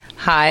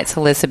Hi, it's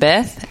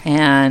Elizabeth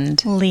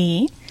and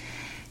Lee.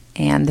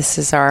 And this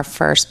is our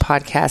first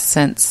podcast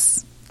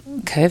since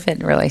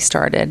COVID really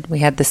started. We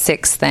had the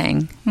 6th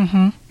thing.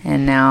 Mm-hmm.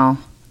 And now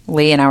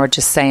Lee and I were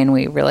just saying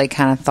we really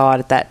kind of thought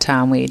at that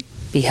time we'd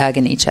be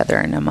hugging each other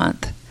in a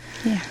month.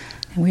 Yeah.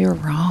 And we were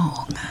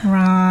wrong.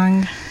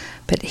 Wrong.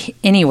 But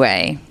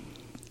anyway,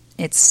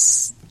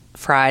 it's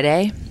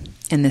Friday,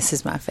 and this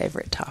is my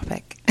favorite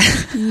topic.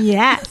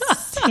 Yes.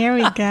 Here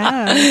we go. So,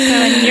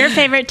 and your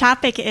favorite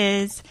topic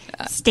is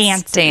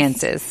stances.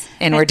 Stances.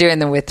 And we're doing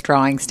the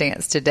withdrawing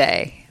stance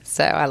today.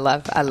 So I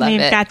love it.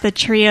 We've got the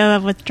trio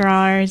of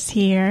withdrawers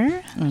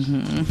here,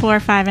 4,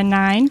 5, and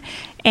 9.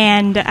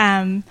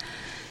 And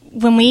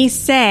when we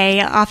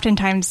say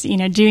oftentimes,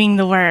 doing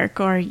the work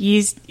or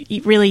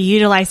really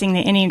utilizing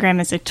the Enneagram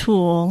as a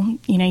tool,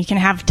 you can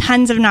have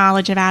tons of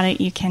knowledge about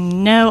it. You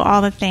can know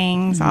all the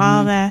things,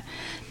 all the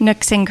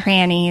nooks and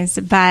crannies.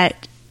 But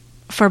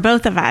for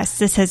both of us,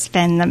 this has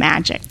been the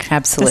magic.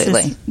 Absolutely.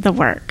 This is the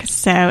work.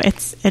 So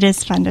it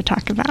is fun to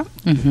talk about.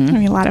 It'll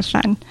be a lot of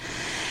fun.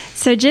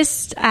 So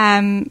just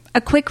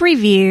a quick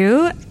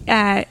review.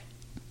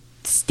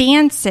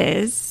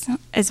 Stances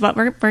is what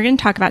we're going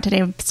to talk about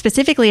today,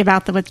 specifically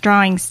about the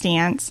withdrawing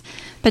stance.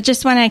 But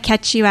just want to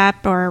catch you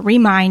up or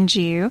remind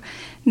you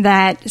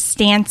that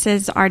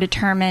stances are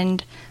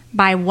determined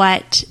by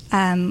which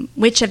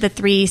of the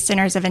 3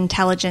 centers of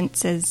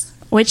intelligence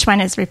which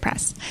one is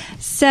repressed.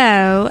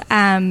 So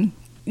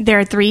there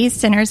are 3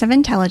 centers of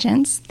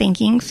intelligence: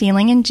 thinking,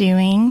 feeling, and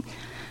doing,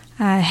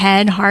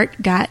 head,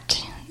 heart,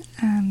 gut,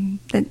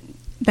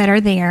 that are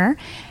there.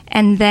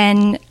 And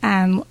then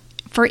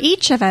for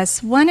each of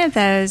us, one of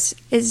those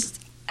is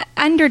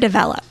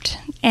underdeveloped.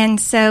 And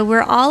so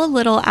we're all a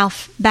little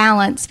off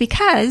balance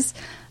because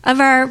of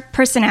our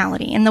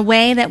personality and the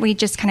way that we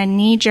just kind of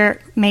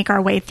knee-jerk make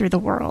our way through the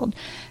world.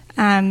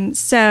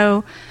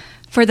 So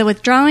for the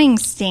withdrawing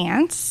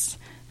stance,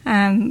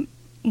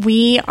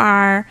 we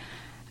are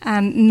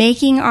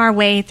making our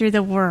way through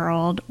the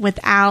world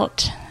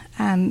without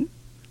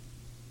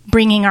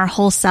bringing our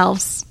whole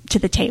selves to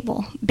the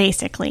table,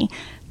 basically,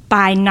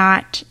 by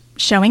not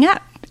showing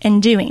up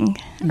and doing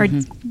or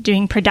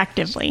doing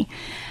productively.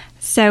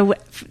 So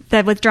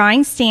the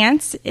withdrawing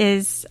stance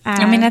is...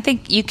 I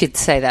think you could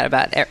say that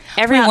about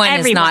everyone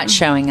is not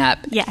showing up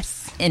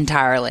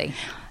entirely.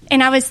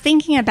 And I was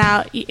thinking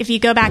about, if you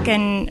go back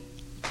and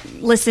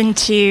listen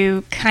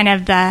to kind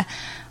of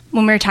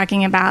when we were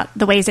talking about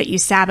the ways that you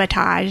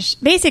sabotage,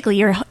 basically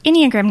your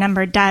Enneagram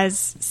number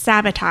does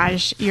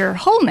sabotage your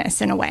wholeness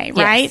in a way,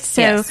 right?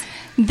 So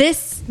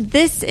this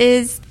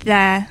is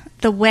the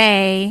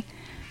way...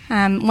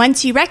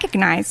 once you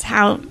recognize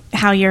how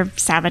you're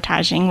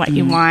sabotaging what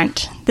you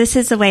want, this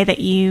is the way that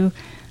you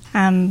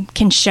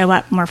can show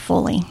up more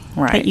fully,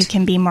 that you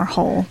can be more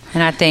whole.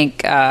 And I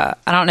think, I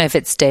don't know if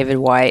it's David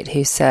White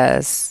who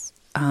says,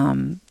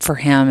 for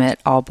him, it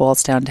all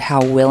boils down to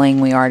how willing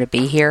we are to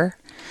be here.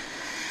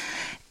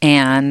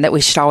 And that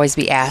we should always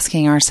be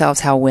asking ourselves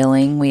how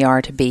willing we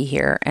are to be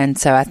here. And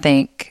so I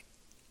think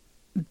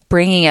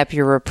bringing up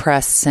your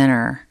repressed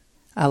center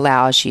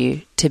allows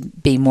you to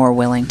be more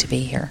willing to be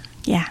here.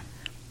 Yeah.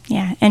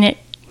 And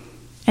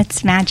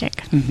it's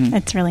magic.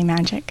 It's really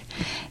magic.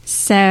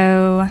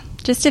 So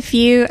just a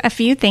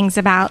few things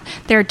about,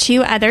 there are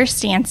 2 other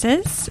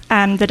stances.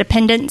 The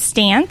dependent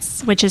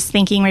stance, which is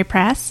thinking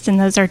repressed, and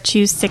those are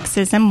 2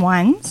 6s and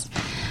 1s.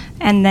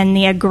 And then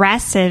the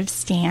aggressive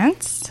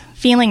stance,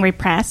 feeling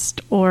repressed,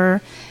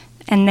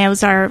 and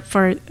those are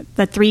for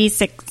the 3,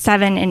 6,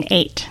 7, and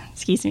 8.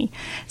 Excuse me.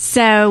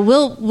 So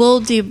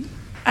we'll do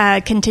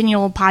a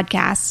continual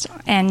podcast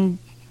and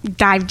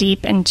dive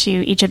deep into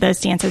each of those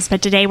stances,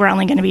 but today we're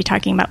only going to be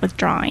talking about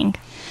withdrawing.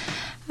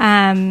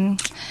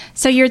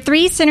 So your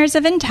 3 centers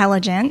of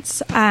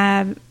intelligence,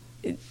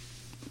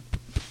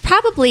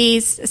 probably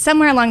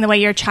somewhere along the way,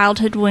 your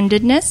childhood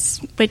woundedness,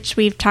 which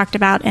we've talked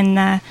about in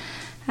the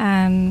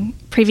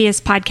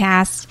previous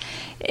podcast,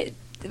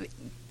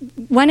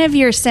 one of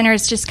your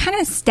centers just kind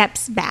of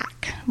steps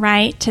back,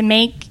 right? To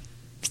make,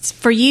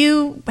 for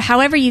you,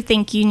 however you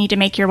think you need to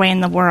make your way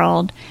in the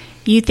world,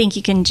 you think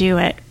you can do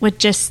it with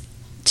just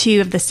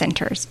 2 of the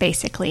centers,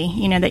 basically.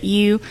 That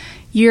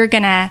you're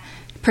going to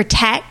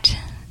protect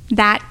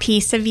that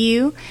piece of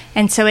you,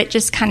 and so it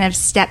just kind of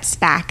steps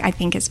back, I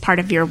think, as part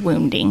of your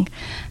wounding.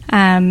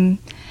 And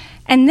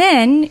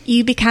then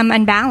you become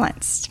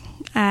unbalanced.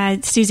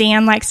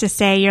 Suzanne likes to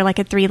say you're like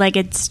a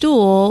 3-legged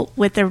stool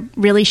with a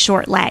really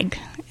short leg,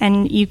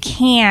 and you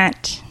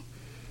can't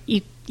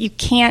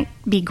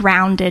be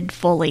grounded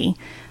fully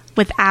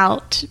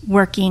without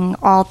working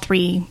all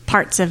 3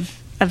 parts of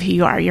who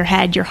you are: your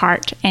head, your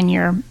heart, and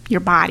your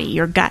body,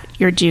 your gut,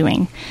 your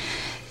doing.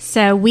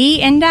 So we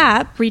end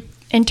up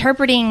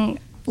interpreting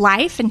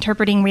life,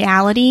 interpreting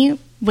reality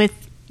with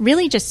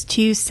really just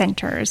 2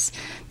 centers.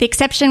 The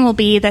exception will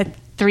be the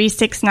 3,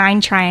 6,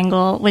 9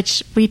 triangle,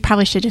 which we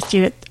probably should just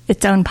do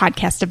its own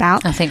podcast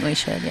about. I think we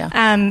should,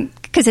 yeah.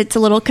 Because it's a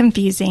little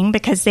confusing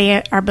because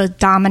they are both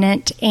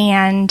dominant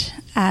and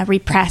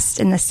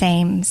repressed in the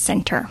same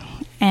center.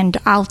 And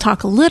I'll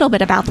talk a little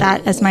bit about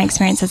that as my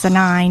experience as a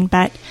 9,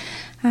 but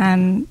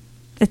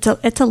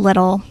it's a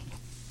little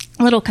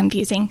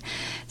confusing.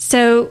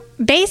 So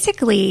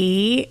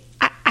basically,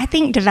 I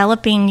think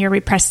developing your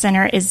repressed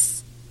center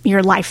is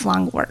your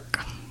lifelong work,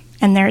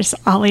 and there's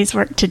always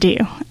work to do.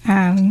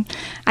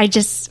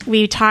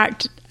 We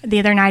talked the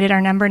other night at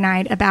our number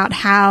night about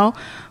how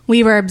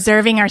we were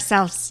observing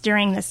ourselves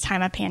during this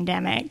time of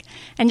pandemic,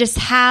 and just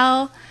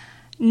how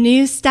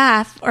new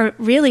stuff, or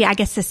really, I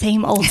guess, the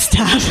same old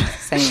stuff.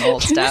 Same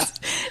old stuff.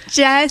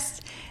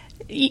 Just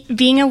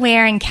being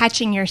aware and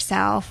catching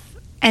yourself,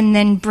 and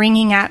then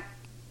bringing up,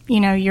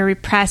 your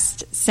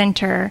repressed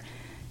center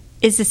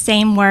is the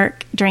same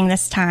work during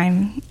this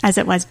time as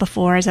it was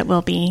before, as it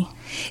will be.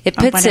 It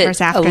puts it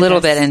a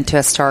little bit into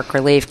a stark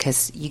relief,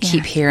 because you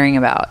keep hearing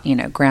about,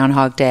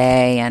 Groundhog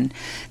Day and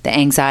the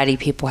anxiety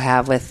people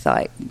have with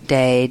like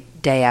day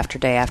after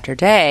day after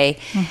day.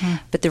 Mm-hmm.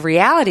 But the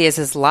reality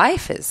is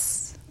life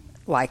is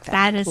like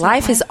that.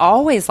 Life is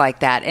always like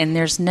that. And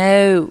there's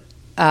no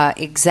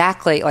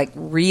exactly like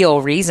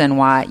real reason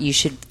why you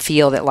should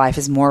feel that life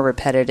is more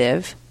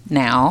repetitive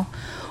now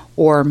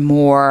or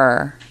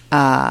more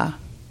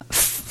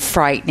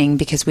frightening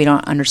because we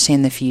don't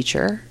understand the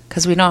future,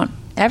 because we don't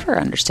ever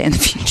understand the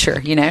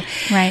future,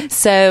 Right.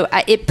 So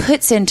it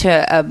puts into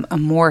a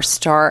more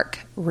stark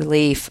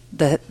relief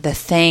the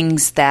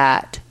things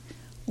that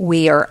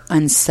we are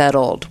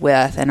unsettled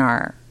with in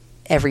our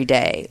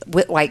everyday,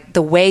 like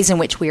the ways in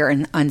which we are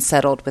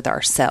unsettled with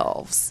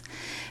ourselves.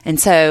 And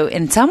so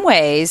in some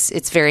ways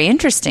it's very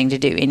interesting to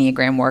do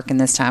Enneagram work in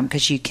this time,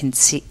 because you can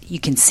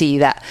see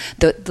that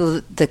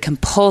the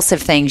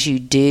compulsive things you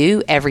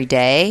do every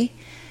day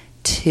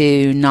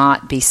to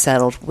not be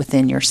settled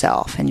within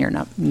yourself, and you're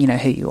not,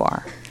 who you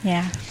are.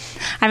 Yeah.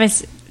 I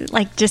was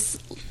like,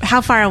 just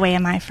how far away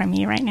am I from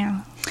you right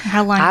now?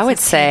 How long? I would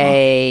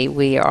say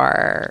we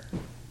are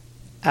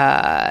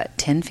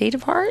 10 feet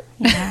apart.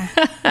 Yeah.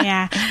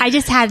 Yeah. I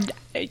just had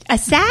a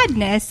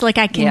sadness. Like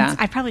I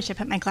probably should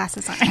put my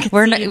glasses on.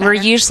 We're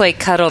usually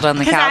cuddled on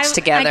the couch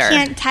together. I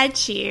can't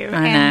touch you.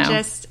 I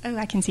know.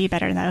 I can see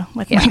better though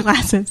with my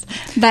glasses.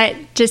 But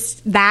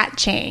just that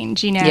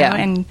change,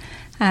 and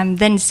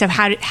then so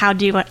how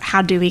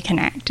do we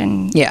connect,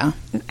 and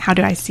how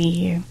do I see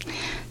you?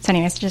 So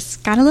anyways,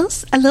 just got a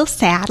little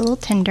sad, a little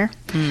tender.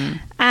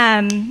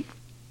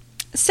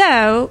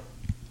 So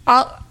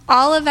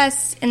all of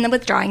us in the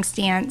withdrawing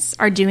stance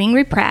are doing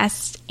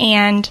repressed,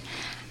 and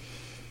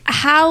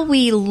how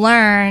we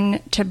learn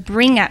to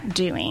bring up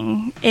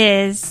doing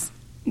is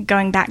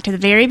going back to the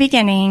very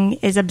beginning,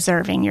 is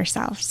observing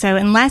yourself. So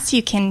unless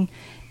you can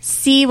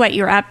see what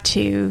you're up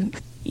to,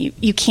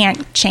 you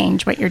can't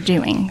change what you're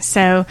doing.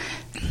 So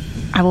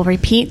I will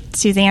repeat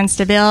Suzanne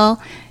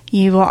Stabile.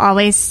 You will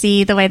always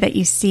see the way that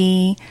you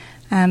see,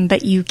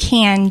 but you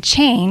can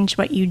change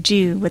what you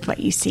do with what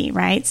you see,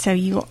 right? So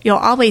you'll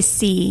always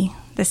see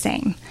the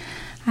same.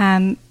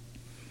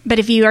 But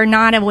if you are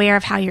not aware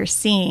of how you're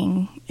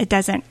seeing, it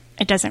doesn't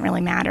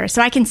really matter.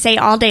 So I can say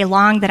all day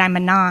long that I'm a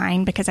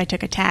 9 because I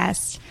took a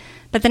test,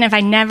 but then if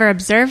I never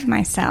observe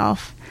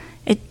myself,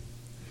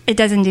 it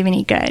doesn't do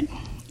any good.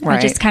 Right.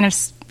 I just kind of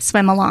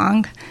swim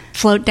along,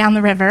 float down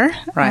the river,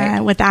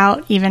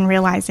 without even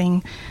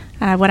realizing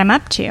what I'm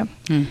up to.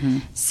 Mm-hmm.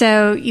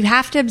 So you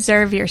have to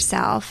observe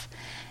yourself.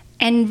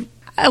 And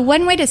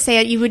one way to say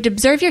it, you would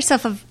observe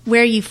yourself of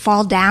where you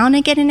fall down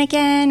again and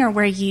again, or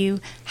where you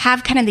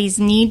have kind of these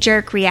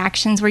knee-jerk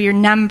reactions where your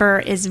number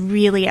is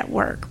really at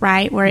work,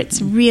 right? Where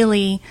it's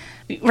really,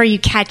 where you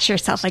catch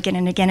yourself again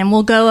and again. And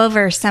we'll go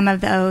over some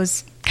of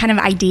those kind of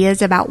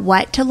ideas about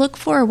what to look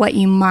for, what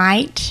you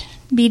might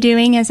be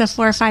doing as a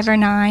 4, 5, or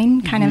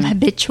 9, kind of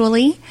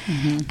habitually.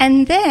 Mm-hmm.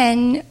 And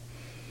then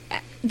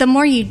the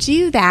more you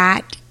do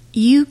that,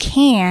 you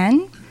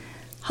can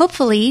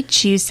hopefully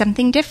choose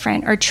something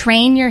different, or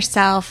train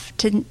yourself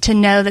to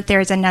know that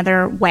there's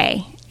another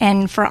way.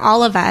 And for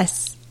all of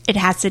us, it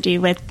has to do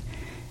with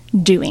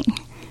doing,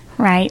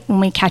 right? When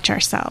we catch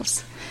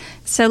ourselves.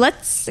 So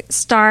let's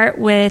start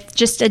with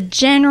just a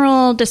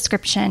general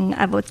description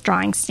of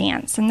withdrawing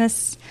stance. And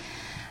this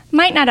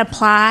might not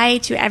apply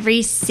to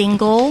every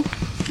single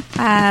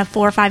 4,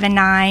 5, and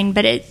 9,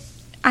 but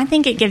I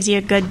think it gives you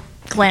a good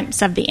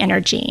glimpse of the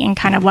energy and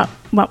kind of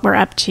what we're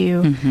up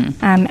to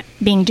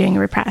doing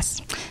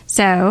repress.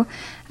 So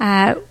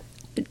the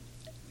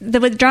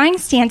withdrawing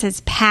stance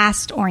is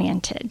past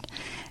oriented,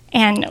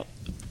 and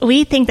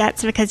we think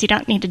that's because you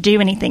don't need to do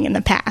anything in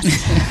the past.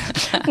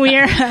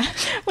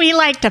 We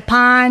like to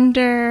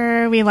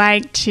ponder, we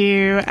like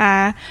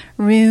to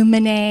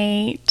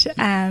ruminate,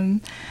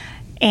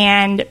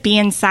 and be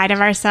inside of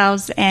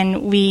ourselves, and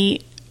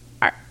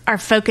our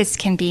focus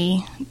can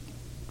be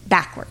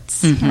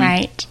backwards,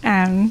 right?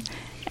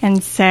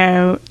 And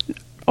so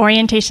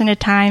orientation to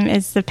time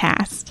is the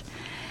past.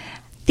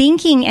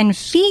 Thinking and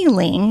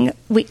feeling,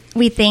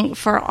 we think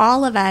for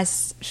all of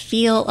us,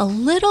 feel a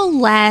little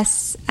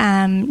less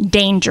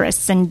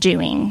dangerous than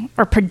doing,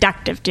 or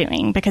productive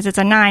doing, because it's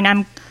a 9.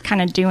 I'm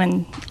kind of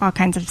doing all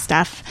kinds of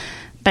stuff,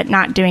 but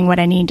not doing what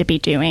I need to be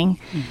doing.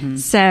 Mm-hmm.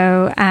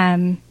 So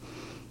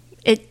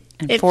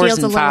And it fours feels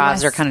a and little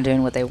fives less, are kind of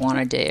doing what they want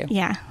to do.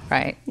 Yeah.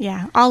 Right.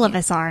 Yeah. All of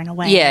us are in a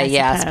way.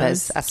 I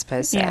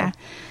suppose so. Yeah.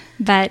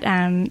 But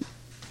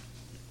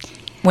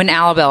when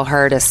Alabelle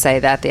heard us say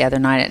that the other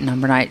night at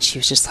number night, she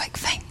was just like,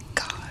 thank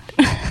God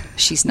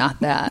she's not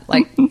that.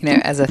 Like,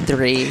 as a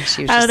 3,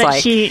 she was just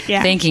like,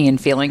 thinking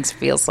and feelings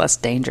feels less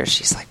dangerous.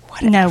 She's like,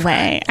 whatever. No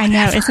way. I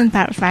know. Isn't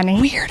that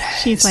funny?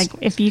 Weirdos. She's like,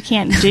 if you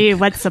can't do,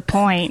 what's the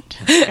point?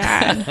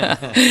 God.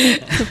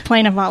 What's the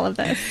point of all of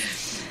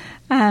this?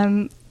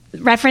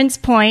 Reference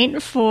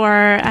point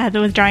for the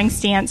withdrawing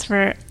stance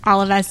for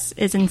all of us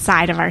is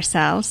inside of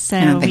ourselves.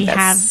 So we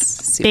have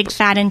big,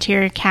 fat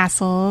interior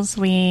castles.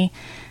 We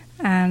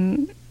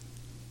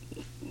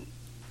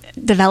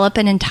develop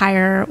an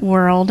entire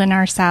world in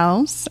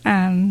ourselves.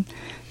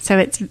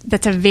 So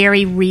that's a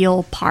very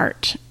real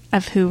part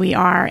of who we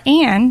are.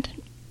 And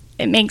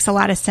it makes a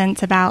lot of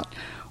sense about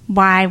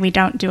why we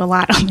don't do a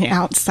lot on the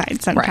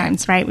outside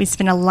sometimes, right? We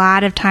spend a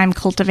lot of time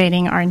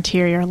cultivating our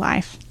interior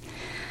life.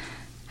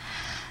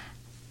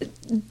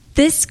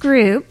 This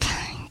group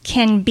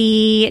can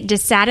be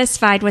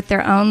dissatisfied with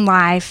their own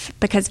life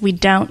because we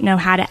don't know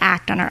how to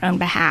act on our own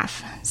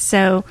behalf.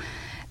 So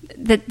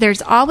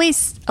there's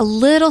always a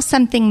little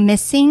something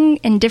missing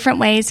in different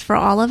ways for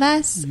all of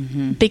us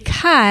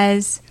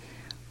because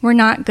we're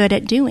not good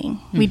at doing.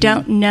 We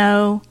don't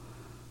know.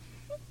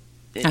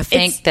 I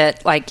think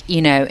that,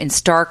 in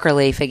stark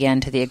relief again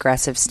to the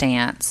aggressive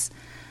stance,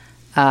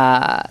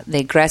 the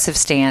aggressive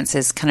stance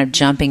is kind of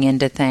jumping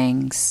into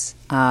things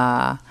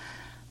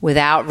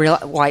without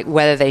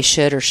whether they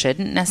should or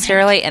shouldn't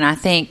necessarily. And I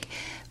think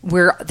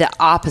we're the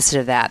opposite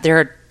of that. There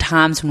are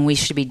times when we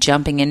should be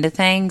jumping into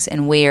things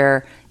and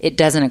where it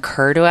doesn't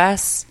occur to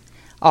us,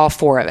 all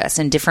 4 of us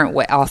in different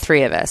ways, all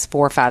 3 of us,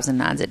 4, 5s, and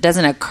 9s. It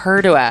doesn't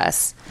occur to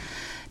us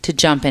to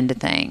jump into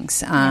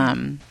things.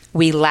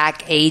 We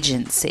lack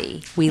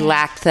agency. We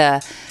lack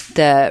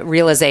the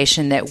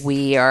realization that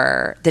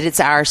that it's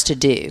ours to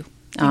do.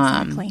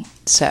 Exactly.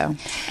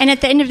 And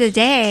at the end of the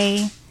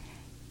day,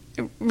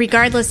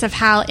 regardless of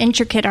how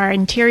intricate our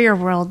interior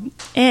world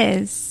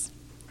is,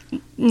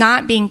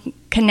 not being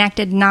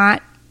connected,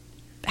 not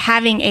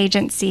having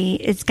agency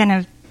is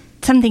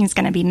something's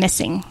going to be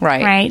missing.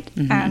 Right.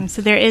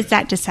 So there is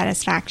that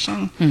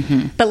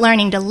dissatisfaction, but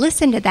learning to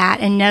listen to that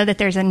and know that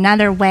there's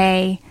another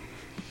way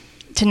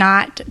to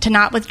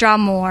not withdraw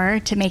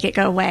more, to make it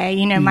go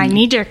away. My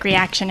knee-jerk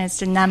reaction is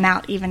to numb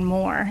out even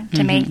more,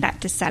 to make that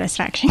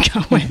dissatisfaction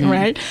go away,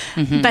 right?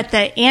 But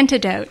the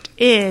antidote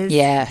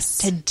is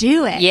to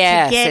do it, to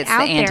get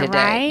out there,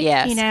 right?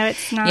 Yes.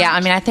 It's not... Yeah,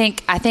 I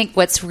think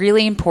what's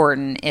really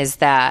important is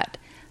that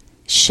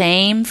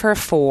shame for a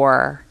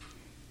 4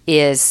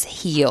 is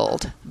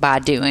healed by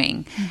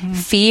doing.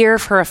 Fear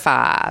for a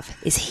 5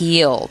 is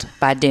healed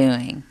by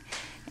doing.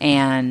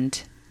 And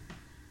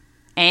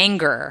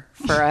anger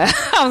for a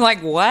I'm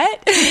like,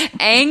 what?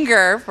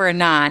 Anger for a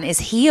 9 is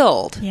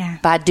healed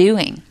by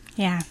doing.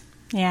 Yeah.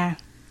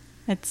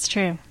 It's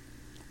true.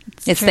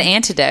 It's true. The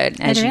antidote,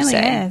 as you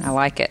say. Is. I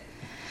like it.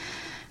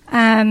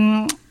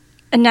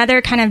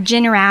 Another kind of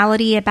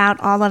generality about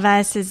all of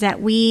us is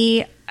that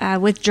we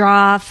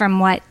withdraw from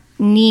what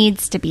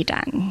needs to be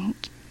done.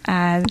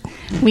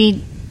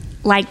 We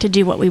like to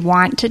do what we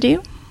want to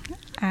do,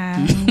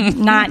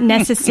 not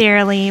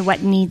necessarily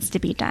what needs to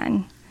be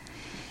done.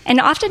 And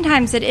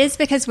oftentimes it is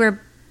because we're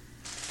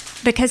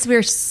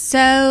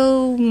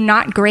so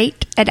not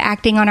great at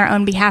acting on our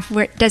own behalf,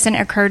 where it doesn't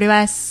occur to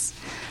us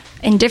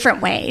in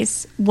different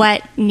ways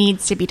what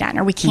needs to be done,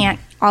 or we can't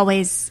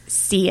always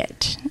see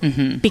it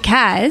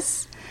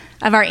because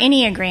of our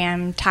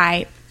Enneagram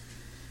type,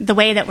 the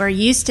way that we're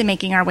used to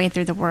making our way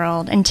through the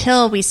world.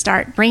 Until we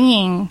start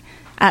bringing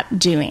up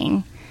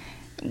doing,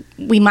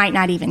 we might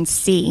not even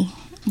see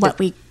what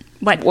we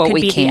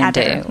can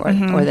do,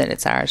 or that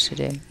it's ours to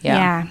do.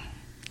 Yeah.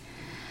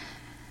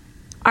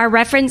 Our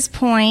reference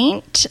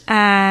point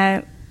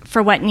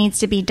for what needs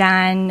to be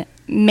done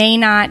may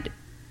not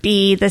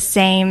be the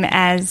same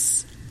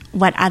as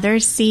what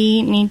others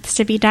see needs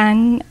to be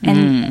done.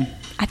 And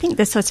I think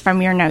this was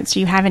from your notes.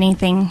 Do you have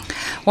anything?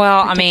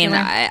 Well, particular?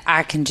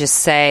 I can just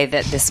say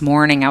that this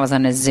morning I was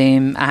on a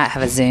Zoom. I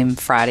have a Zoom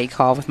Friday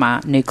call with my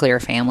nuclear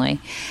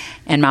family.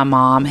 And my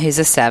mom, who's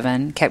a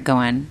 7, kept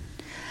going,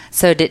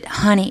 so did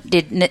Henry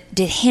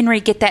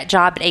get that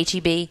job at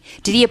HEB?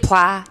 Did he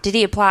apply?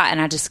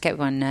 And I just kept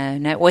going,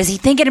 no. Was he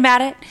thinking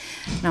about it?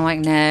 And I'm like,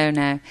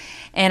 no.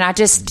 And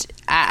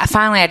I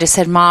finally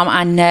said, Mom,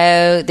 I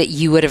know that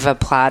you would have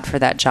applied for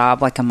that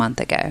job like a month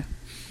ago,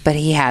 but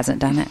he hasn't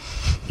done it,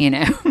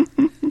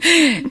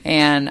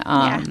 And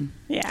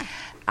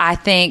I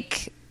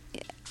think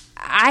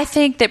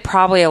that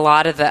probably a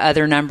lot of the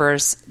other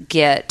numbers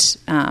get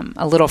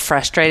a little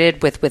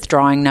frustrated with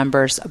withdrawing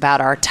numbers about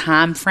our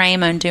time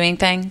frame on doing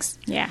things.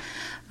 Yeah.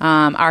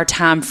 Our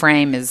time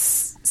frame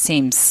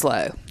seems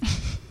slow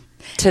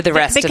to the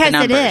rest of the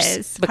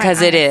numbers.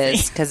 Because it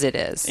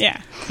is.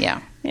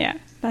 Yeah.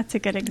 That's a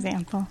good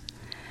example.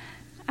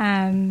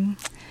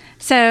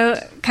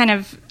 So kind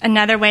of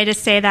another way to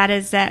say that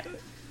is that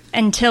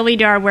until we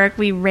do our work,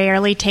 we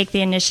rarely take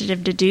the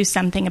initiative to do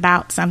something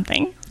about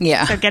something.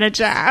 Yeah. So get a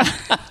job.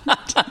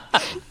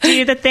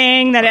 Do the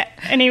thing that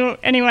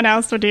anyone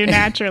else would do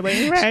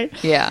naturally, right?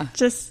 Yeah.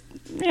 Just,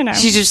 you know.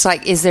 She's just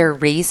like, is there a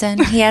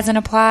reason he hasn't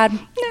applied? No.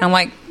 I'm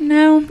like,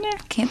 no,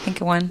 can't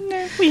think of one.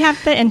 No. We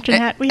have the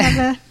internet. We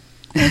have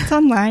it's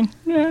online.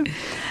 Yeah.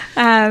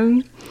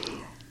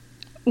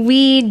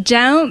 We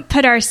don't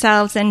put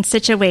ourselves in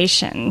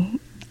situation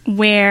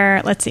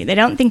where, let's see, they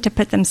don't think to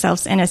put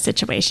themselves in a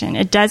situation.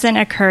 It doesn't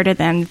occur to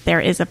them that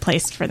there is a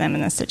place for them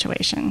in this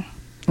situation.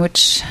 What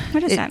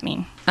does that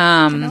mean?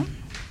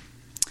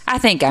 I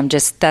think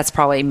that's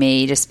probably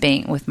me just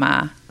being with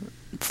my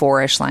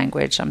 4-ish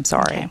language. I'm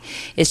sorry. Okay.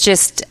 It's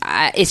just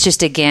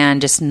again,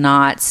 just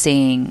not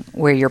seeing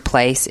where your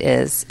place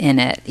is in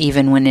it,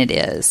 even when it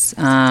is.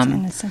 In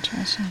a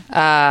situation.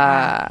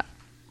 Yeah.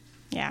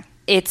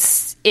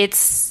 It's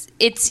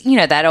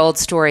that old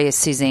story of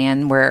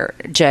Suzanne where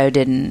Joe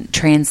didn't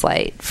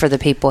translate for the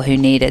people who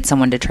needed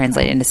someone to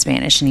translate into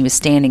Spanish, and he was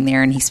standing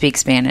there and he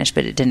speaks Spanish,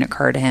 but it didn't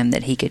occur to him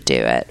that he could do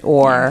it.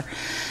 Or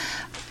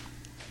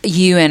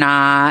you and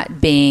I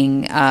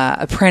being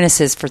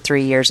apprentices for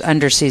 3 years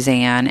under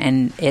Suzanne,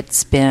 and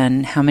it's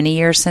been how many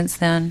years since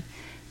then?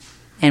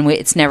 And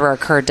it's never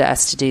occurred to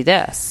us to do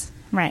this.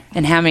 Right.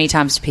 And how many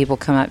times do people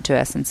come up to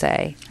us and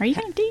say, "Are you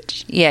going to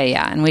teach?"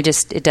 Yeah. And we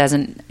just, it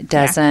doesn't,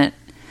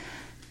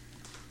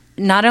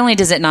 not only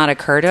does it not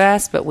occur to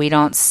us, but we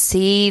don't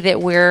see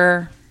that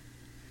we're,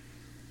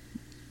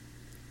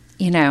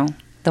 the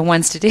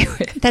ones to do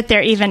it. That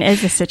there even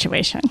is a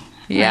situation.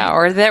 Yeah. Right.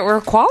 Or that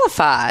we're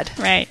qualified.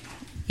 Right.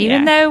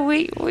 Even though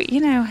we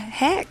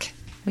heck,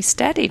 we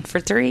studied for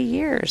 3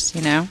 years,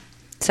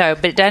 So,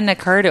 but it doesn't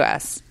occur to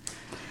us.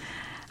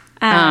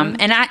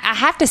 And I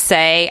have to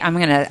say, I'm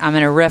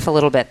gonna riff a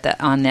little bit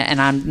on that,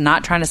 and I'm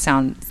not trying to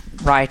sound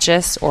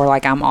righteous or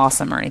like I'm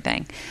awesome or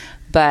anything,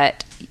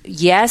 but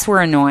yes,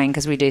 we're annoying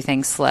because we do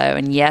things slow,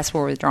 and yes,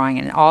 we're withdrawing,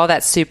 and all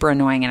that's super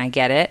annoying, and I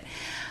get it.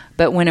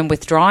 But when a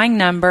withdrawing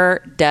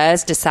number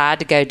does decide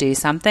to go do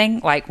something,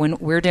 like when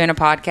we're doing a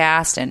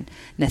podcast and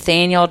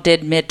Nathaniel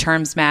did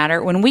Midterms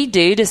Matter, when we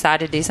do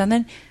decide to do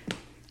something,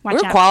 we're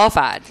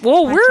qualified.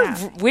 Well,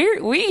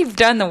 we've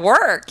done the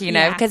work,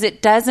 because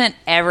it doesn't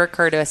ever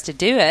occur to us to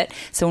do it.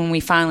 So when we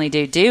finally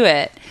do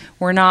it,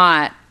 we're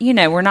not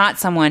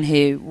someone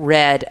who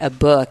read a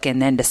book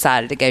and then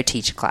decided to go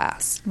teach a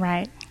class.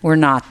 Right. We're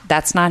not.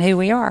 That's not who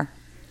we are.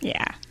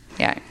 Yeah.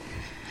 Yeah.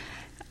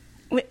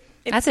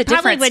 That's a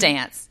different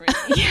stance. It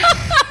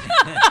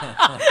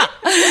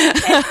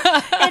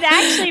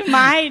actually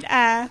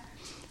might.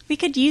 We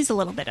could use a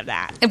little bit of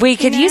that. We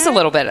could use a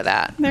little bit of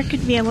that. There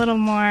could be a little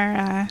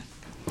more.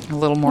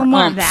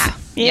 More of that.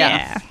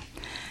 Yeah.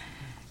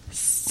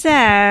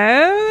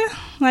 So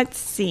let's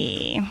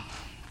see.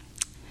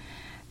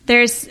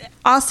 There's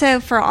also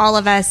for all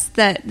of us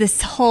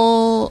this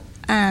whole.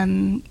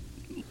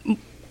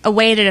 A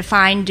way to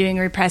define doing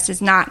repress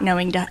is not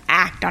knowing to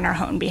act on our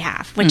own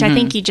behalf, which I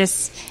think you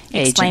just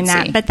explained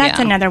that. But that's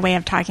another way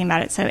of talking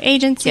about it. So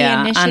agency,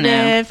 initiative. I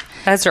know.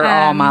 Those are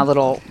all my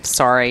little,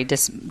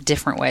 just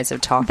different ways of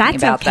talking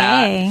about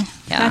that.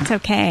 Yeah. That's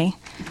okay.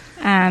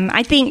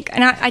 I think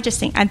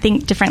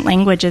different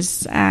language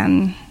is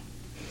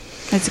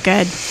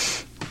good.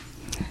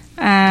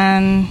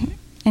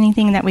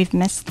 Anything that we've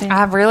missed there?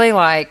 I really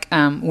like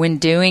when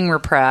doing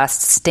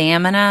repressed,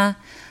 stamina,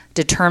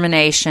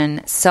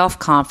 determination,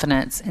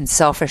 self-confidence, and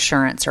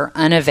self-assurance are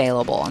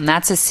unavailable. And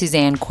that's a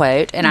Suzanne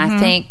quote. And I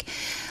think,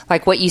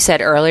 like what you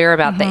said earlier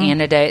about the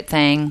antidote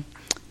thing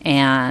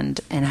and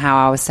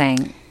how I was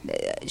saying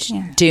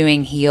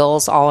doing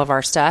heals all of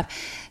our stuff,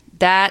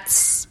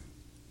 that's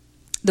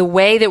the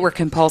way that we're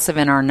compulsive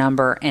in our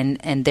number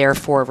and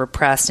therefore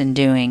repressed in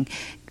doing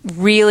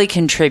really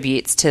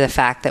contributes to the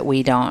fact that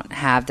we don't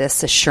have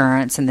this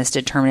assurance and this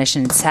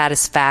determination and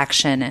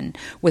satisfaction and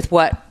with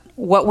what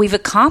we've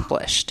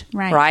accomplished,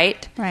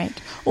 right?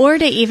 Or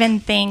to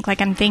even think,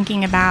 like I'm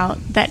thinking about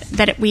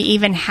that we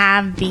even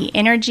have the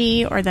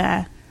energy or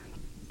the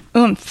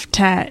oomph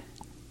to,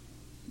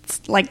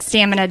 like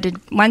stamina to,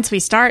 once we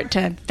start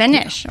to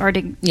finish or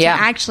to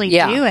actually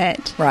do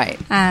it. Right.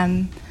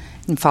 And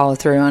follow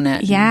through on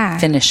it. Yeah.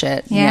 Finish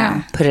it.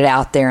 Yeah. Put it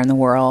out there in the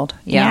world.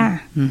 Yeah.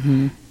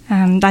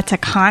 Mm-hmm. That's a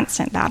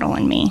constant battle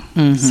in me,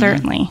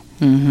 certainly.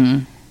 Mm-hmm.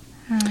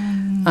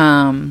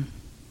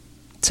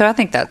 So I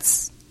think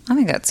that's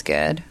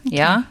good. Okay.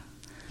 Yeah.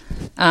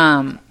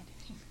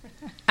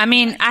 I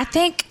mean, I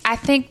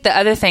think the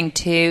other thing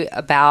too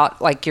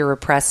about like your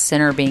repressed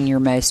center being your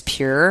most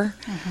pure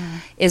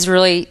is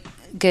really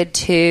good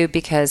too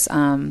because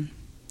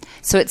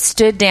so it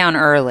stood down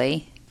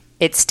early.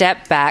 It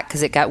stepped back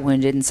because it got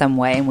wounded in some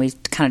way, and we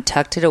kind of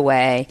tucked it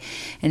away.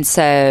 And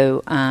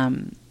so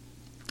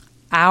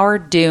our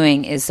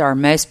doing is our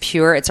most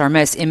pure. It's our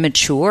most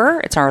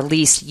immature. It's our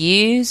least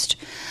used.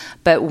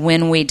 But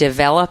when we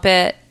develop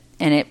it,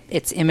 and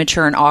it's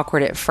immature and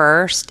awkward at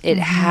first, it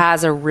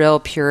has a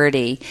real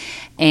purity.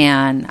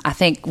 And I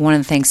think one of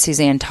the things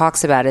Suzanne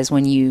talks about is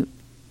when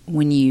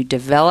you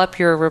develop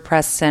your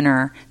repressed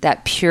center,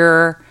 that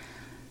pure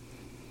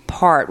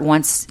part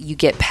once you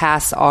get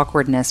past the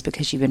awkwardness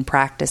because you've been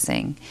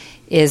practicing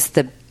is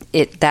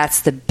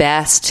that's the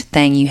best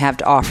thing you have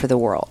to offer the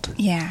world.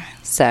 Yeah.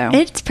 So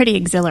it's pretty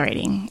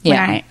exhilarating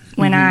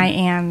when I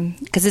am,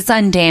 because it's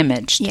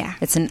undamaged. Yeah.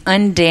 It's an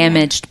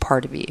undamaged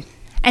part of you.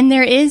 And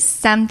there is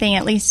something,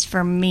 at least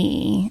for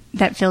me,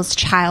 that feels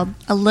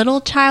a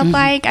little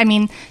childlike. I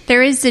mean,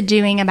 there is the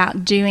doing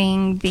about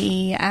doing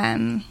the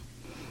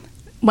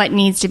what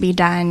needs to be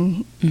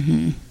done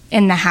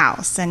in the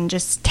house and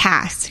just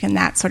tasks and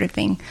that sort of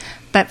thing.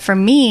 But for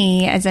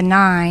me, as a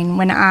 9,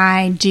 when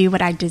I do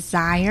what I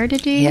desire to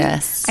do,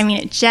 yes, I mean,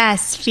 it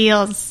just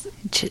feels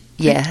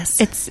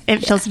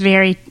it feels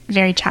very,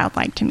 very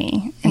childlike to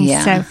me, and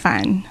so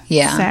fun,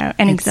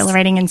 and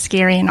exhilarating and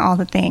scary and all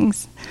the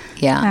things.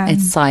 Yeah,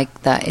 it's like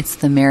it's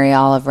the Mary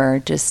Oliver.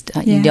 Just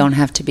you don't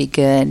have to be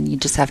good; you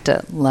just have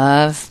to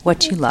love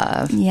what you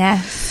love.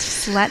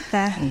 Yes,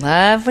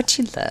 love what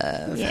you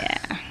love.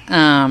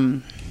 Yeah.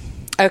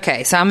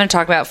 Okay, so I'm going to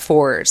talk about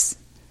 4s.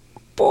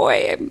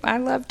 Boy, I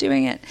love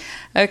doing it.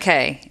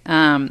 Okay,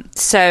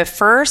 so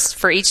first,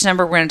 for each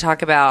number, we're going to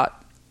talk about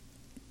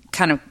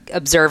kind of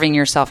observing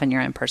yourself and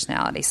your own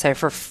personality. So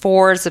for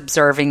 4s,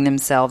 observing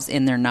themselves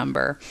in their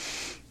number,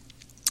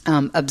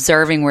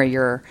 observing where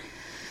your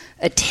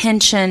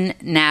attention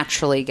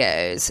naturally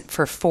goes.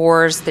 For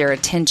 4s, their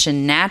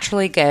attention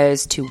naturally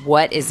goes to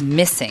what is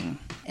missing.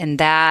 And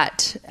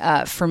that,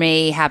 for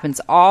me,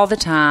 happens all the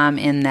time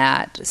in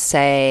that,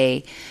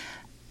 say,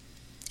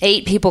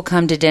 8 people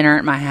come to dinner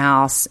at my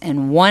house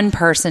and 1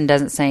 person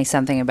doesn't say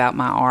something about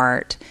my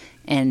art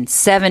and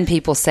 7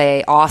 people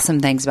say awesome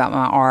things about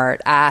my art.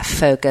 I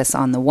focus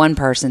on the 1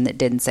 person that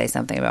didn't say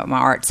something about my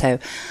art. So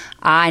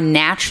I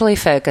naturally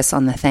focus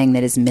on the thing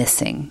that is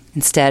missing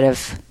instead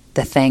of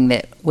the thing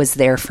that was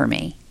there for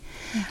me,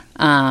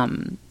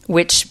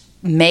 which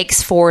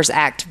makes 4s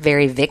act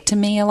very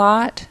victim-y a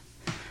lot.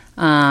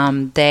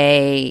 Playing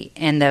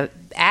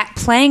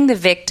the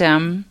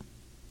victim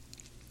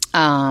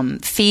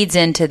feeds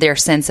into their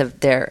sense of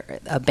their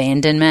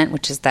abandonment,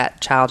 which is that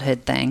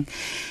childhood thing,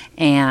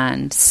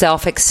 and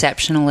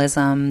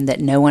self-exceptionalism, that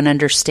no one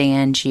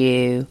understands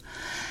you.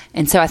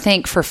 And so I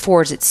think for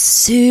 4s, it's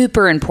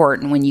super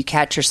important when you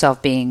catch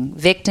yourself being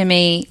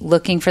victim-y,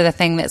 looking for the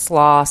thing that's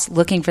lost,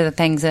 looking for the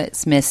things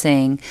that's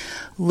missing,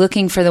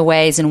 looking for the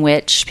ways in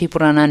which people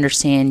don't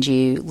understand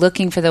you,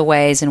 looking for the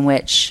ways in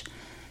which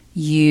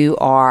you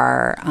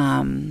are,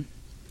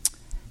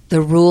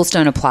 the rules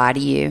don't apply to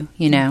you,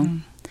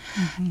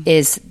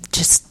 is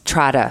just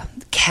try to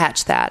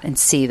catch that and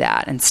see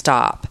that and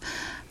stop.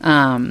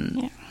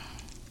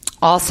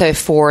 Also,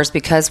 4s,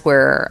 because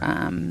we're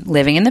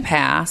living in the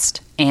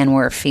past and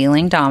we're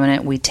feeling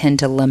dominant, we tend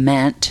to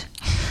lament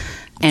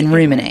and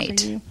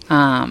ruminate.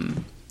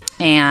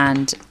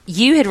 And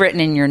you had written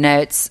in your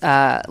notes,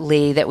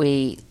 Lee, that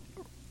we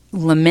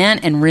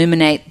lament and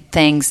ruminate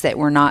things that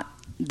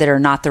are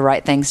not the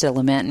right things to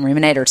lament and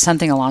ruminate, or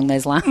something along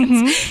those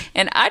lines.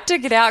 And I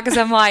took it out because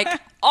I'm like,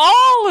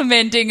 all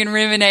lamenting and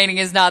ruminating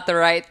is not the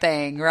right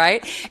thing,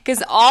 right?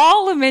 Because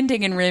all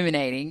lamenting and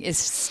ruminating is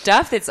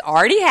stuff that's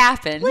already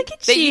happened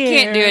that you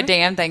can't do a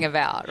damn thing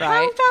about, right?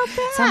 How about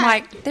that? So I'm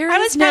like, there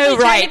is no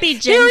right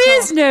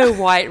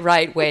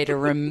way to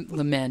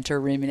lament or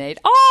ruminate.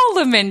 All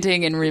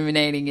lamenting and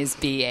ruminating is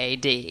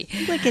BAD.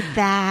 Look at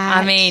that.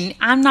 I mean,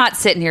 I'm not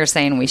sitting here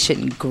saying we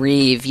shouldn't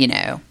grieve,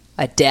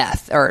 a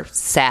death or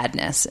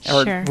sadness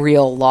or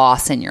real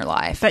loss in your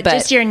life. But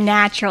just your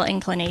natural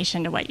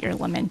inclination to what you're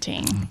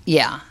lamenting.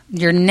 Yeah.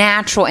 Your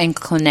natural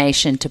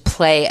inclination to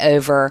play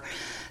over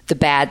the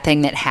bad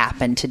thing that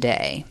happened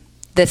today,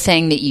 the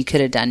thing that you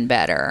could have done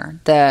better,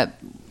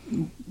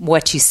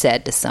 what you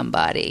said to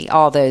somebody,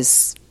 all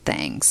those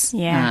things.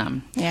 Yeah.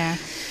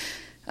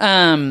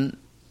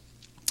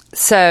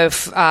 So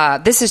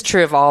this is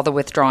true of all the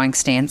withdrawing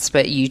stance,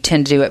 but you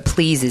tend to do what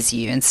pleases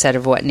you instead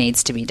of what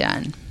needs to be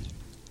done.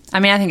 I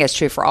mean, I think that's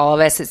true for all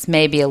of us. It's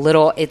maybe a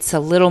little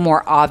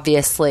more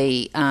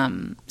obviously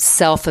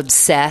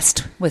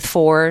self-obsessed with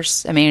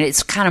 4s. I mean,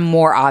 it's kind of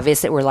more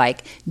obvious that we're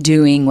like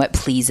doing what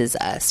pleases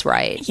us,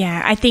 right?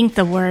 Yeah, I think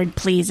the word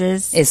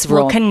pleases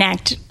will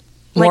connect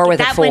more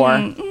with a 4.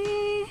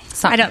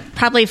 I don't.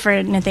 Probably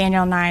for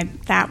Nathaniel and I,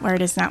 that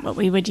word is not what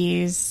we would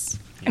use.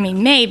 I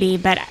mean, maybe,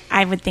 but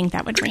I would think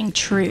that would ring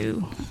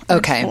true.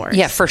 Okay, 4s.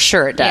 Yeah, for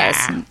sure it does,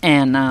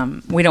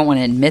 and we don't want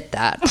to admit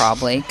that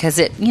probably because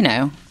it,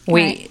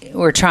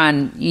 we're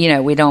trying,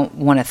 we don't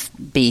want to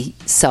be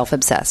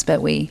self-obsessed,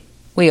 but we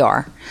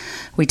are.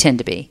 We tend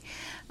to be.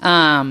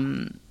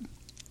 And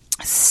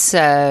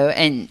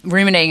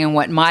ruminating on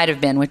what might have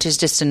been, which is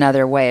just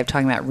another way of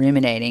talking about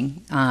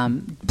ruminating,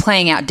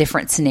 playing out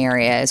different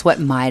scenarios, what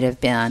might have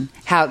been,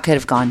 how it could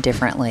have gone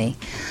differently.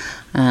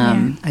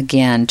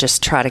 Again,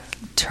 just try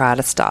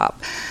to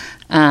stop.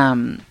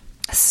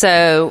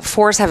 So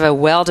 4s have a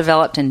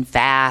well-developed and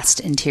vast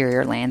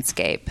interior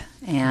landscape,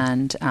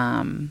 and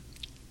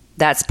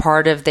that's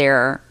part of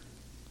their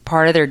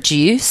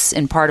juice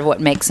and part of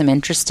what makes them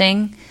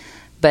interesting,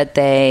 but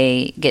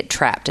they get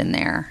trapped in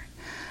there.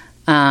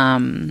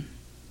 And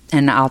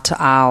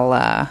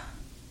I'll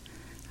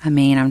I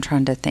mean, I'm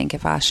trying to think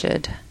if I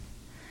should.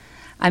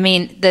 I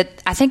mean,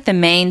 I think the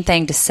main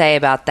thing to say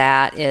about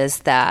that is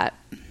that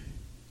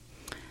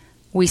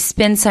we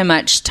spend so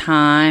much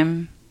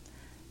time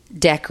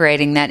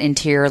decorating that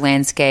interior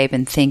landscape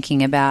and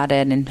thinking about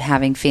it and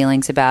having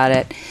feelings about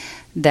it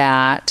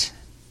that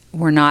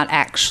we're not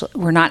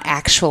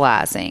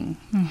actualizing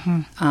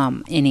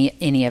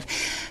any of.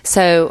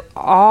 So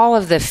all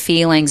of the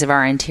feelings of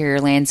our interior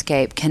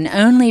landscape can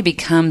only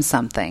become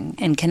something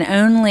and can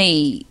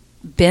only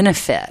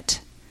benefit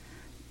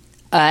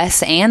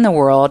us and the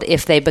world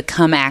if they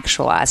become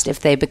actualized,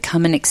 if they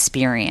become an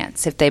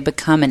experience, if they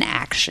become an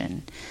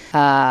action.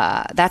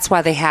 That's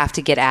why they have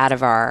to get out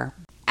of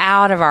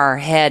our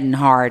head and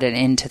heart and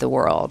into the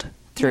world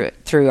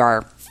through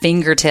our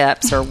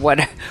fingertips or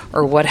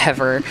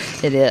whatever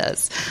it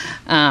is.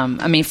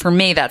 I mean, for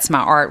me, that's my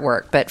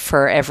artwork, but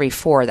for every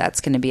four,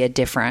 that's going to be a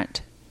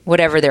different.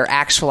 Whatever they're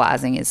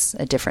actualizing is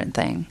a different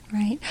thing.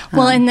 Right.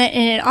 Well, and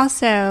it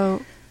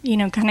also,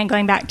 kind of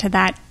going back to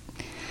that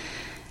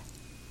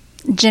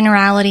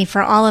generality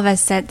for all of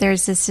us, that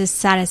there's this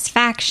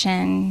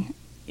dissatisfaction.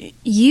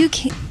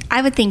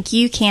 I would think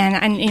you can,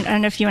 and I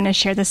don't know if you want to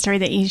share the story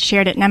that you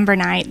shared at Number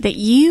Night, that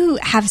you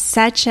have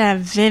such a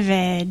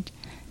vivid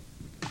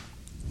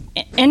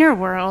inner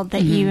world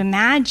that you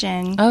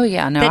imagine. Oh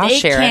yeah, no, that I'll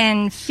share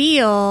it.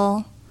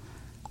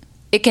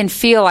 It can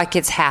feel like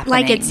it's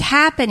happening. And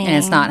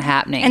it's not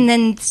happening. And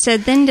then to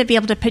be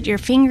able to put your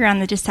finger on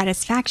the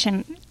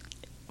dissatisfaction,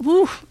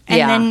 woo.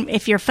 And then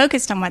if you're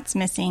focused on what's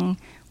missing,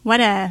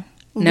 what a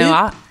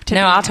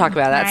I'll talk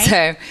about that. Right?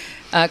 So,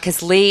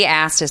 because Lee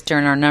asked us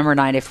during our Number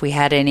Night if we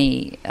had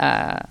any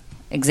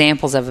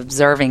examples of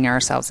observing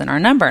ourselves in our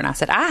number, and I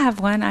said, I have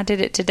one. I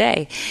did it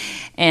today.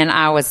 And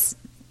I was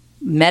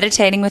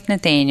meditating with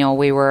Nathaniel.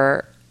 We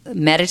were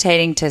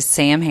meditating to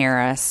Sam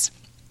Harris.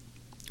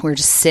 We were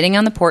just sitting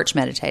on the porch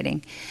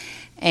meditating.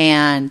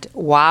 And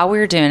while we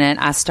were doing it,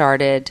 I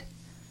started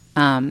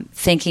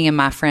thinking of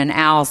my friend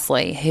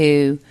Owsley,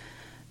 who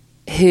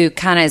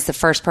kind of is the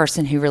first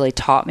person who really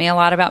taught me a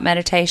lot about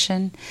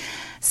meditation.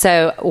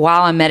 So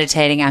while I'm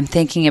meditating, I'm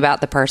thinking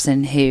about the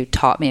person who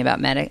taught me about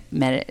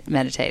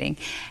meditating.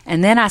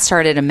 And then I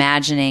started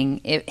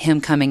imagining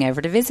him coming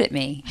over to visit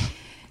me.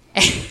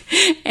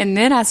 And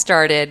then I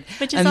started...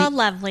 Which is all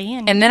lovely.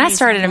 And then I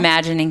started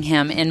imagining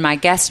him in my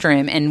guest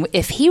room. And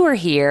if he were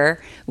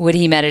here, would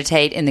he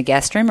meditate in the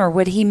guest room or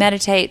would he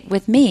meditate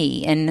with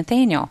me and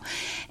Nathaniel?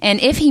 And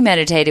if he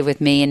meditated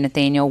with me and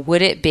Nathaniel,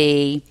 would it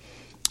be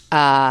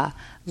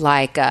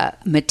like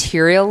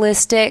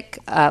materialistic,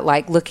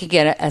 like looking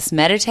at us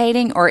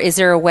meditating? Or is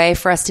there a way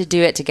for us to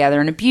do it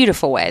together in a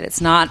beautiful way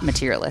that's not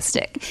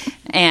materialistic?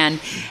 And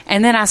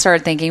then I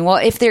started thinking, well,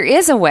 if there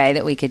is a way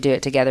that we could do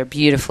it together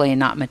beautifully and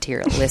not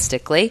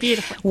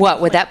materialistically, what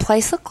would that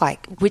place look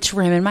like? Which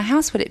room in my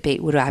house would it be?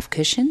 Would I have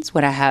cushions?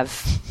 Would I have,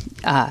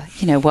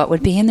 what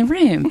would be in the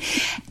room?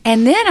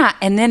 And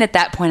then at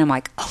that point, I'm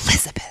like,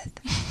 Elizabeth,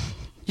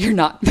 you're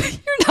not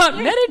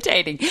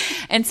meditating.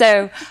 And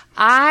so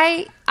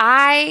I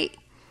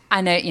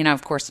know,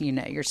 of course,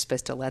 you're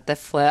supposed to let the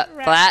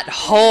flat,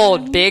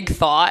 hold big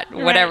thought,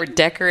 whatever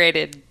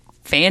decorated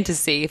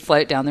fantasy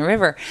float down the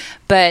river.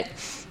 But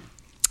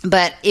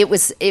it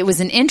was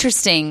an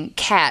interesting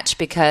catch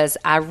because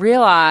I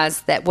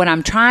realized that what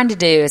I'm trying to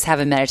do is have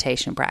a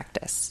meditation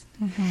practice.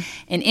 Mm-hmm.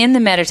 And in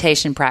the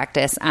meditation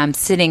practice, I'm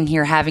sitting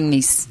here having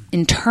these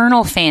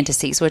internal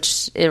fantasies,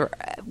 which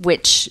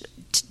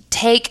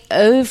take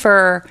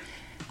over,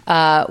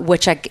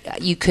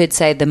 you could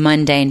say, the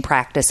mundane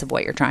practice of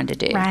what you're trying to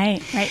do.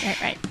 Right.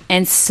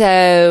 And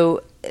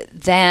so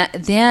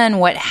then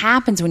what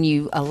happens when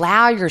you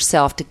allow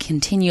yourself to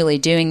continually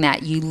doing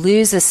that, you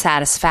lose the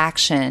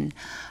satisfaction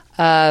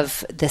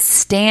of the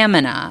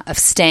stamina of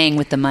staying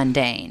with the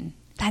mundane.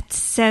 That's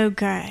so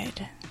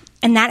good.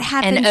 And that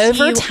happens and over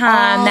to you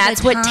time, all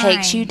that's the what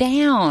takes you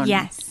down.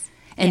 Yes.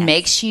 And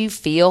makes you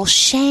feel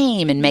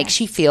shame and makes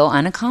you feel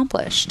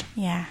unaccomplished.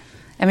 Yeah.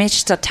 I mean, it's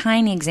just a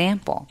tiny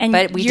example,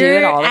 but we do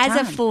it all the time.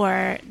 As a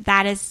 4,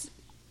 that is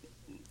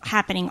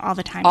happening all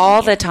the time.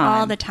 All the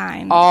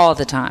time. All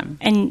the time.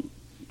 And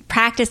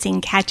practicing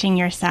catching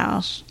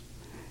yourself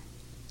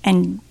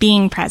and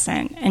being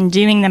present and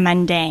doing the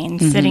mundane,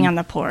 sitting on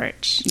the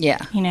porch. Yeah.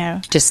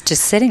 Just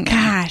sitting there.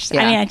 Gosh.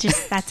 Yeah. I mean,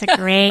 that's a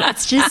great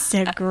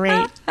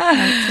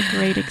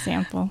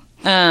example.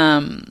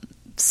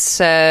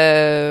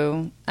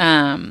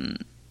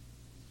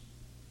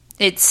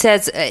 It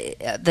says,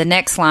 the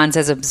next line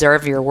says,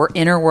 observe your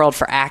inner world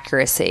for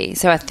accuracy.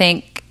 So I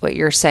think what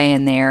you're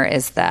saying there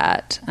is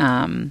that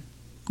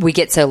we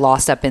get so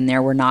lost up in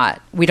there,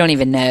 we don't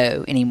even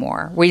know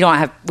anymore.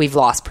 We've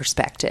lost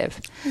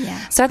perspective.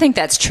 Yeah. So I think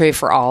that's true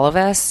for all of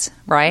us,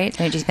 right?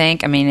 Don't you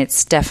think? I mean,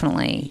 it's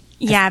definitely...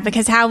 Yeah,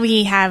 because I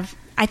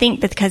think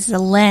because the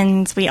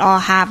lens we all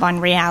have on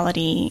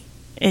reality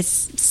is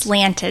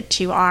slanted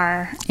to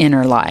our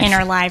inner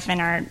life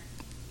and our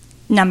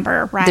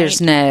number, right?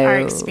 Our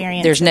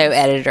experience. There's no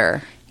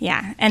editor.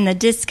 Yeah, and the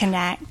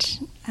disconnect,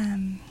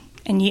 and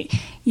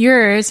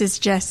yours is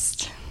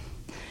just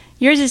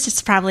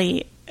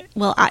probably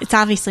well, it's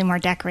obviously more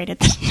decorated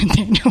than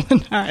Nathaniel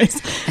and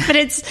I's, but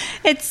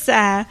it's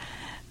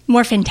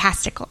more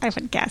fantastical, I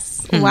would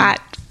guess. A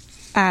lot,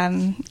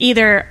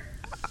 either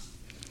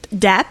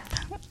depth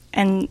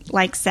and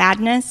like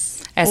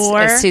sadness,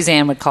 as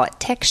Suzanne would call it,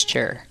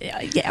 texture.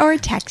 Yeah, or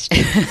texture.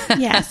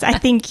 Yes, I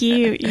think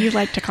you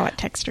like to call it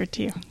texture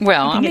too.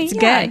 Well, I think it's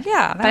good.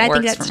 Yeah, but I works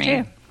think that's for me.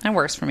 true. That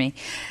works for me.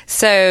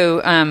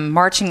 So,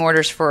 marching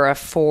orders for a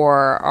 4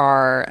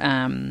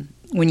 are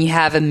when you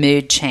have a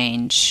mood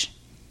change,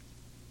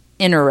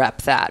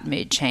 interrupt that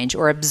mood change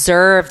or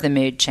observe the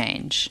mood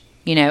change.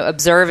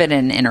 Observe it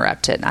and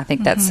interrupt it. I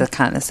think that's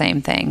kind of the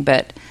same thing.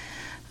 But,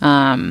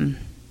 and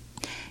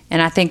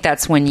I think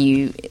that's when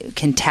you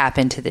can tap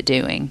into the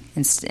doing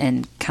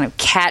and kind of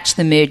catch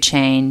the mood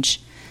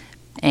change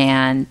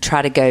and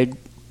try to go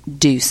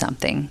do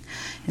something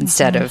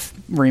instead of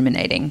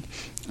ruminating.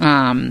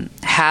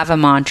 Have a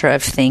mantra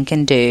of think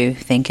and do,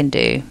 think and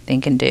do,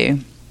 think and do.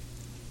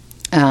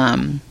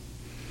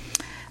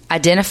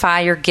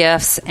 Identify your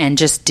gifts and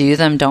just do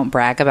them. Don't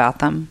brag about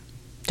them.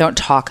 Don't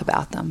talk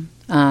about them.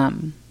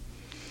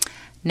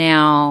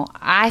 Now,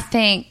 I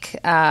think,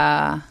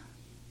 I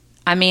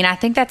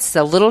think that's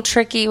a little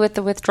tricky with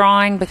the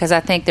withdrawing because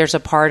I think there's a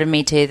part of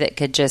me too that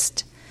could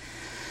just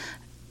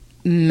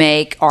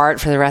make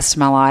art for the rest of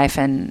my life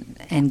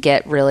and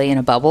get really in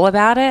a bubble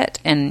about it.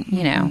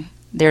 And,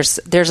 there's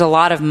a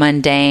lot of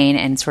mundane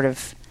and sort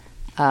of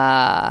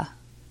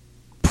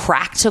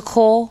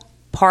practical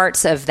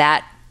parts of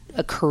that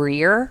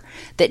career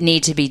that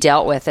need to be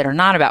dealt with that are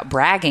not about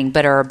bragging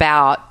but are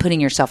about putting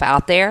yourself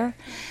out there.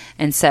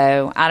 And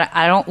so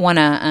I don't want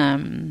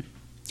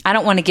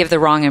to give the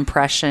wrong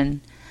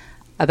impression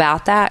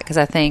about that because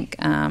I think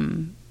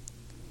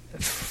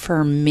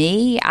for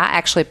me, I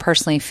actually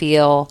personally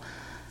feel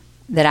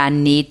that I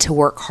need to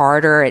work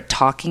harder at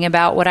talking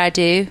about what I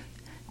do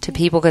to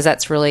people because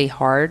that's really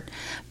hard.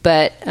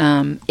 But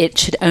it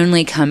should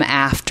only come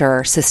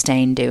after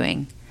sustained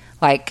doing.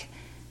 Like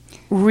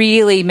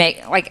really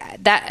make like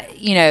that,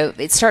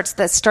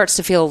 that starts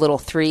to feel a little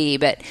 3,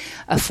 but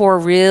a 4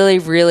 really,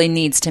 really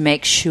needs to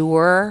make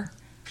sure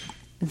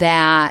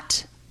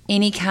that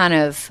any kind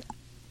of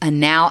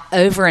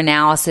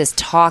over-analysis,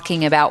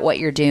 talking about what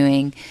you're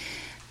doing,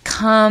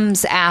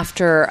 comes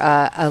after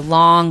a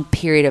long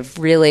period of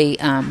really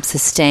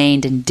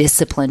sustained and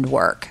disciplined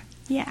work.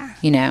 Yeah.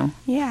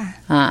 Yeah.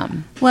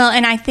 Well,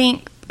 and I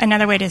think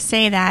another way to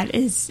say that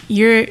is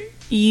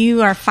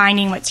you are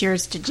finding what's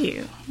yours to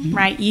do,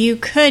 right? You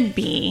could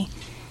be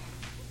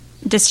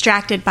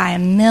distracted by a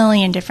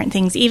million different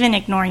things, even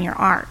ignoring your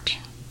art,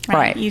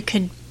 right? You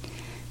could,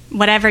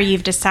 whatever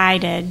you've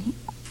decided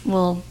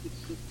will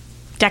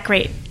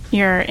decorate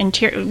your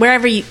interior,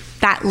 wherever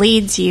that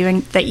leads you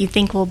and that you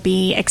think will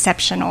be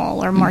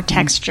exceptional or more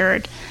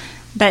textured.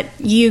 But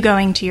you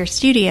going to your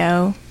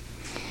studio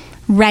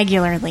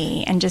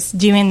regularly and just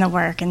doing the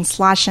work and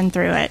sloshing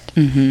through it.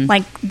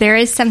 Like there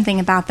is something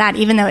about that,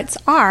 even though it's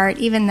art,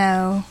 even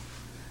though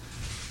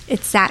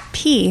it's that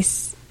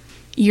piece,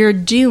 you're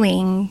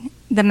doing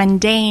the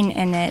mundane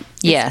in it.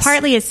 Yes. It's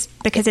partly it's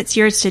because it's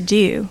yours to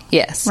do.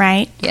 Yes.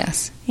 Right?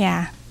 Yes.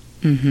 Yeah.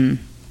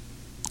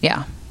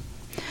 Yeah.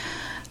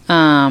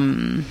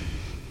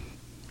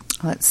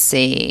 Let's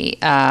see.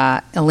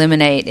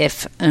 Eliminate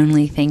if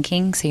only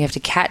thinking. So you have to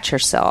catch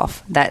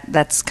yourself.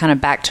 That's kind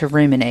of back to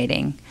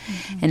ruminating.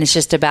 And it's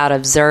just about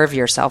observe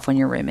yourself when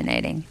you're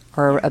ruminating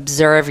or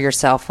observe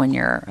yourself when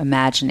you're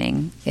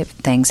imagining if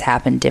things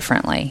happened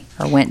differently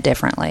or went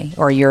differently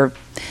or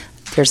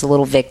there's a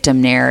little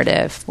victim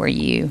narrative where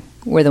you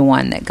were the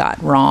one that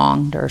got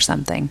wronged or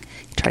something.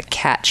 You try to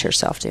catch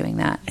yourself doing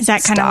that. Is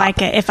that kind of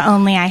like a, if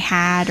only I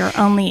had, or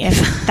only if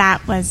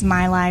that was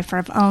my life, or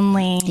if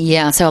only...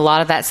 Yeah, so a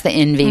lot of that's the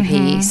envy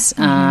piece.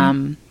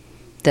 And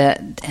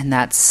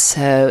that's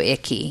so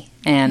icky.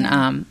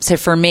 And so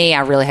for me,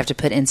 I really have to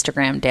put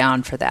Instagram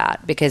down for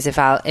that because if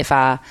I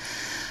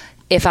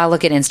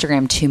look at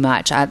Instagram too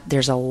much,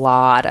 there's a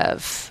lot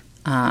of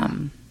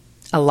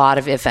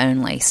if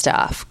only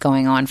stuff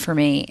going on for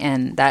me,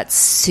 and that's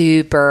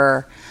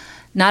super.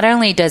 Not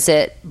only does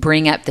it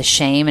bring up the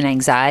shame and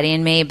anxiety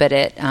in me, but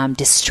it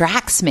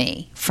distracts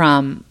me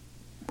from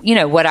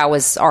what I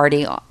was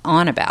already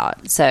on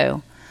about.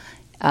 So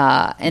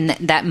and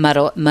that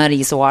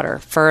muddies the water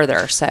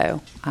further.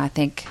 So I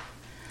think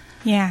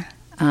your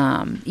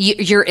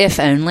if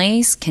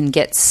onlys can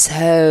get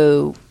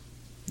so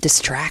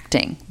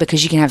distracting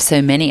because you can have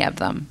so many of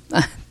them.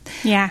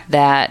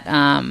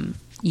 That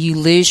you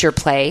lose your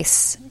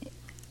place.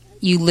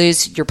 You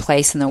lose your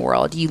place in the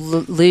world. You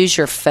lose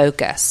your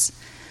focus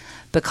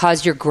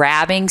because you're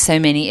grabbing so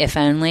many if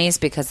onlys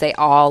because they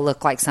all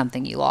look like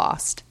something you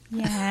lost.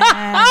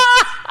 Yes.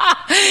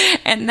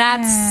 And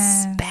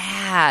that's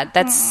bad.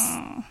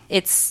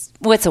 It's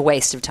a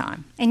waste of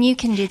time. And you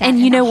can do that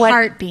in a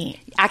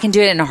heartbeat. I can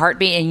do it in a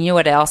heartbeat. And you know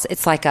what else?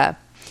 It's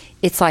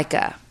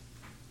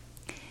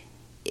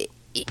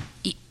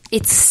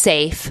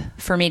safe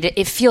for me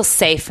it feels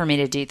safe for me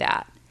to do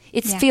that.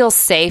 It feels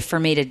safe for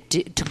me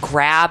to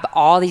grab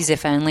all these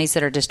if-onlys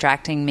that are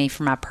distracting me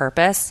from my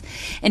purpose.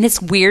 And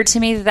it's weird to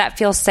me that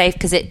feels safe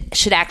because it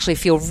should actually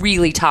feel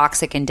really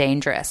toxic and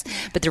dangerous.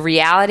 But the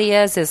reality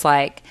is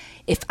like,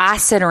 if I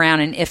sit around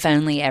and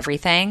if-only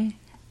everything,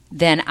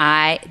 then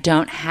I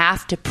don't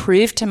have to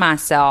prove to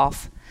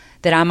myself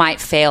that I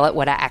might fail at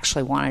what I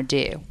actually want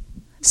to do.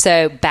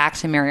 So back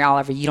to Mary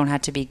Oliver, you don't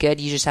have to be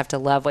good. You just have to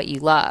love what you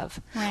love.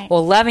 Right.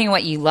 Well, loving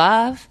what you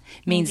love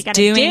means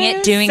doing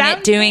it,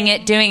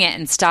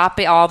 and stop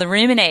all the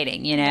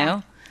ruminating, you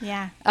know?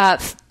 Yeah.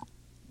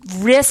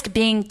 Risk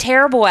being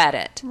terrible at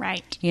it.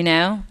 Right. You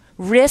know?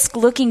 Risk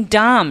looking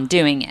dumb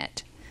doing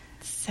it.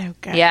 So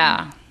good.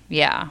 Yeah.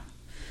 Yeah.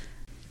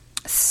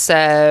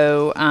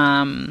 So,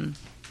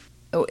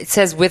 it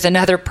says, with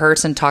another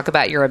person, talk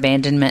about your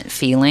abandonment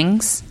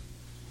feelings.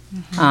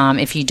 Mm-hmm.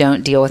 If you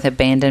don't deal with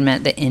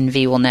abandonment, the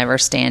envy will never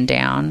stand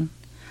down.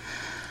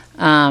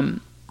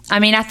 I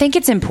mean, I think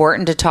it's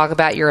important to talk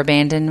about your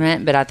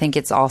abandonment, but I think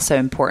it's also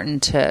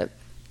important to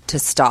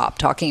stop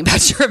talking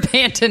about your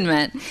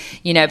abandonment,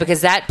 you know,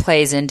 because that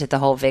plays into the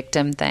whole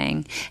victim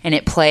thing, and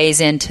it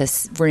plays into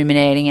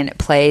ruminating, and it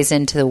plays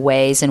into the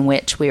ways in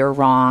which we are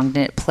wronged,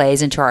 and it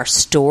plays into our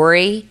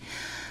story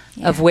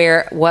of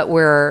what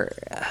we're,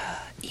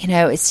 you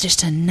know, it's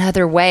just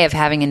another way of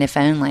having an if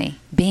only,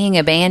 being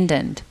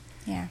abandoned.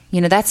 Yeah.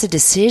 You know, that's a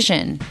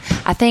decision.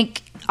 I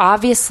think,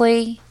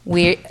 obviously,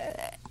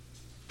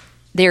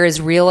 there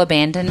is real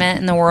abandonment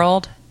in the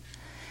world.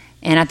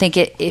 And I think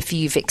if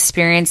you've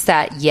experienced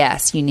that,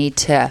 yes, you need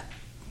to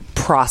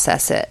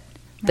process it.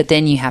 But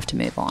then you have to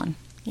move on.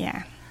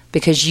 Yeah.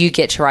 Because you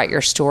get to write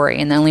your story.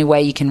 And the only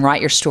way you can write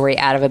your story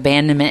out of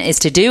abandonment is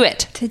to do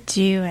it. To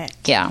do it.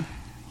 Yeah.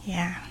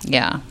 Yeah.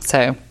 Yeah.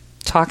 So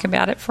talk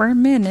about it for a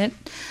minute.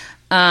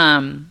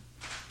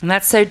 And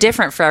that's so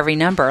different for every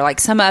number. Like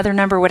some other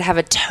number would have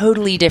a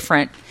totally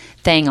different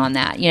thing on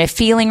that. You know,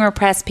 feeling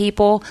repressed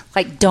people,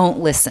 like, don't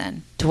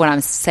listen to what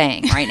I'm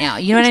saying right now.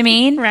 You know what I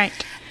mean? Right.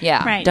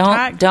 Yeah. Right.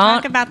 Don't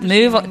talk about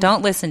move.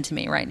 Don't listen to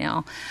me right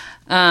now.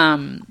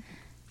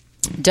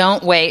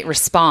 Don't wait.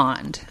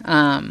 Respond.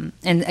 And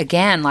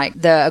again,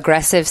 like the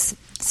aggressive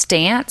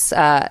stance,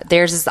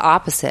 theirs is the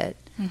opposite.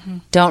 Mm-hmm.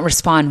 Don't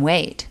respond.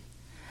 Wait.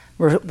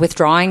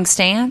 Withdrawing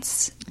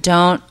stance.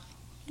 Don't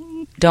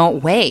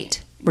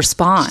wait.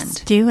 Respond.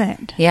 Just do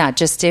it. Yeah,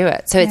 just do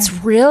it. So it's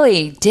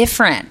really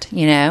different,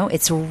 you know.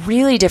 It's a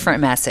really different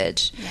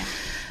message.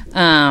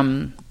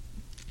 Yeah.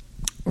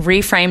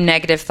 Reframe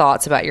negative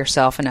thoughts about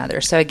yourself and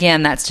others. So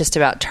again, that's just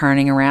about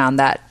turning around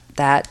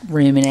that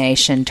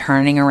rumination,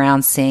 turning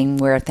around, seeing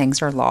where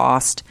things are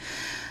lost.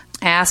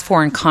 Ask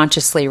for and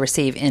consciously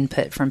receive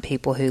input from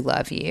people who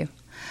love you.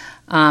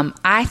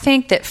 I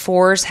think that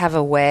 4s have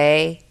a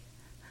way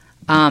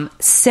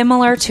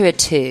similar to a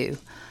 2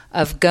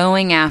 of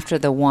going after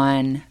the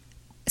one.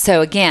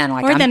 So again,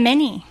 like the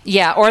many.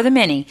 Yeah, or the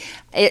many.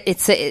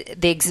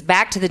 It's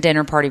back to the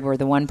dinner party where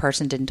the one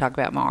person didn't talk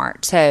about my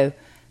art. So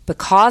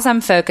because I'm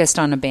focused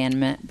on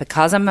abandonment,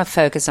 because I'm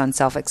focused on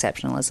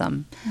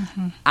self-exceptionalism,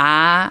 mm-hmm.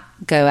 I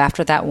go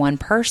after that one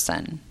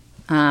person.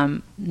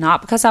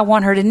 Not because I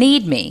want her to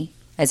need me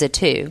as a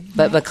 2,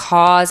 but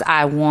because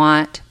I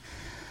want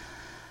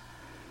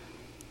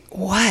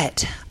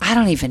what? I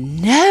don't even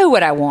know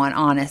what I want,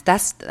 honest.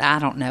 I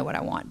don't know what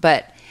I want.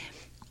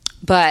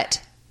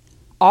 But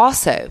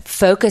also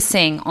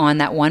focusing on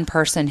that one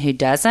person who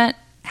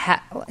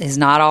is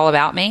not all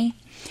about me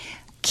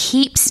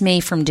keeps me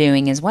from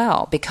doing as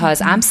well,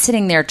 because I'm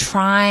sitting there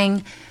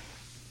trying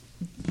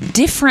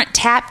different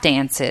tap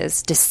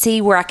dances to see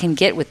where I can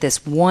get with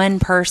this one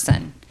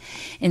person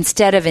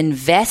instead of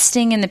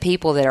investing in the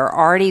people that are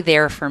already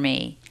there for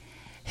me,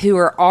 who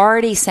are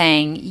already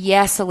saying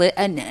yes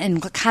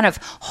and kind of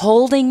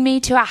holding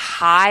me to a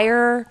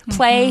higher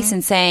place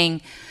and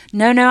saying,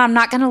 no, I'm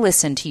not going to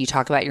listen to you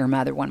talk about your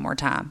mother one more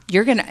time.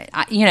 You're going to,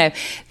 you know,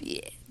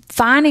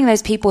 finding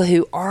those people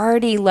who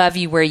already love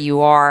you where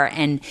you are,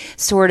 and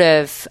sort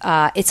of,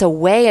 it's a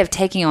way of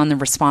taking on the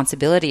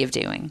responsibility of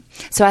doing.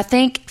 So I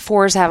think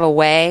 4s have a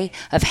way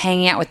of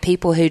hanging out with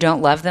people who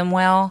don't love them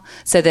well,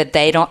 so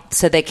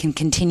they can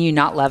continue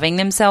not loving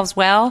themselves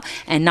well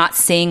and not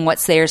seeing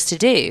what's theirs to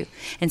do.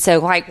 And so,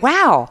 like,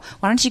 wow,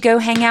 why don't you go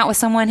hang out with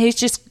someone who's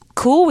just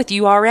cool with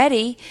you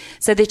already,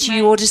 so that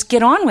you will just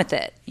get on with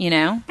it, you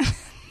know?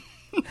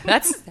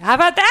 How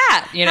about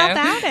that? You know?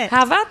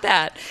 How about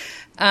that?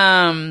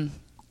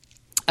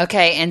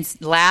 Okay, and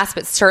last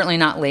but certainly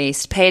not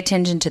least, pay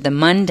attention to the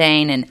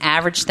mundane and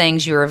average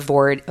things you're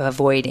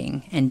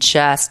avoiding, and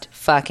just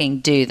fucking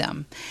do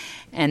them.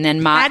 And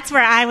then that's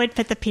where I would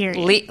put the period.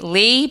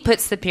 Lee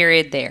puts the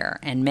period there,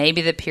 and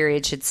maybe the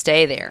period should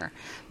stay there.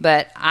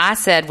 But I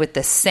said, with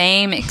the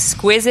same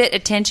exquisite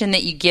attention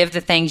that you give the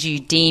things you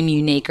deem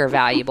unique or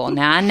valuable.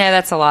 Now, I know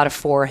that's a lot of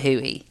 4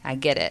 hooey. I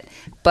get it.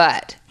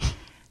 But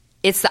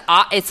it's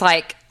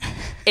like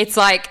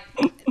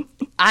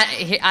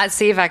I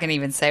see if I can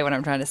even say what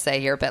I'm trying to say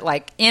here. But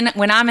like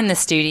when I'm in the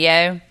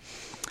studio,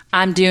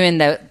 I'm doing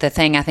the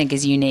thing I think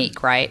is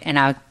unique, right? And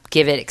I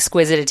give it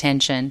exquisite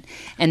attention,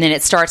 and then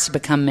it starts to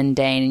become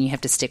mundane and you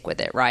have to stick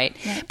with it, right?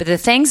 But the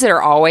things that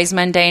are always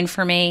mundane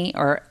for me,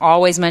 or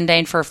always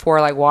mundane for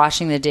like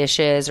washing the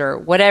dishes or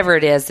whatever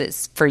it is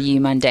that's for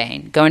you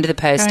mundane, going to the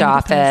post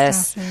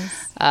office,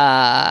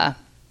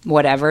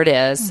 whatever it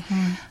is,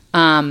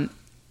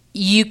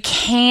 you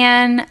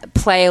can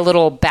play a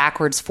little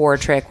backwards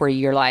forward trick where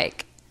you're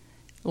like,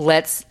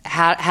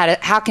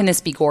 how can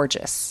this be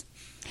gorgeous?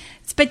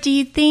 But do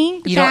you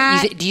think do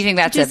you think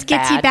that's just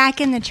gets you back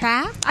in the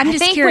trap? I'm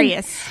just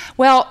curious.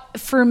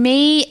 For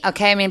me,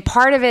 okay, I mean,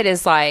 part of it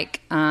is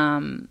like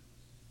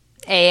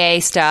AA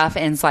stuff,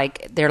 and it's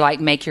like they're like,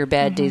 make your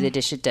bed, do the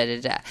dishes,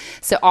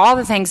 So all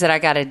the things that I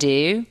got to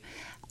do,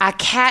 I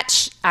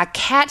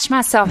catch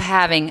myself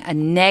having a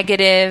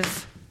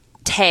negative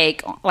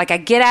take. Like I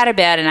get out of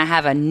bed and I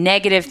have a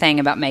negative thing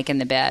about making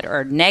the bed,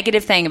 or a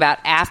negative thing about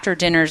after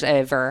dinner's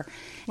over,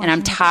 and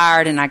I'm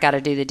tired and I got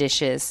to do the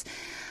dishes.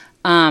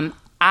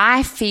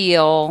 I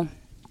feel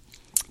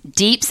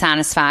deep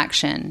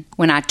satisfaction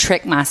when I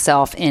trick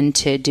myself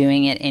into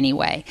doing it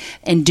anyway,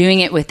 and doing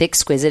it with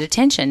exquisite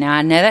attention. Now,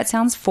 I know that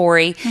sounds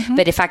 4-y,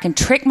 but if I can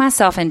trick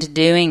myself into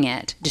doing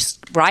it,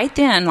 just right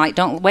then, like,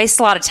 don't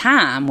waste a lot of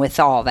time with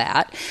all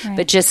that,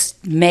 but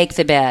just make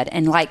the bed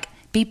and like,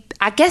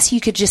 I guess you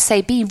could just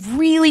say, be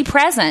really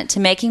present to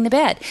making the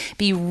bed.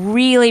 Be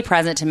really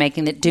present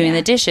to doing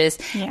the dishes.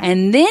 Yeah.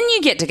 And then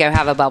you get to go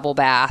have a bubble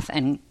bath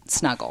and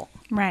snuggle.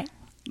 Right.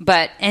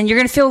 And you're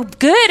going to feel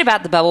good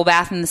about the bubble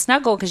bath and the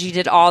snuggle because you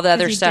did all the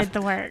other stuff did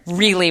the work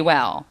really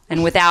well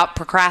and without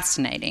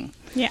procrastinating.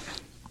 Yeah.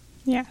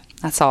 Yeah.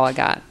 That's all I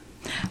got.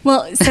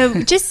 Well, so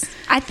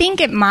I think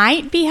it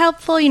might be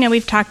helpful. You know,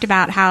 we've talked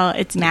about how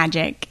it's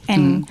magic.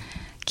 And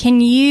can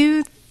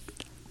you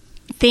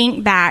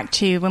think back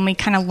to when we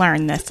kind of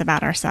learned this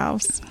about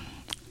ourselves,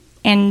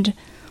 and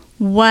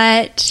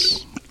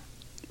what,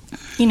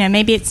 you know,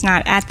 maybe it's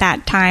not at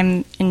that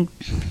time in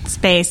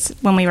space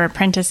when we were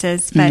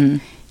apprentices, but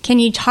can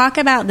you talk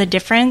about the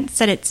difference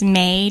that it's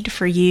made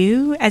for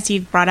you as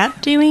you've brought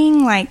up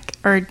doing, like,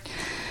 or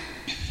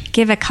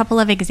give a couple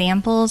of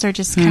examples, or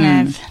just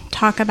kind of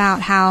talk about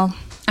how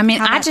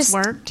that's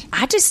worked?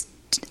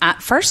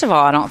 First of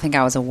all, I don't think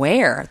I was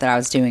aware that I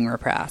was doing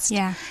repressed.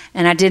 Yeah.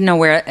 And I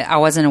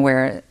wasn't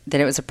aware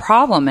that it was a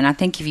problem. And I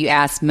think if you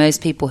ask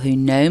most people who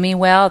know me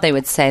well, they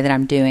would say that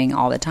I'm doing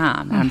all the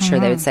time. And I'm sure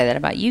they would say that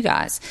about you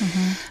guys.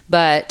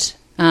 But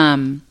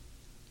I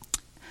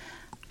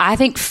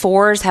think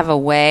 4s have a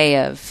way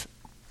of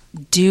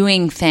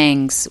doing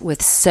things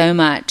with so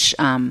much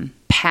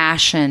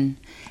passion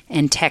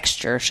and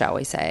texture, shall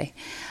we say,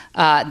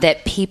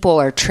 that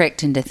people are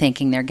tricked into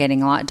thinking they're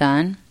getting a lot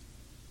done.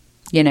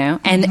 You know,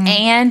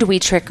 and we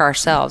trick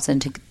ourselves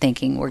into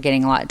thinking we're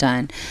getting a lot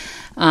done,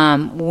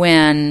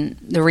 when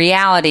the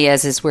reality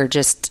is we're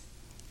just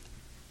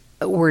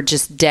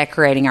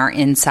decorating our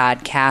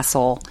inside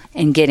castle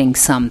and getting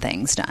some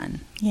things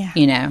done. Yeah,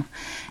 you know,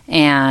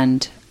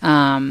 and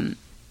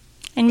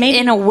maybe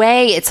in a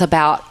way it's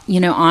about, you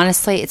know,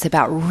 honestly, it's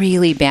about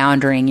really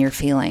boundarying your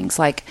feelings.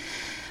 Like,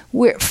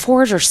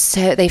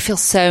 4s they feel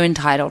so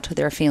entitled to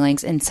their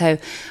feelings, and so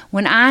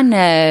when I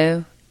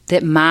know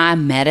that my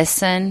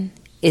medicine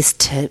is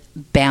to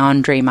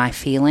boundary my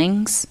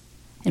feelings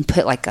and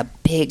put like a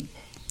big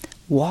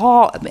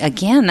wall.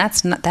 Again,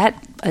 that's not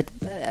that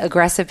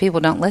aggressive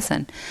people don't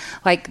listen.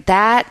 Like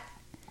that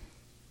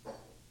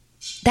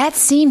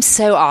seems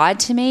so odd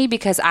to me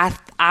because I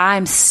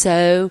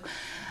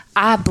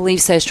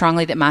believe so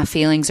strongly that my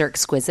feelings are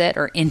exquisite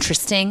or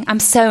interesting. I'm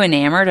so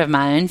enamored of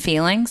my own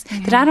feelings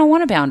that I don't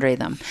want to boundary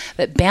them.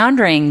 But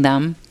boundarying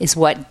them is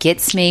what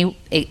gets me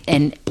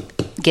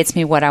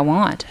what I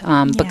want,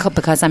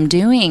 because I'm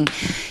doing,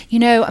 you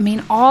know, I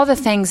mean, all the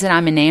things that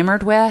I'm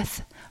enamored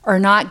with are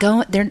not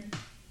going,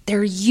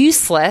 they're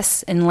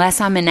useless unless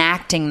I'm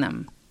enacting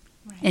them.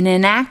 Right. And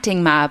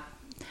enacting my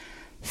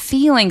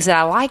feelings that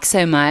I like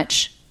so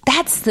much,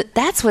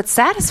 that's what's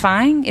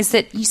satisfying, is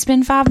that you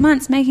spend 5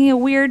 months making a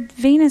weird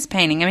Venus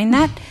painting. I mean,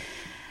 that,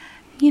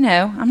 you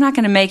know, I'm not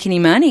going to make any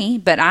money,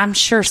 but I'm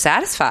sure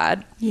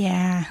satisfied.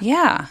 Yeah.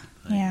 Yeah.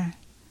 Yeah.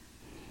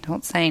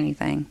 Don't say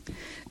anything.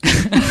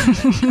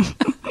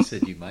 I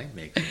said you might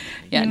make some money.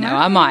 Yeah, no,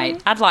 I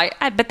might.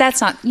 But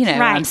that's not, you know,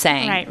 what I'm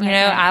saying. Right, you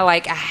know,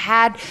 I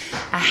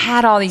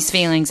had all these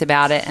feelings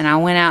about it, and I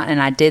went out and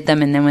I did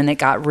them, and then when it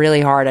got really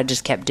hard, I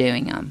just kept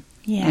doing them.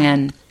 Yeah.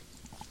 And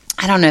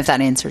I don't know if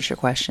that answers your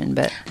question,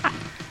 but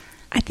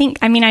I think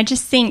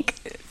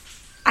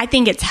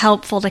it's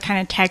helpful to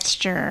kind of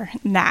texture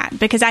that,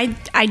 because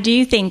I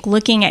do think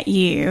looking at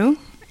you,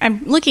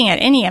 I'm looking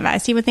at any of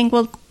us, you would think,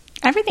 well,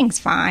 everything's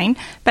fine.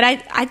 But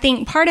I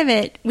think part of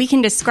it, we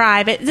can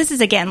describe it. This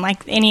is, again,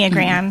 like the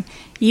Enneagram.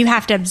 You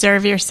have to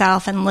observe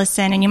yourself and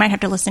listen, and you might have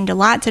to listen to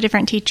lots of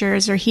different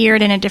teachers or hear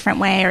it in a different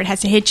way, or it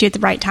has to hit you at the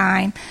right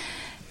time.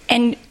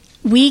 And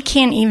we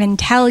can't even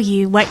tell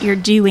you what your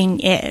doing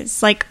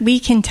is. Like, we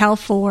can tell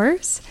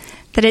 4s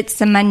that it's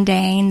the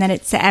mundane, that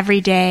it's the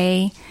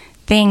everyday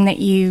thing that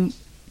you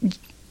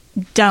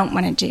don't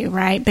want to do,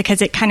 right?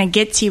 Because it kind of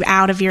gets you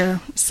out of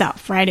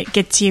yourself, right? It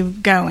gets you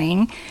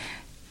going.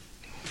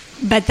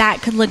 but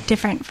that could look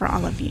different for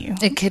all of you.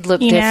 It could look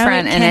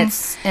different,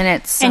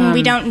 and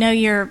we don't know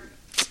your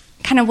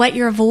kind of what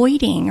you're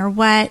avoiding or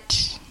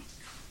what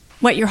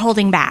you're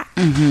holding back,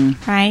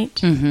 right?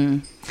 Mm-hmm.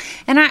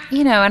 And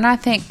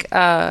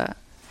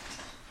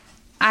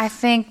I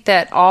think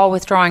that all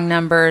withdrawing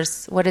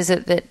numbers. What is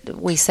it that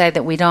we say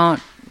that we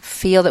don't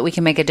feel that we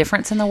can make a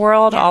difference in the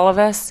world? All of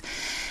us,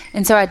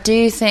 and so I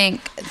do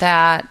think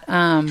that.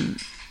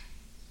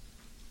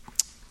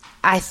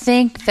 I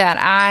think that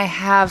I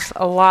have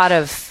a lot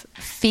of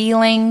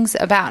feelings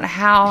about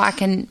how I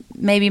can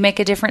maybe make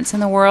a difference in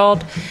the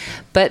world,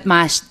 but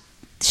my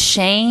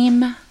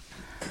shame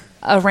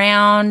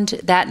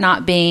around that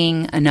not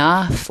being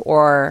enough,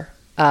 or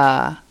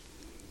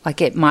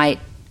like it might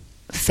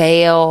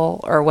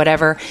fail or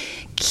whatever,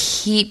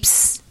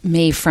 keeps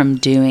me from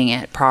doing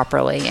it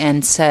properly.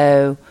 And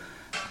so,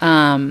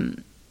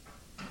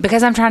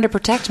 because I'm trying to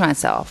protect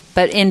myself,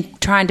 but in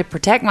trying to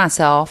protect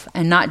myself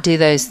and not do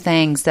those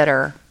things that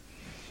are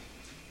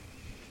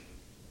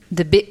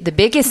the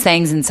biggest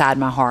things inside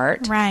my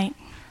heart, right?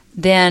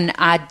 Then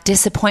I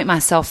disappoint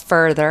myself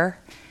further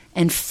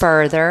and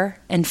further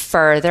and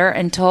further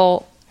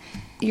until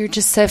you're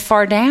just so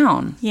far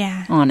down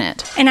on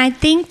it. And I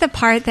think the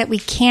part that we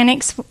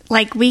can't,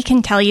 we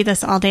can tell you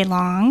this all day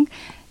long,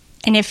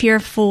 and if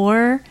you're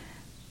 4,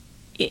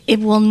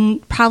 it will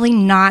probably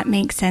not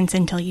make sense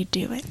until you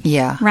do it.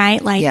 Yeah.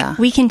 Right?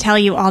 We can tell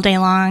you all day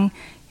long,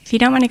 if you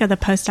don't want to go to the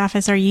post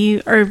office,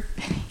 you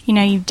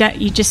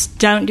just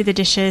don't do the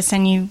dishes,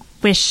 and you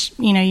wish,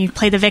 you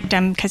play the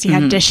victim because you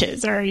had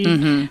dishes, or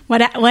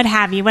what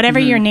have you, whatever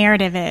your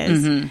narrative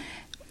is.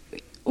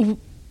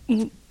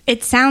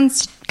 It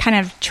sounds kind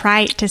of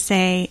trite to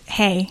say,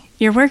 hey,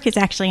 your work is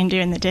actually in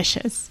doing the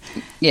dishes.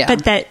 Yeah.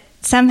 But that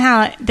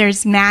somehow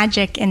there's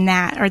magic in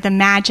that, or the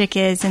magic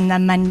is in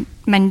the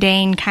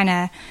mundane kind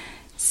of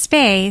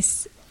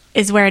space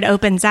is where it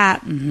opens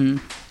up.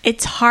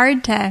 It's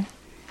hard to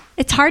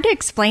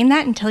explain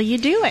that until you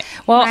do it.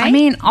 Well, right? I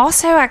mean,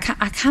 also I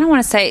kind of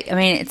want to say, I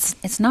mean,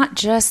 it's not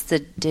just the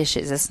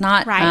dishes. It's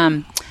not.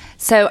 Right.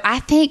 So I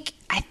think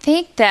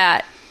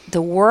that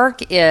the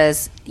work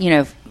is,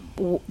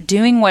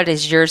 doing what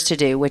is yours to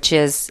do, which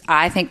is,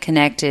 I think,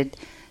 connected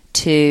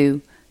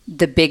to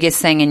the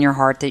biggest thing in your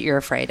heart that you're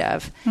afraid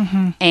of.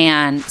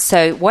 And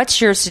so what's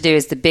yours to do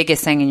is the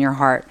biggest thing in your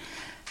heart.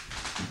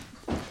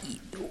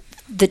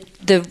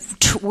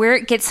 Where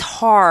it gets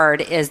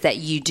hard is that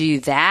you do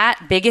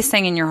that biggest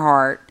thing in your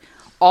heart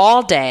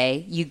all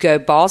day. You go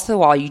balls to the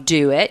wall. You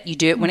do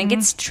it when it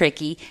gets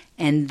tricky.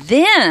 And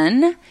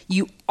then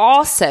you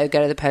also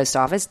go to the post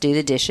office, do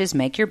the dishes,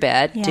 make your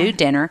bed, do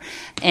dinner,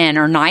 and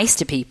are nice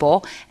to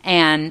people.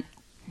 And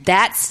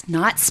that's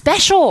not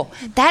special.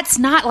 That's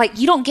not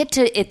you don't get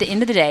to, at the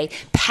end of the day,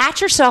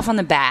 pat yourself on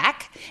the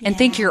back and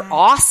think you're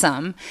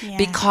awesome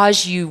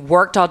because you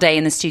worked all day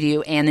in the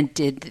studio and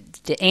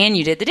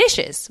you did the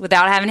dishes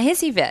without having a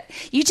hissy fit.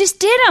 You just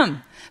did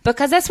them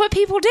because that's what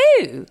people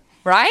do,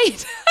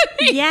 right?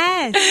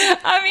 Yes.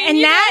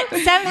 And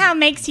that somehow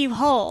makes you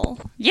whole.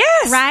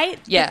 Yes. Right?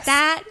 Yes.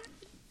 That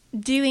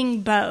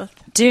doing both.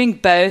 Doing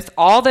both,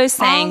 all those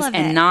things,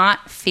 and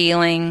not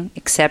feeling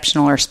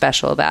exceptional or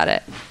special about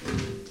it.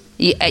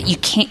 You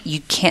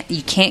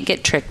can't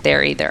get tricked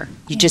there either.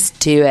 You just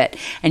do it,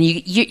 and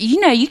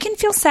you can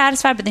feel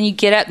satisfied, but then you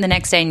get up the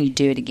next day and you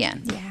do it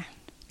again.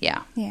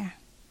 Yeah.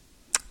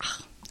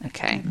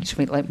 Okay, should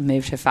we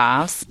move to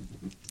 5s?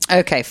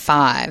 Okay,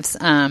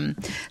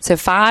 5s. So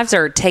 5s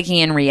are taking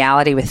in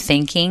reality with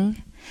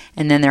thinking,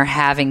 and then they're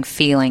having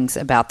feelings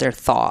about their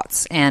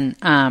thoughts. And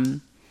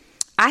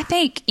I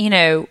think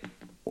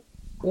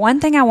one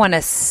thing I want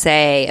to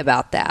say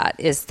about that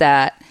is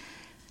that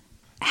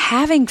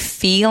having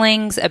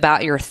feelings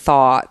about your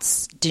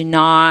thoughts do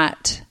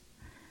not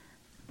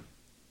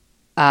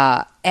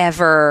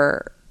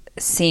ever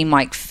seem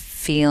like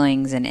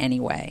feelings in any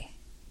way.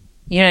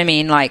 You know what I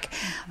mean? Like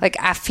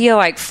I feel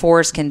like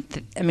 4s can,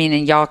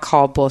 and y'all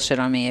call bullshit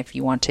on me if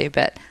you want to,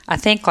 but I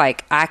think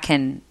I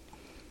can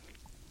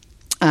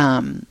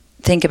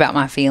think about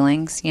my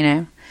feelings,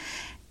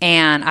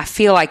 and I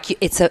feel like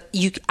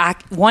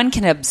one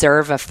can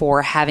observe a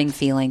 4 having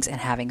feelings and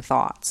having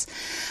thoughts.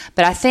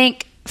 But I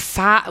think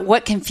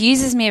what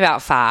confuses me about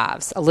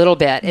 5s a little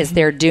bit is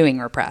they're doing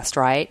repressed,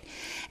 right?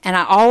 And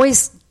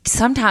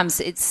sometimes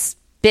it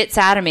spits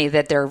out of me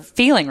that they're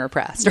feeling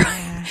repressed,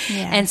 right?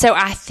 Yeah. And so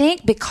I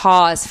think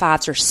because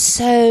 5s are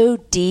so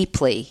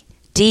deeply,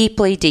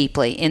 deeply,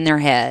 deeply in their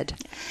head,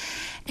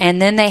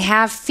 and then they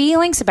have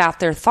feelings about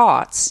their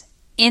thoughts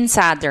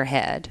inside their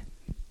head,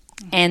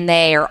 and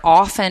they are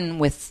often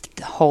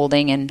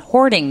withholding and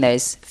hoarding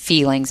those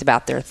feelings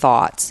about their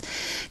thoughts.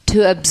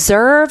 To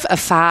observe a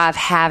 5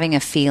 having a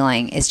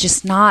feeling is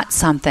just not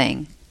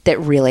something that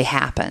really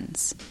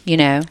happens,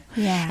 Yeah.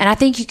 And I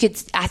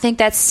think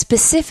that's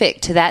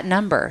specific to that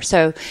number.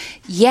 So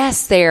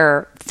yes,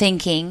 they're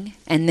thinking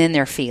and then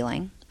they're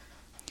feeling,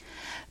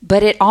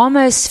 but it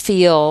almost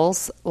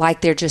feels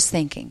like they're just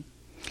thinking.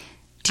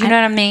 Do you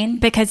know what I mean?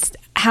 Because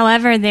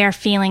however their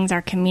feelings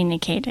are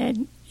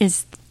communicated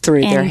is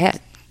through their head.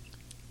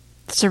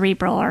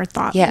 cerebral or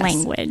thought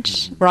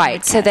language.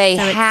 Right. So they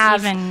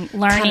have even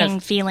learning,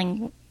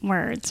 feeling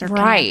words or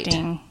right.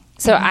 connecting.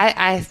 So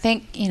I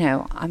think,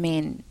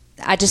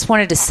 I just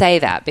wanted to say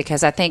that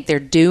because I think they're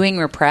doing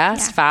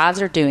repressed. Yeah.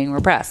 5s are doing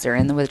repressed. They're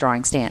in the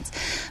withdrawing stance.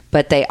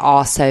 But they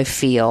also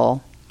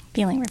feeling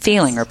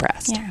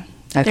repressed. Yeah.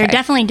 Okay. They're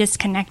definitely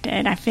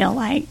disconnected, I feel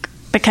like,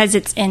 because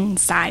it's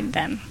inside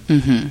them.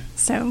 Mm-hmm.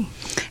 So,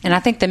 and I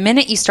think the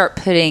minute you start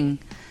putting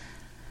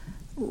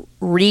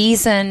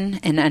reason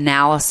and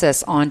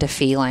analysis onto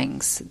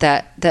feelings,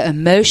 that the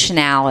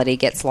emotionality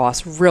gets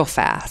lost real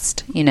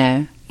fast,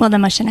 Well, the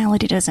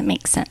emotionality doesn't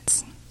make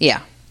sense.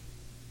 Yeah.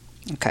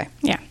 Okay.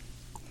 Yeah.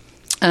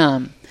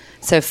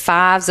 So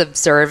 5s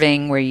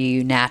observing where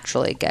you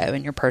naturally go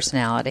in your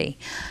personality.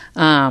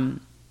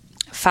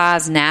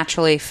 5s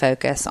naturally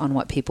focus on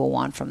what people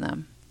want from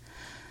them.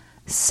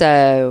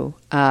 So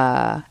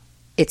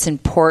it's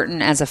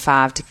important as a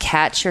 5 to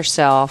catch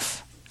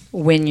yourself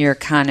when you're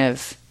kind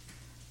of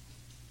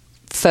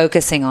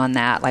focusing on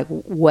that, like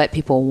what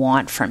people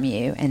want from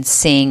you, and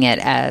seeing it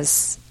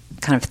as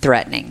kind of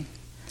threatening.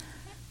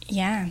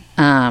 Yeah.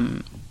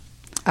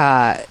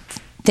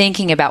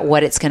 Thinking about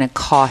what it's going to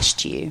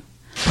cost you,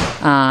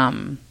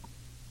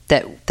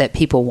 that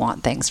people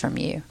want things from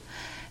you.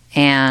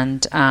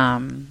 And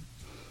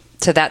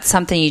so that's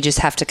something you just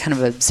have to kind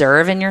of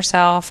observe in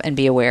yourself and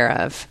be aware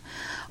of.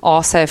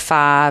 Also,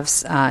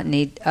 5s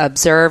need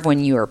observe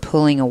when you are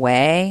pulling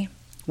away,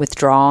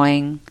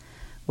 withdrawing,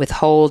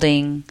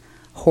 withholding,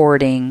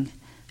 hoarding,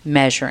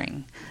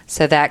 measuring.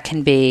 So that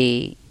can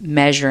be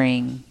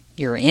measuring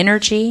your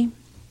energy.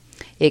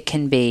 It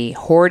can be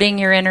hoarding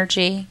your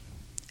energy.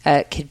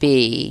 It could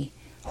be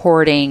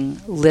hoarding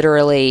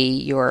literally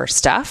your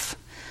stuff.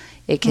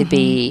 It could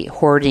be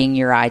hoarding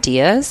your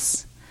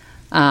ideas.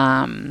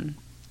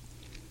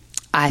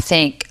 I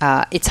think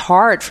it's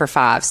hard for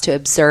 5s to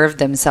observe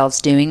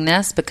themselves doing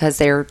this because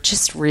they're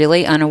just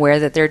really unaware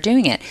that they're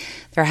doing it.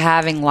 They're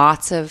having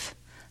lots of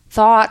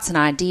thoughts and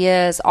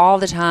ideas all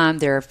the time.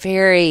 They're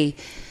very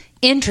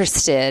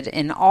interested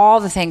in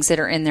all the things that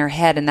are in their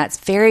head, and that's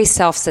very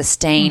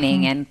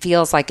self-sustaining and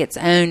feels like its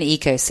own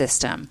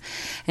ecosystem.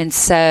 And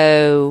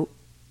so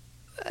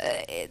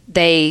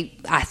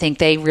I think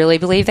they really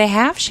believe they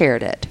have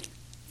shared it.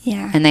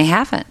 Yeah. And they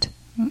haven't.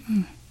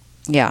 Mm-mm.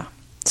 Yeah.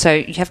 So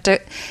you have to,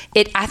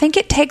 I think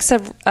it takes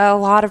a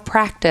lot of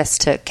practice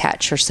to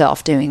catch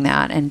yourself doing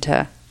that, and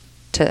to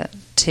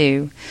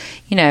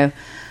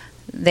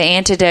the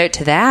antidote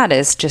to that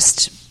is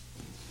just,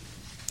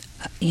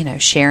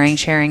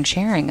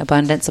 sharing,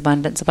 abundance,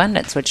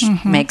 which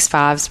makes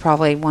 5s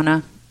probably want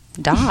to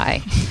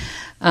die.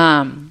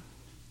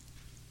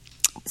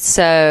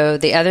 So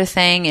the other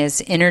thing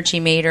is energy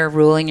meter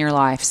ruling your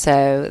life.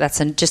 So that's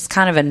just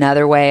kind of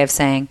another way of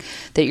saying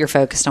that you're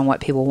focused on what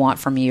people want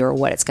from you or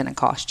what it's going to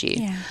cost you.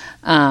 Yeah.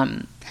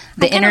 I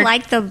kind of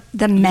like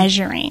the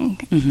measuring.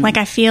 Mm-hmm. Like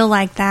I feel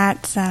like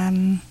that's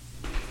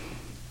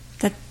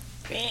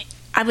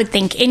I would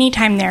think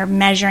anytime they're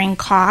measuring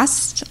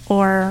cost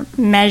or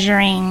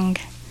measuring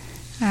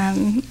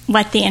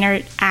what the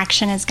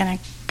interaction is going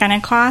to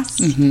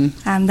cost,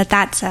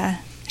 that's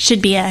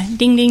should be a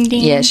ding, ding,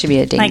 ding. Yeah, it should be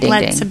a ding, like, ding,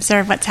 let's ding.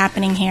 observe what's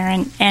happening here,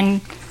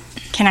 and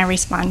can I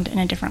respond in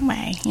a different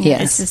way?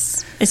 Yes.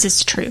 Is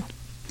this true?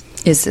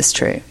 Is this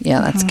true? Yeah,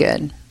 that's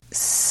good.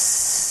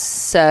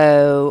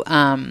 So,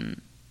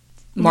 marching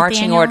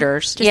Nathaniel,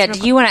 orders. Yeah, do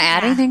you want to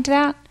add anything to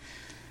that?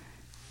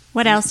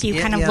 What else do you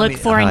look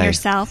for in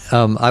yourself?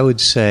 I would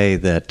say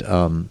that,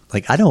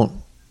 I don't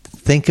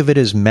think of it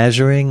as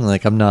measuring.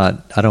 Like I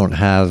don't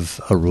have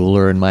a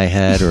ruler in my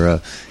head or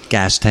a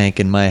gas tank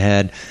in my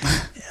head.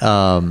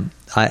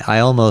 I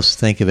almost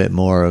think of it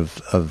more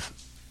of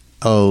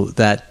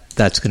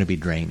that's going to be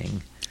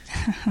draining.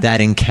 That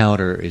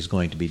encounter is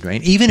going to be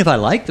draining. Even if I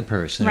like the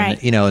person,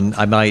 right. And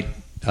I might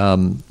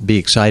be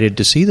excited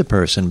to see the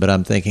person, but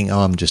I'm thinking,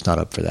 I'm just not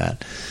up for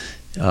that.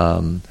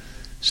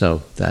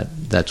 So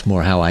that's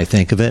more how I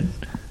think of it.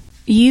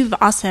 You've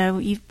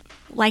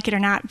like it or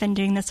not, been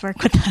doing this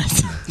work with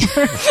us.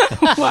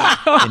 Wow.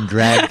 And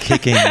drag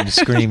kicking and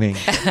screaming.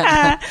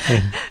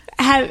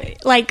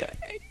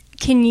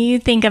 Can you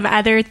think of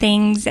other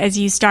things as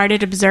you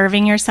started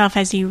observing yourself,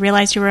 as you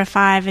realized you were a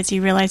 5, as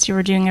you realized you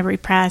were doing a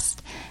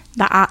repressed,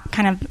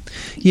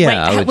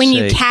 when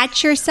you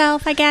catch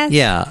yourself, I guess?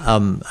 Yeah.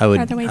 I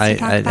would. Are there ways to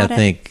talk about I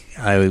think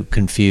I would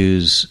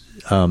confuse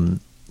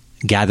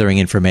gathering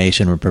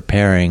information or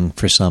preparing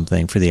for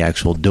something for the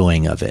actual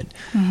doing of it.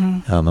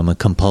 Mm-hmm. I'm a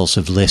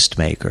compulsive list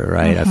maker,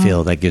 right? Mm-hmm. I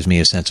feel that gives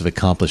me a sense of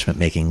accomplishment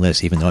making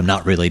lists, even though I'm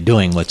not really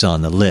doing what's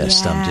on the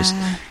list. Yeah. I'm just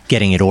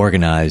getting it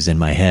organized in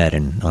my head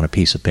and on a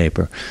piece of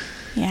paper.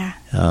 Yeah.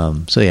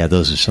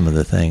 Those are some of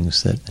the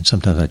things and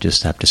sometimes I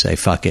just have to say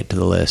fuck it to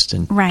the list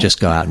and just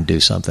go out and do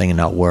something and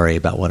not worry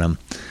about what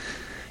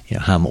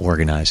how I'm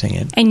organizing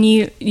it. And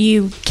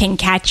you can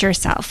catch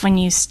yourself when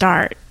you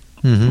start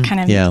kind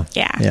of.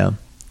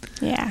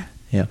 Yeah.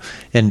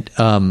 And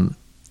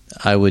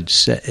I would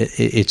say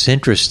it's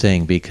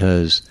interesting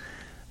because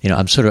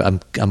I'm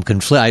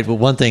conflicted.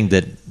 One thing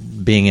that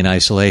being in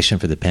isolation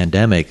for the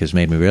pandemic has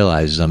made me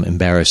realize I'm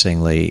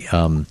embarrassingly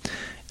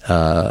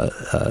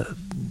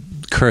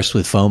cursed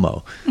with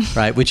FOMO,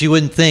 right? Which you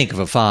wouldn't think of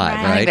a 5,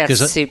 right? I think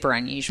that's super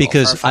unusual.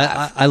 Because for a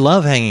 5. I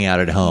love hanging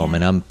out at home,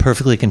 and I'm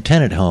perfectly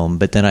content at home.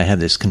 But then I have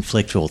this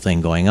conflictual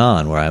thing going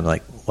on where I'm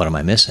like, what am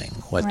I missing?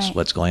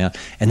 What's going on?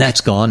 And that's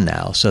gone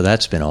now, so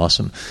that's been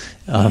awesome.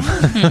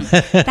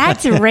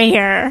 That's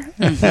rare.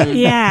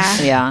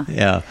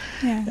 Yeah.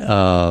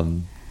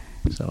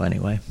 So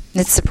anyway,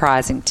 it's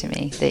surprising to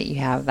me that you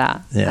have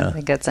that. Yeah. I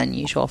think that's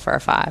unusual for a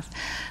 5.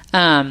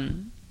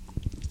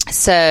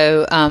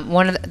 So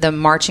one of the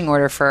marching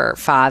order for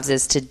 5s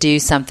is to do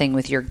something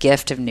with your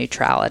gift of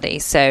neutrality.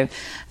 So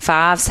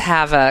 5s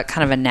have a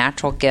kind of a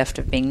natural gift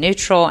of being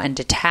neutral and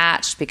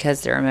detached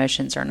because their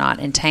emotions are not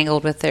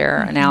entangled with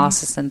their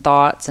analysis and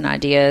thoughts and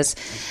ideas.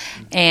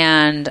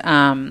 And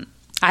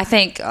I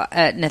think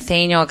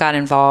Nathaniel got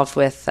involved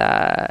with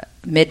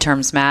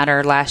Midterms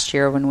Matter last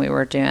year when we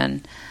were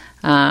doing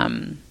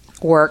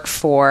work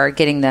for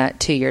getting the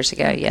 2 years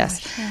ago.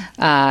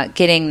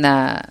 Getting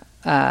the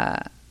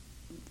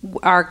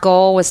our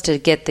goal was to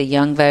get the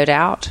young vote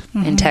out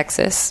in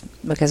Texas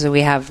because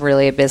we have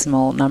really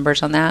abysmal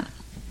numbers on that.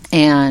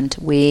 And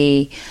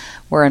we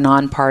were a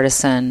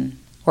nonpartisan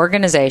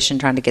organization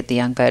trying to get the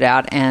young vote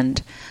out. And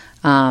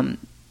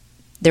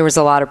there was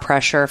a lot of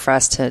pressure for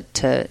us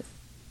to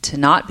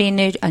not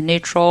be a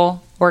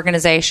neutral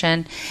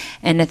organization.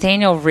 And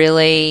Nathaniel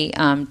really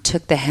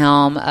took the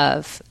helm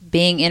of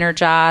being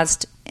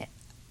energized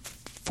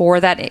for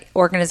that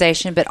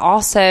organization, but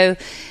also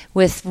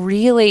with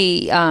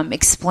really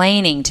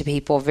explaining to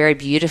people very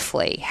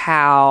beautifully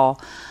how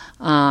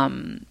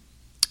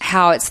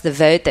it's the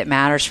vote that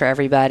matters for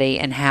everybody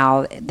and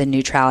how the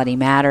neutrality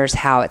matters,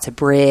 how it's a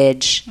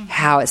bridge,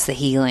 how it's the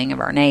healing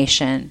of our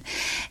nation.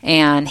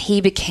 And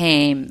he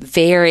became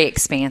very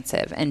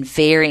expansive and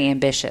very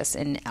ambitious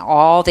in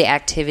all the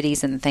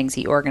activities and the things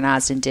he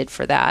organized and did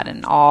for that,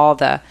 and all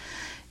the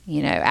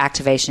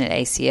activation at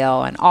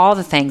ACL and all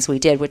the things we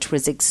did, which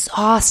was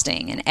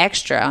exhausting and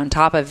extra on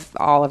top of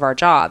all of our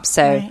jobs.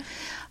 So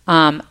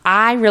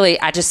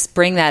I just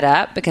bring that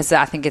up because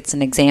I think it's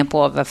an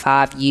example of a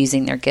 5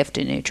 using their gift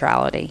of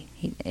neutrality.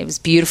 It was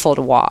beautiful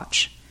to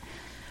watch.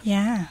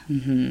 Yeah.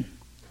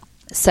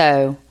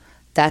 So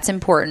that's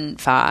important,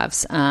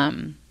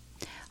 5s.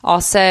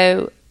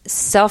 Also,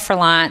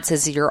 self-reliance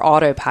is your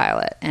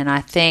autopilot. And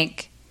I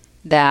think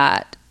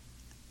that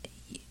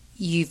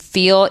you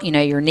feel,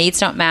 your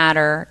needs don't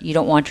matter. You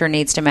don't want your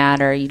needs to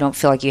matter. You don't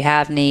feel like you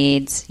have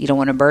needs. You don't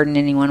want to burden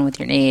anyone with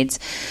your needs.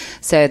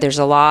 So there's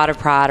a lot of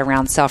pride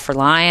around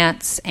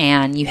self-reliance,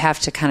 and you have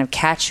to kind of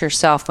catch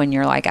yourself when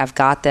you're like, I've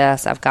got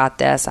this.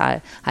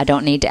 I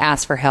don't need to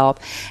ask for help.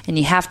 And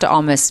you have to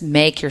almost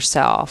make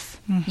yourself,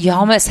 you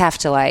almost have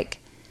to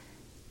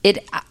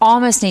it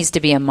almost needs to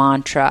be a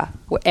mantra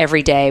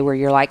every day where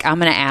you're like, I'm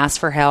going to ask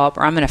for help,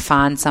 or I'm going to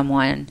find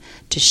someone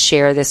to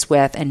share this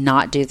with and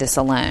not do this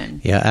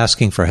alone. Yeah,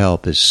 asking for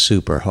help is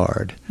super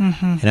hard.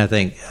 And I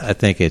think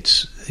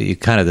it's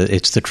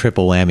it's the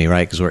triple whammy,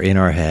 right? Because we're in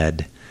our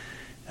head.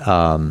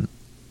 Asking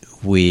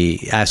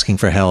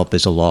for help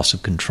is a loss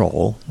of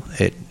control.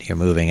 You're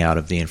moving out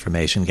of the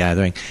information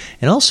gathering.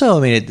 And also,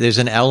 there's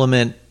an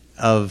element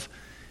of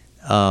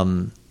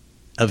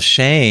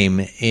shame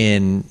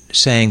in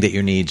saying that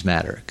your needs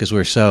matter, because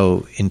we're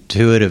so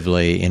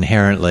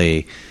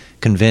inherently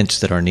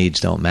convinced that our needs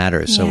don't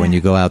matter. So when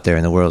you go out there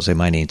in the world and say,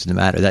 my needs don't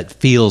matter, that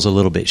feels a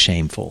little bit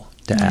shameful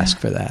to ask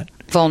for that.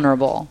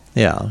 Vulnerable.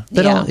 Yeah.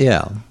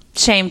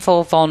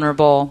 Shameful,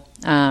 vulnerable.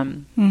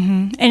 And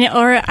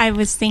or I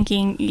was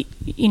thinking,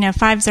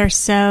 5s are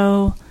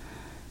so,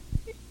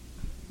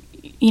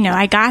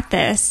 I got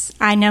this.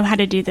 I know how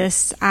to do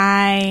this.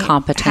 I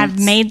have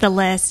made the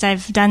list.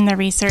 I've done the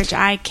research.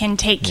 I can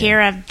take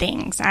care of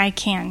things. I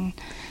can.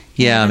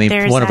 Yeah,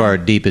 one of our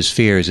deepest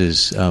fears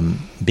is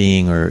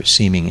being or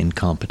seeming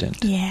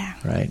incompetent. Yeah.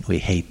 Right? We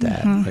hate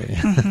that.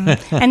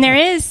 And there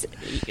is,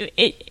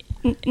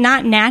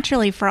 not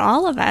naturally for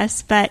all of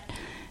us, but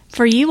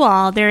for you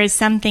all, there is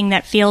something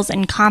that feels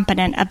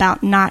incompetent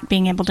about not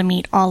being able to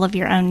meet all of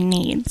your own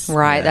needs.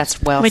 Right,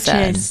 that's well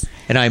said.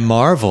 And I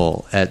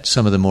marvel at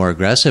some of the more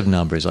aggressive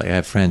numbers. Like I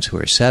have friends who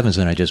are 7s,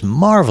 and I just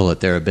marvel at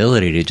their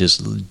ability to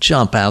just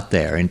jump out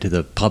there into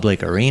the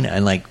public arena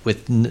and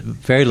with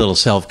very little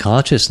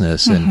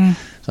self-consciousness. And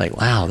it's like,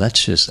 wow,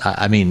 that's just,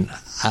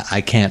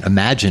 I can't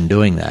imagine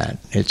doing that.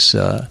 It's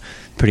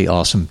pretty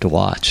awesome to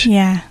watch.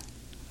 Yeah.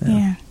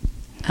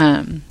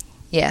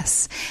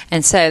 Yes.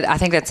 And so I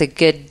think that's a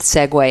good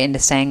segue into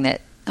saying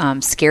that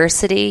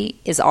scarcity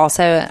is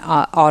also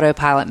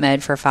autopilot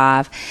mode for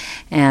 5,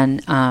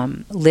 and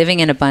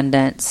living in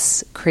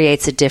abundance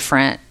creates a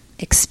different,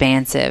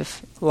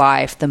 expansive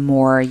life. The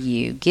more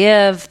you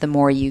give, the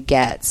more you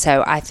get.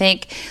 So I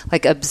think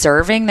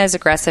observing those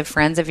aggressive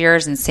friends of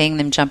yours and seeing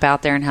them jump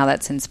out there and how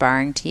that's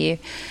inspiring to you,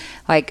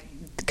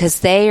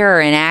 because they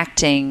are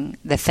enacting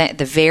the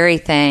very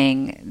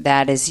thing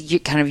that is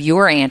kind of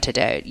your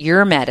antidote,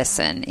 your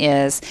medicine,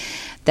 is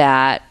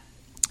that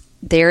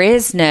there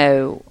is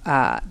no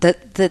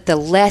the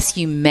less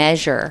you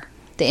measure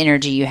the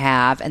energy you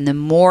have, and the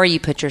more you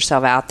put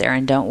yourself out there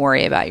and don't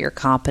worry about your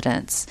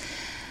competence,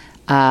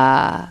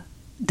 the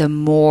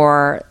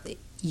more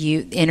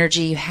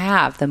energy you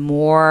have,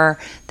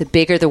 the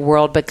bigger the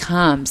world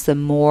becomes, the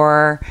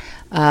more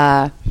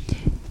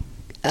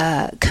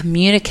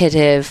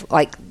communicative,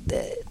 like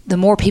the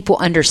more people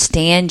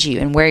understand you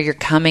and where you're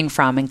coming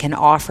from and can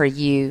offer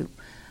you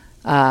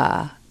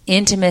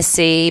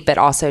intimacy, but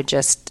also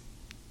just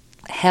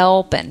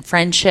help and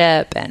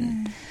friendship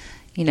and,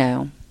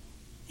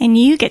 And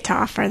you get to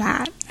offer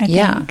that, I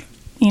think.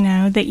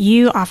 That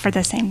you offer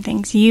the same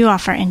things. You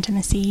offer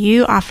intimacy.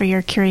 You offer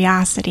your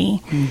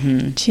curiosity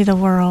to the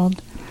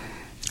world.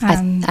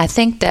 I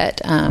think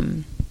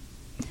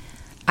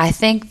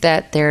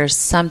that there's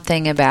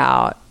something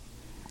about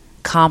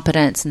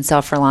competence and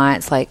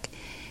self-reliance, like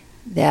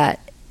that.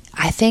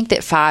 I think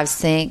that fives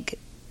think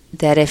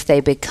that if they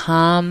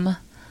become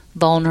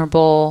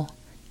vulnerable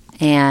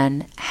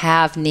and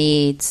have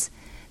needs,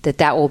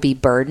 that will be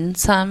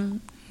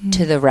burdensome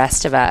to the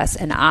rest of us.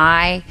 And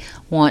I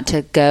want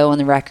to go on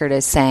the record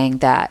as saying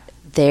that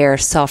their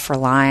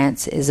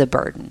self-reliance is a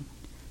burden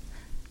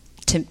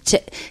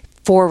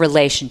for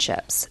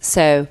relationships.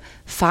 So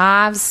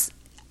fives,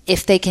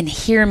 if they can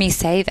hear me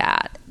say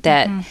that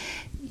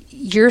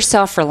your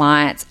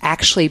self-reliance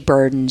actually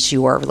burdens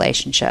your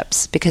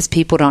relationships, because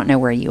people don't know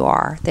where you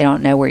are. They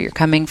don't know where you're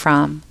coming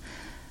from.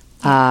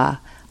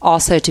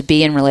 Also, to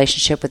be in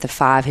relationship with a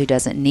five who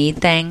doesn't need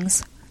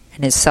things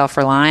and is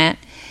self-reliant,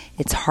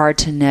 it's hard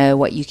to know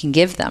what you can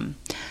give them.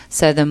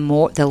 So the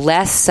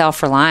less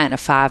self-reliant a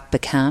five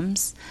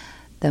becomes,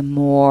 the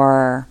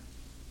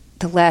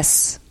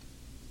less.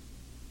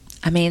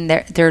 I mean,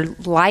 they're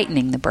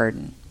lightening the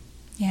burden.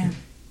 Yeah.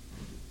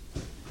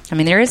 I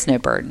mean, there is no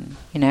burden.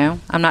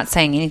 I'm not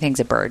saying anything's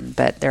a burden,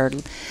 but their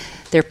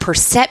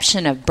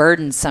perception of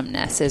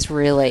burdensomeness is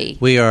really.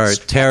 We are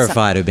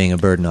terrified of being a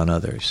burden on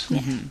others.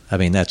 Mm-hmm. I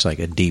mean, that's like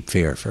a deep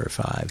fear for a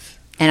five.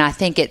 And I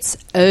think it's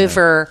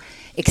over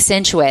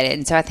accentuated.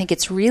 And so I think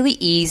it's really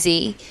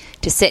easy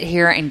to sit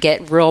here and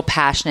get real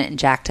passionate and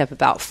jacked up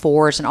about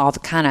fours and all the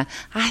kind of,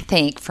 I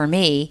think for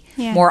me,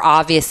 more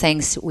obvious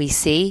things we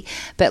see.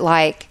 But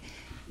like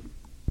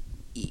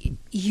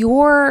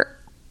the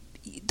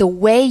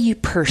way you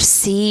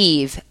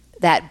perceive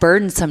that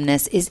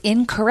burdensomeness is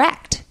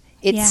incorrect.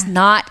 It's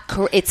not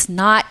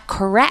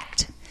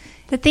correct.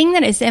 The thing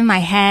that is in my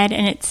head,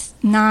 and it's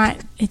not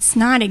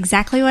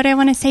exactly what I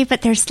want to say,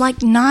 but there's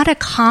like not a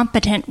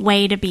competent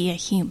way to be a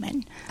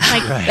human.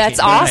 Like that's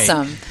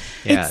awesome.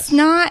 Yes. It's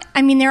not.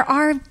 I mean, there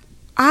are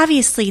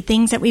obviously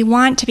things that we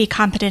want to be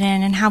competent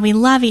in, and how we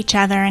love each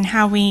other, and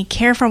how we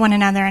care for one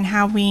another, and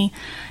how we,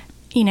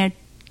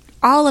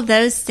 all of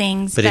those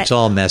things. But it's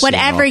all messy.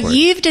 Whatever and awkward.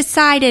 you've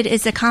decided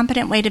is a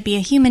competent way to be a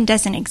human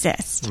doesn't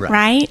exist,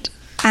 right?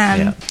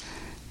 Fire.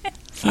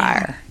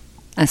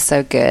 That's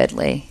so good,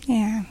 Lee.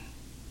 Yeah.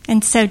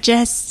 And so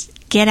just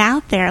get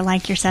out there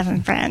like your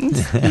seven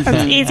friends.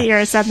 It's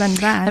easier said than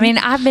done. I mean,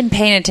 I've been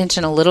paying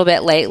attention a little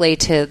bit lately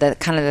to the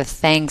kind of the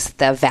things,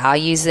 the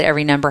values that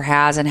every number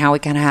has, and how we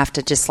kind of have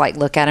to just like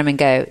look at them and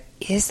go,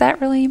 is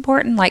that really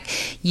important? Like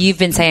you've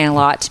been saying a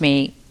lot to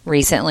me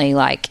recently,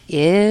 like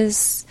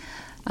is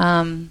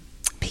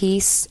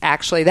peace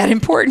actually that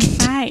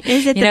important? Right.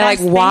 Is it the like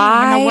best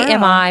why thing in the world?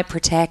 am I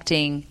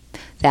protecting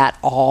that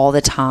all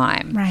the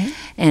time? Right.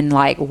 And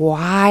like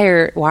why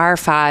are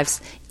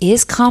fives,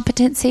 is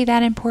competency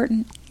that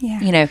important?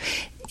 Yeah.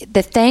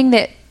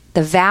 The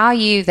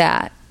value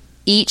that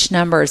each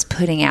number is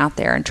putting out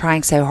there and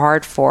trying so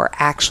hard for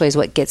actually is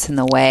what gets in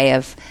the way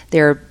of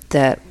their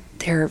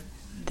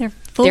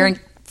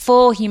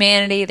full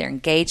humanity, their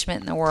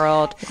engagement in the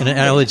world. And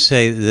I would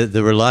say that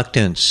the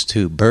reluctance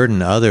to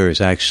burden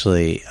others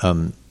actually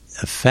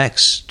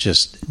affects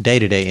just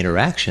day-to-day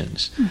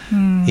interactions.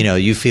 Mm-hmm.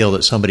 You feel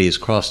that somebody has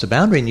crossed a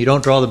boundary, and you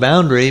don't draw the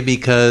boundary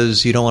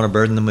because you don't want to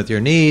burden them with your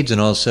needs, and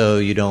also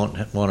you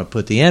don't want to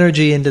put the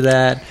energy into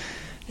that.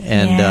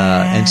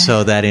 And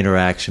so that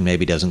interaction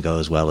maybe doesn't go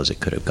as well as it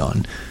could have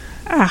gone.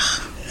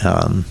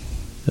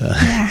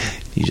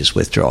 You just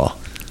withdraw.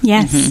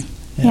 Yes.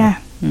 Mm-hmm. Yeah.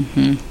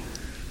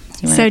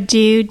 Mm-hmm. So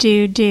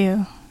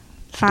do.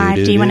 Five.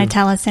 Do you want to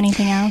tell us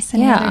anything else?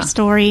 Any other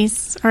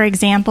stories or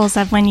examples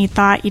of when you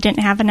thought you didn't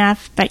have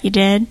enough, but you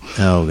did?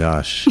 Oh,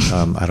 gosh.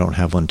 I don't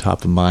have one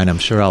top of mind. I'm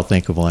sure I'll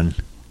think of one.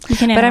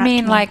 But I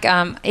mean, like,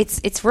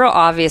 it's real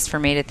obvious for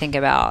me to think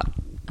about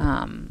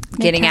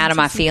getting out of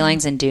my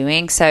feelings and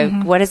doing. So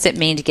what does it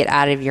mean to get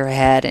out of your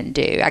head and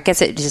do? I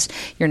guess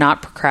you're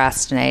not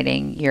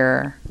procrastinating.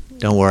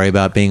 Don't worry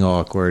about being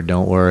awkward.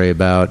 Don't worry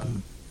about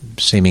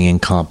seeming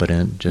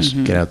incompetent.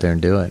 Just get out there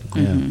and do it.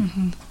 Yeah.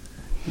 Mm-hmm.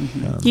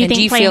 Do you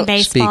think playing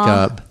baseball speak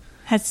up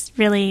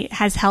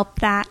has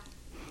helped that?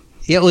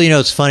 Yeah, well,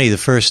 it's funny. The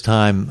first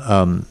time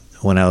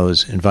when I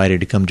was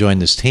invited to come join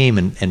this team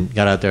and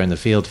got out there in the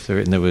field,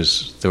 and there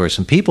were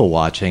some people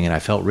watching, and I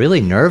felt really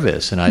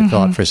nervous. And I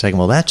thought for a second,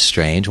 well, that's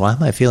strange. Why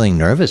am I feeling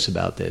nervous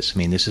about this? I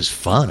mean, this is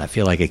fun. I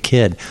feel like a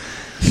kid.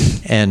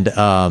 And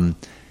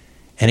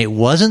And it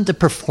wasn't the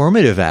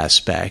performative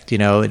aspect,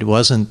 it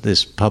wasn't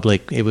this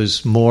public, it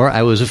was more,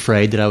 I was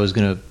afraid that I was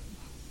going to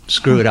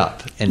screw it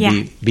up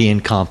and be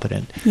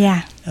incompetent.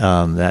 Yeah.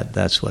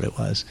 That's what it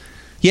was.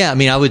 Yeah, I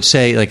mean, I would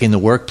say, like, in the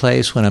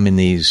workplace, when I'm in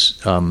these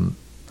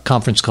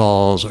conference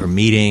calls or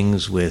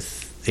meetings with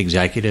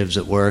executives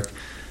at work,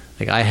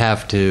 like, I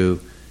have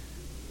to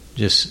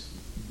just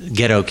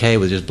get okay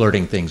with just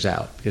blurting things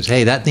out. Because,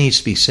 hey, that needs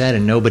to be said,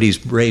 and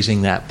nobody's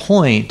raising that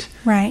point.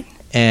 Right.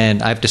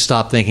 And I have to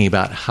stop thinking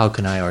about how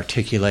can I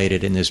articulate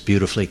it in this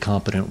beautifully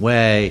competent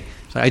way.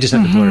 So I just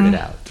have to blurt it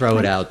out, throw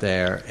it out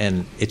there,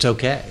 and it's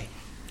okay.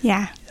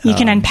 Yeah. You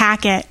can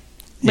unpack it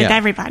with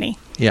everybody.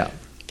 Yeah.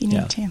 If you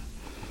need to.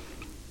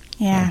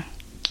 Yeah.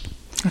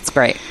 That's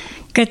great.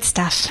 Good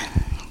stuff.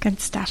 Good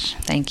stuff.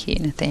 Thank you,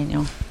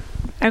 Nathaniel.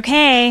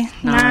 Okay.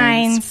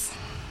 Nines.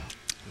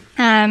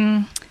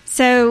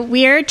 So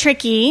we're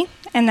tricky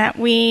in that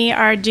we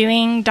are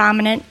doing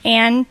dominant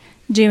and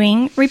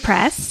doing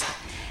repress.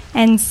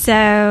 And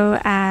so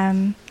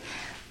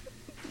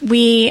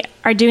we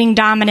are doing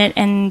dominant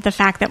in the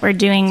fact that we're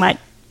doing what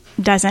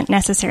doesn't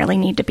necessarily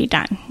need to be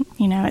done.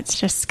 It's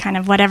just kind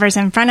of whatever's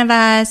in front of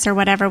us or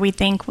whatever we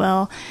think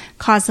will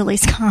cause the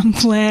least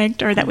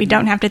conflict or that we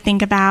don't have to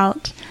think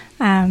about.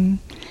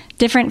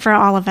 Different for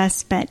all of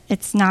us, but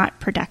it's not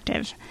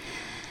productive.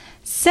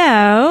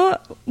 So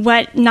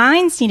what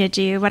nines need to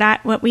do,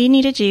 what we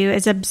need to do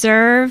is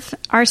observe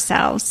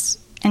ourselves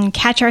and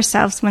catch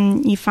ourselves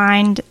when you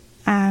find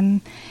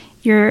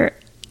your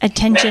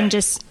attention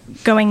just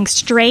going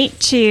straight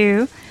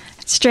to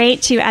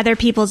other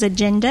people's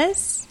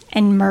agendas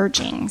and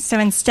merging. So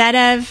instead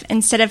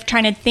of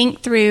trying to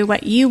think through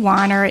what you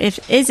want, or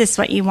is this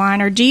what you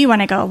want, or do you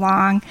want to go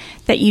along,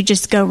 that you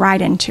just go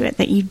right into it,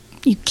 that you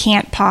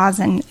can't pause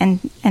and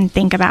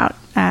think about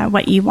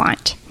what you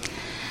want.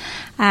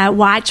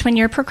 Watch when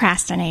you're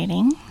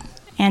procrastinating.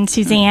 And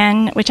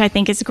Suzanne, which I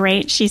think is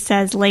great, she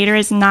says later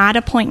is not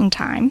a point in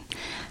time.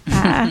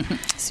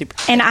 Super.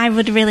 And I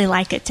would really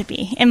like it to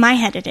be. In my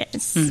head, it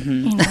is.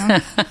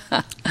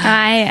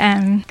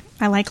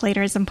 I like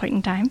later as a point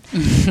in time.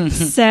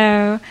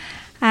 So,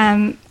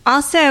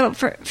 also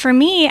for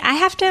me, I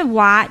have to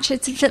watch.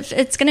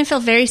 It's going to feel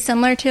very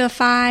similar to a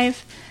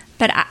 5,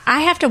 but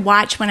I have to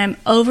watch when I'm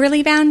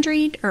overly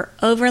boundaried or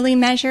overly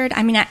measured.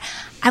 I mean,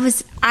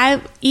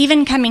 I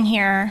even coming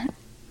here,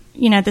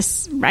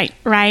 this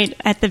right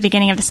at the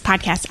beginning of this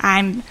podcast,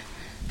 I'm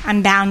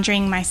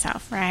boundarying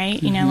myself,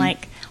 right?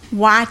 Like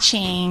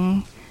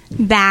watching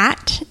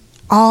that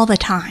all the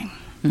time,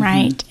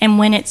 right? And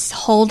when it's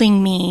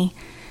holding me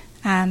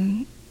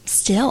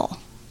still,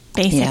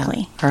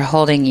 basically. Yeah. Or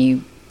holding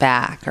you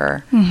back,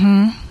 or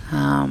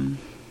trying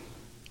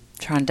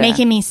to...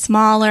 making me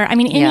smaller. I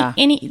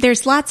mean,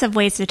 there's lots of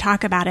ways to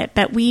talk about it,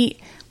 but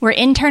we're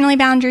internally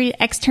boundaried,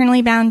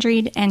 externally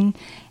boundaried, and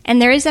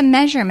there is a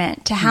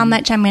measurement to how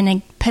much I'm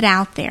going to put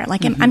out there.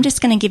 Like, I'm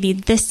just going to give you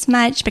this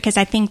much because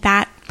I think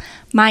that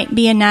might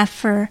be enough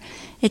for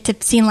it to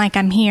seem like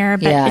I'm here,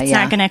 but it's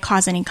not going to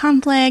cause any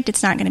conflict.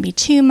 It's not going to be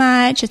too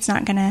much. It's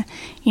not going to,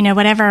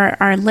 whatever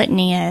our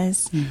litany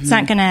is, it's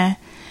not going to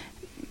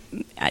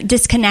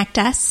disconnect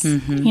us,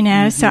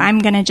 so I'm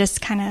going to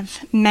just kind of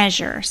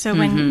measure. So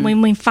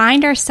when we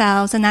find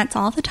ourselves, and that's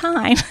all the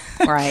time.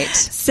 Right.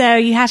 So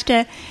you have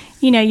to,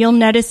 you'll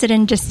notice it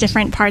in just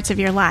different parts of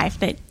your life,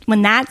 that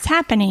when that's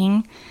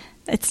happening,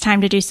 it's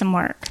time to do some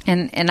work.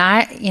 And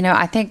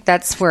I think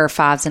that's where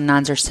 5s and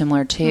 9s are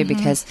similar too,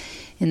 because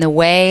in the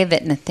way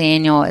that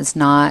Nathaniel is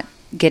not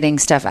getting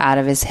stuff out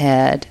of his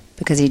head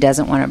because he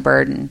doesn't want to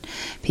burden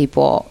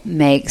people,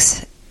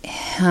 makes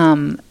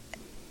him,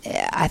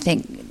 I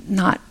think,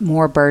 not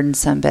more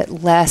burdensome, but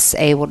less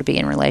able to be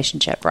in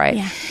relationship, right?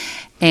 Yeah.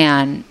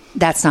 And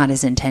that's not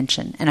his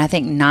intention. And I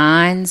think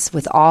 9s,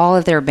 with all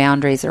of their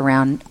boundaries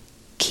around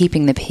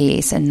keeping the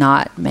peace and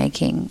not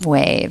making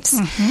waves,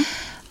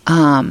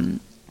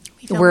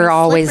 we're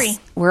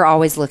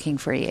always looking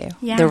for you.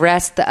 Yeah.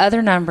 The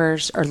other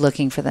numbers are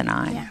looking for the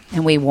 9,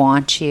 and we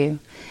want you.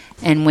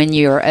 And when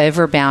you're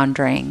over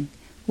boundarying,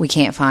 we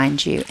can't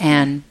find you.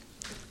 And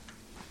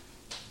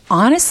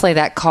honestly,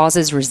 that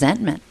causes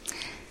resentment.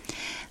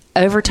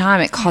 Over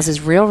time, it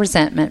causes real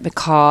resentment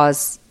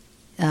because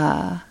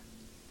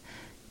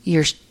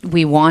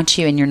we want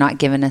you, and you're not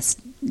giving us.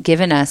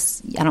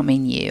 I don't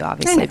mean you,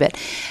 obviously, but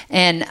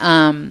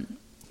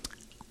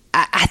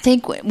I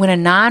think when a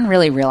 9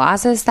 really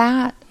realizes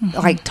that,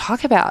 like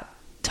talk about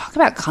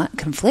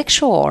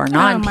conflictual or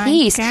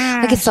non-peace.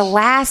 Like, it's the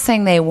last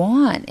thing they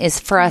want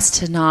is for us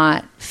to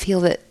not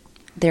feel that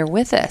they're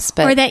with us,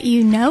 or that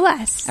you know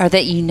us, or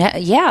that we know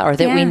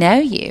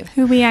you,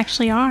 who we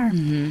actually are.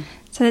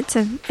 So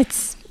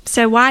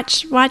so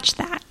watch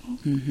that.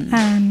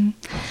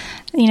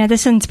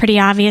 This one's pretty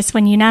obvious.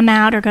 When you numb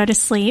out or go to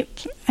sleep,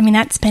 I mean,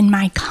 that's been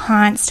my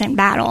constant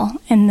battle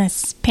in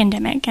this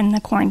pandemic and the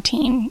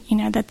quarantine,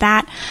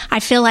 that I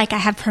feel like I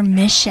have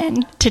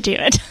permission to do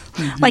it.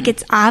 Like,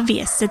 it's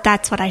obvious that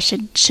that's what I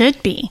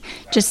should be,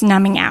 just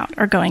numbing out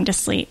or going to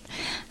sleep.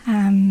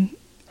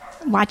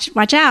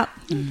 Watch out.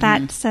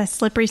 That's a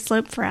slippery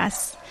slope for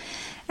us.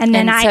 And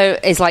then so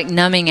it's like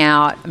numbing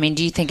out. I mean,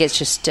 do you think it's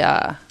just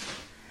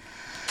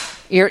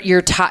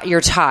you're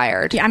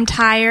tired? I'm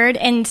tired,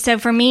 and so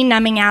for me,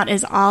 numbing out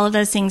is all of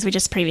those things we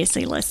just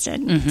previously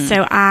listed.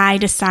 So I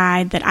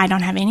decide that I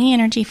don't have any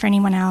energy for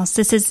anyone else.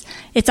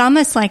 It's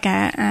almost like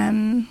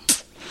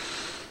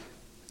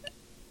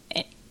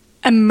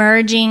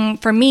emerging.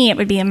 For me, it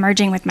would be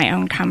emerging with my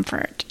own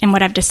comfort and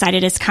what I've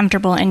decided is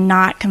comfortable and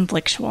not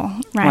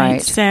conflictual.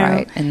 Right. So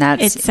and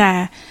that's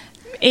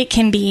it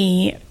can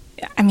be.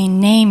 I mean,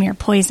 name your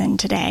poison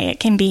today. It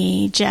can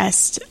be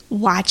just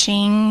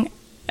binging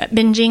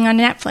on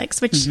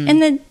Netflix, which in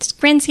the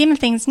grand scheme of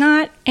things,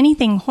 not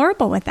anything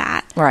horrible with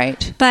that.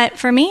 Right. But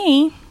for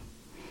me,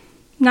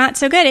 not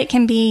so good. It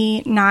can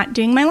be not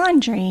doing my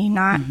laundry,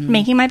 not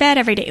making my bed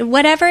every day.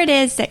 Whatever it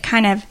is that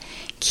kind of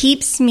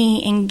keeps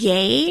me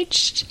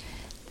engaged,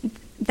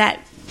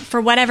 that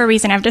for whatever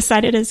reason I've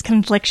decided is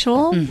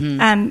conflictual.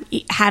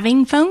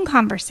 Having phone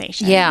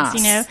conversations,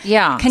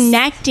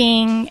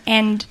 connecting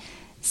and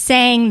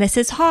saying this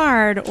is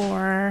hard,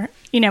 or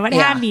what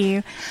have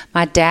you.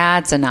 My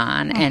dad's a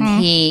 9,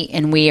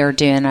 and we are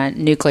doing a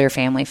nuclear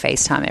family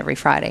FaceTime every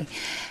Friday.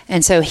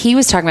 And so he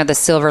was talking about the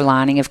silver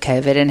lining of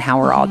COVID and how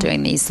we're all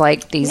doing these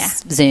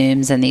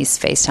Zooms and these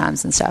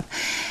FaceTimes and stuff,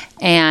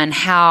 and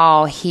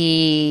how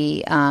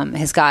he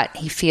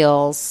he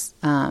feels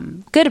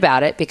good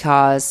about it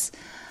because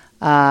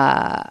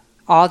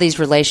all these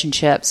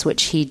relationships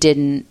which he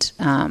didn't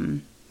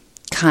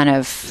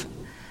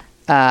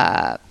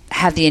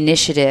have the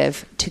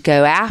initiative to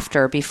go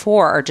after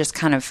before are just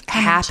kind of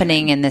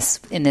happening in this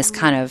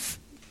kind of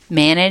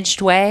managed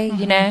way,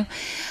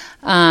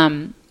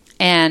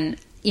 and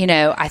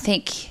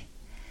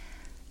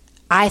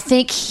I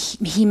think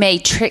he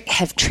may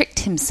have tricked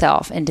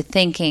himself into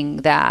thinking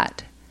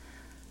that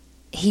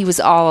he was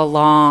all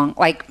along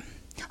like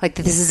that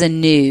this is a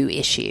new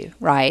issue,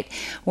 right?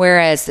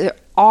 Whereas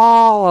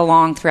all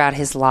along throughout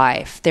his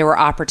life there were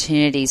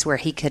opportunities where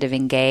he could have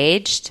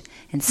engaged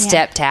and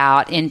stepped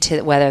out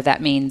into, whether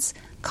that means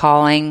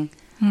calling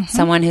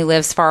someone who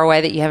lives far away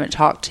that you haven't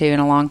talked to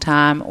in a long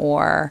time,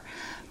 or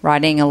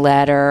writing a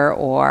letter,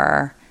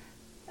 or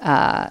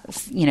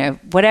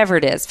whatever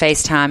it is,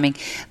 FaceTiming,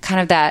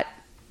 kind of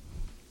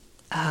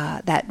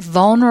that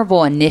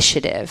vulnerable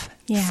initiative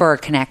for a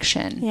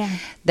connection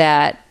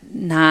that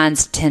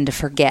 9s tend to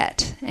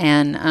forget.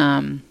 And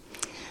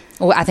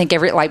I think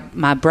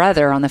my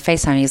brother on the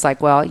FaceTime, he's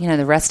like, well,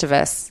 the rest of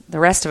us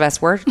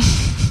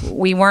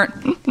we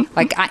weren't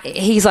like,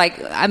 he's like,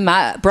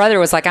 my brother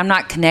was like, I'm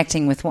not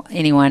connecting with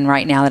anyone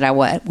right now that I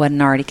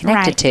wasn't already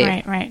connected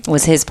to. Right.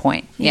 Was his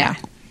point. Yeah.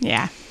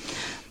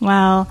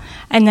 Well,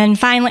 and then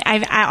finally,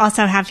 I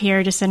also have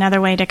here just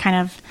another way to kind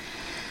of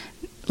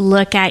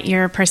look at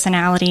your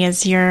personality.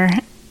 Is your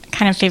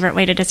kind of favorite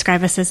way to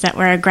describe us is that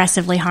we're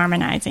aggressively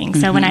harmonizing.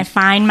 So when I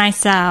find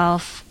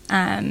myself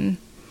kind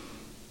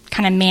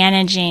of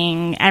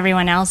managing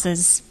everyone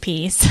else's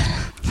piece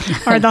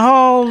or the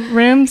whole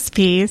room's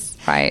piece,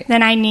 right,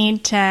 then I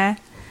need to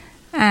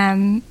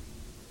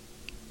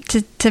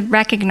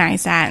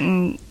recognize that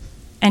and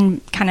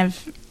kind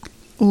of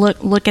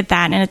look at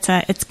that,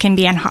 and it can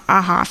be an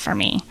aha for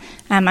me.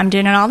 I'm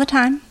doing it all the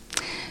time,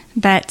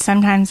 but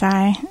sometimes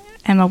I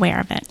am aware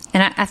of it.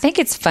 And I think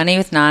it's funny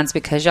with 9s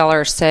because y'all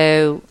are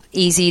so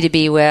easy to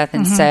be with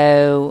and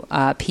so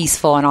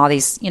peaceful and all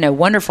these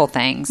wonderful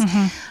things.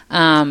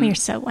 You're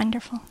so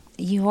wonderful.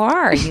 You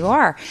are.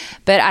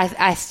 But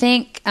I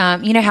think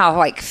how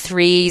like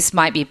 3s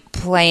might be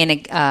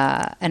playing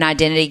an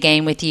identity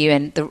game with you,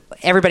 and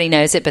everybody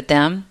knows it but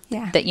them.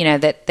 Yeah. That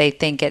that they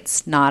think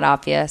it's not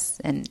obvious,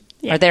 and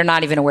or they're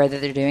not even aware that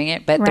they're doing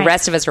it, but the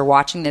rest of us are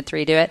watching the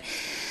 3 do it.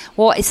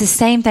 Well, it's the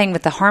same thing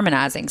with the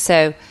harmonizing.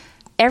 So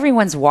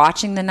everyone's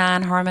watching the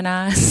 9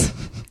 harmonize.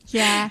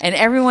 Yeah. And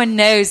everyone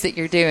knows that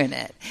you're doing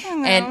it.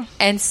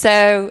 And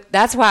so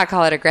that's why I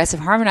call it aggressive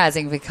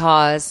harmonizing,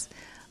 because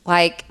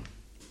like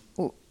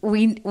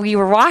we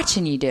were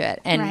watching you do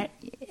it, and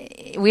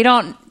we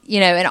don't,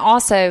 and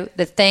also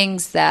the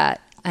things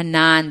that a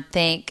 9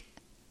 think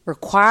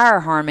require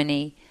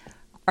harmony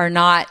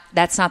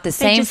that's not the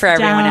same for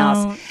everyone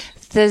else.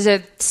 There's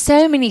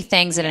so many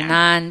things that a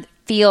 9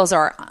 feels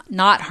are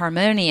not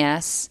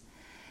harmonious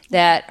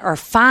that are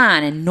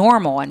fine and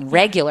normal and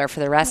regular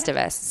for the rest of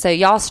us. So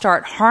y'all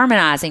start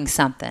harmonizing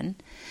something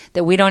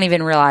that we don't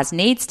even realize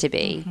needs to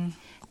be,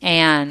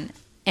 and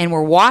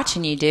we're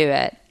watching you do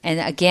it. And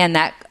again,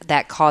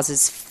 that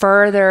causes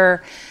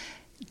further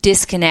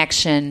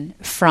disconnection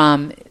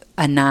from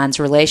a 9's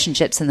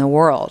relationships in the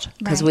world,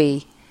 because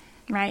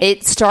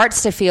it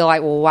starts to feel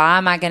like, well, why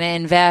am I going to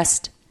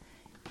invest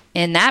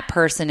in that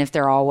person if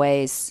they're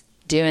always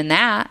doing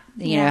that?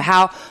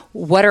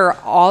 What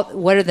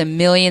are the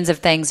millions of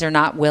things they're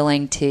not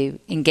willing to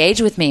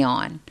engage with me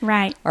on,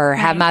 or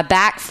have my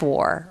back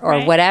for,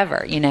 or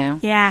whatever,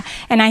 Yeah.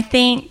 And I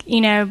think,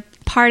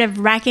 part of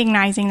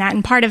recognizing that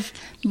and part of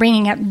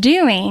bringing up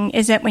doing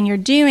is that when you're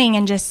doing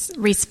and just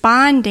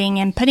responding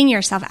and putting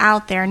yourself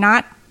out there,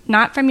 not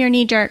from your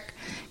knee-jerk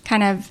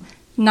kind of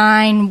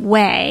 9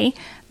 way,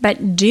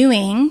 but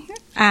doing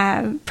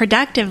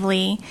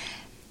productively,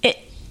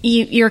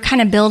 you're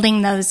kind of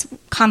building those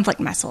conflict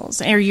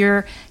muscles, or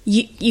you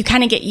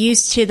kind of get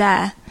used to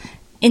the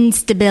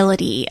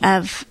instability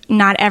of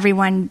not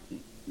everyone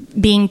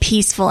being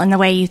peaceful in the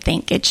way you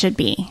think it should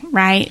be,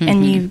 right?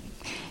 Mm-hmm.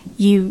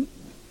 And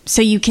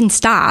so you can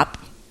stop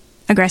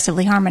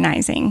aggressively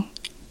harmonizing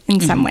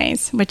in some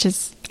ways, which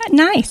is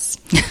nice.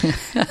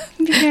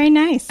 Very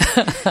nice.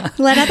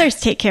 Let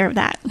others take care of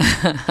that.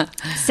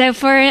 So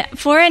for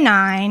a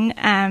 9,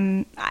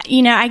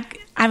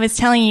 I was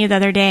telling you the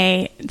other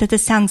day that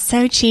this sounds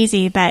so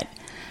cheesy, but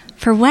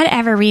for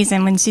whatever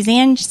reason, when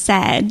Suzanne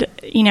said,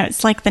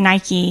 it's like the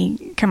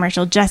Nike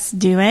commercial, just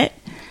do it,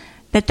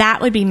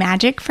 that would be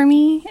magic for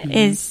me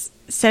is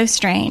so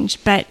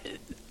strange. But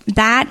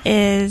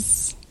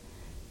that's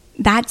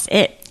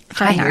it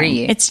for a 9. hear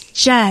you. It's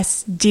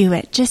just do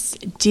it.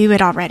 Just do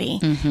it already.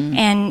 Mm-hmm.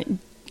 And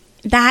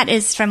that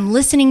is from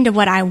listening to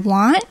what I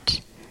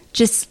want.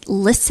 Just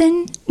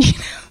listen,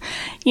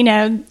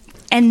 and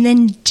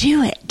then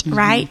do it,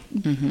 right?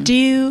 Mm-hmm.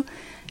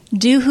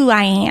 Do who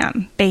I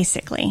am,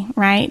 basically,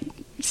 right?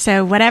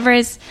 So whatever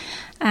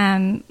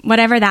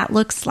that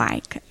looks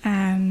like.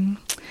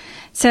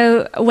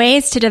 So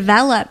ways to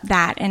develop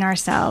that in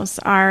ourselves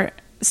are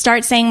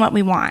start saying what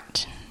we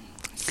want.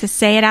 So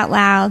say it out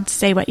loud,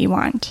 say what you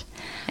want.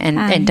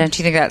 And don't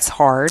you think that's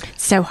hard?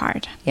 So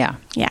hard. Yeah.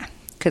 Yeah.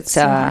 Because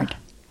so hard.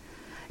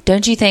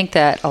 Don't you think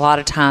that a lot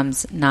of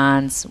times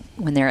 9s,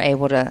 when they're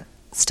able to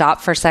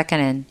stop for a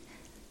second and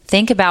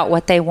think about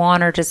what they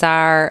want or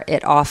desire,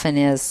 it often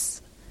is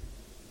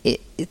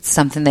it's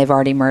something they've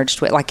already merged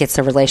with, like it's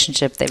a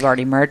relationship they've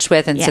already merged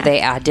with, and so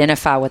they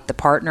identify what the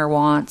partner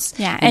wants.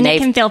 Yeah, and it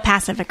can feel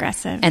passive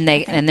aggressive, and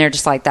they're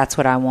just like, that's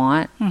what I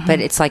want. Mm-hmm. But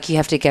it's like you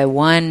have to go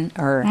one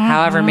or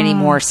however many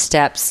more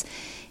steps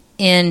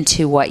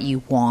into what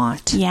you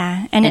want.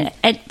 Yeah, and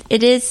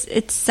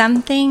it's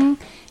something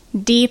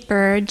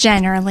deeper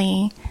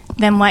generally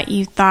than what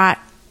you thought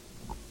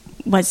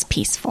was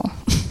peaceful.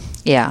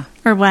 Yeah,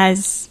 or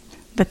was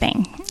the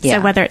thing. Yeah.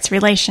 So whether it's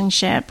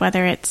relationship,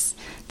 whether it's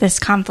this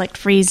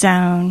conflict-free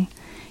zone,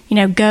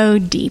 go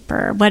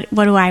deeper. What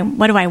do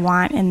I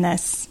want in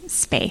this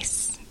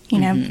space?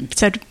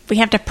 So we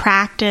have to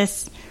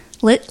practice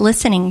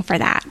listening for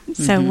that.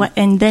 So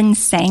and then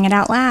saying it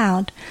out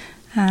loud,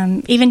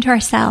 even to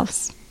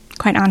ourselves,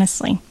 quite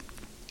honestly.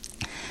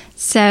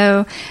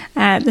 So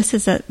this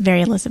is a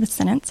very Elizabeth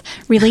sentence.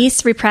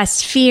 Release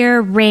repressed fear,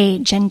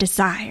 rage, and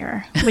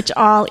desire, which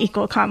all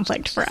equal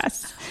conflict for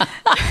us.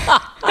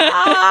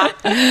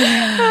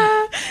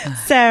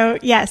 So,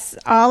 yes,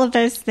 all of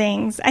those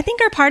things I think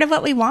are part of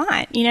what we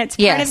want. It's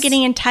part of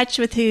getting in touch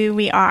with who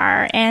we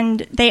are. And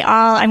they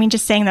all,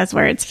 just saying those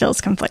words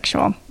feels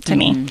conflictual to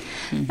me.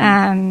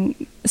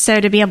 Mm-hmm. So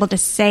to be able to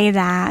say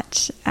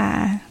that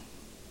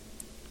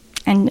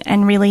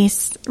and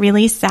release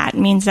that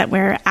means that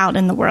we're out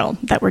in the world,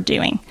 that we're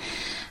doing.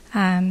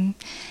 And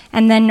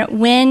then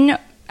when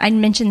I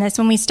mentioned this,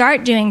 when we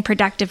start doing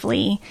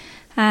productively,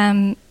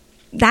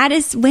 that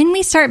is when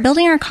we start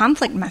building our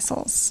conflict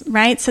muscles,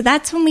 right? So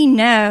that's when we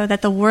know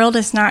that the world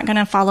is not going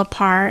to fall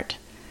apart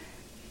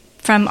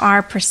from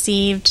our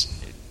perceived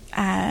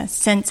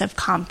sense of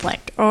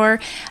conflict, and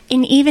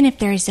even if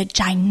there is a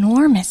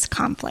ginormous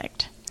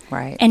conflict.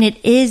 Right. And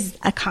it is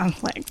a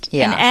conflict.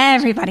 Yeah. And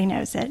everybody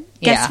knows it.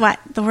 Guess what?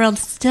 The world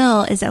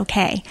still is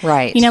okay.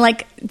 Right.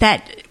 Like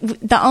that,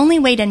 the only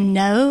way to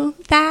know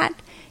that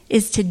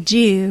is to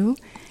do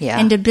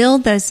and to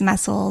build those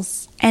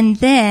muscles. And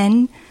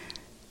then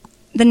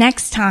the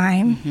next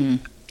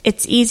time,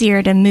 it's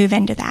easier to move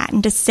into that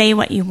and to say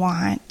what you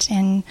want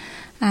and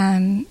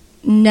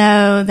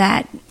know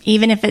that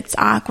even if it's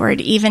awkward,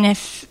 even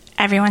if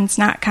everyone's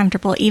not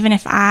comfortable, even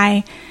if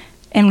I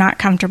am not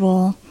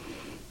comfortable,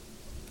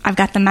 I've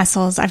got the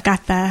muscles, I can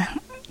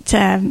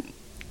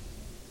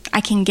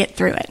get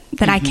through it,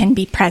 that I can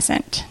be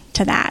present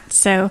to that.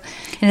 So,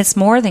 and it's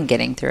more than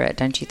getting through it,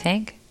 don't you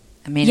think?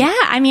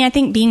 I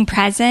think being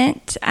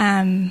present.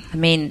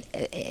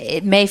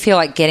 It may feel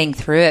like getting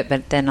through it,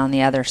 but then on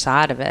the other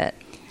side of it,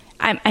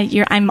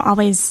 I'm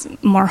always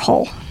more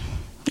whole.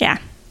 Yeah,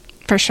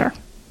 for sure,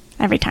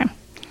 every time.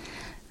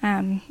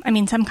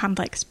 Some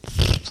conflicts.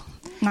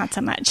 Not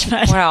so much.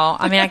 But. Well,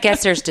 I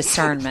guess there's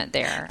discernment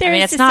there.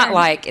 It's not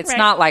like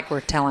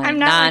we're telling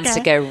 9s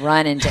to go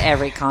run into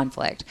every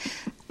conflict,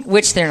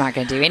 which they're not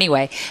going to do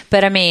anyway.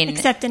 But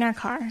except in our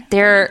car.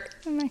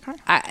 In my car.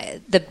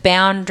 The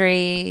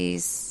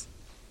boundaries.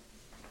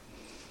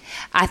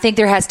 I think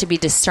there has to be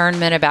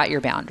discernment about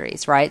your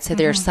boundaries, right? So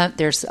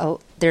there's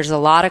a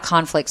lot of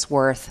conflicts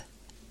worth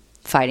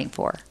fighting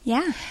for.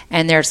 Yeah.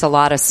 And there's a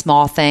lot of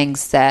small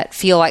things that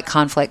feel like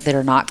conflict that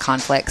are not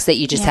conflicts that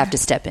you just have to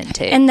step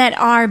into. And that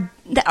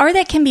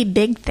can be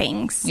big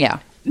things. Yeah.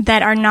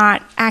 That are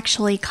not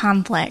actually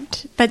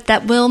conflict, but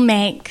that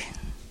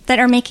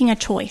are making a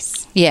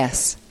choice.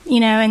 Yes.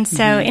 And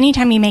so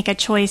anytime you make a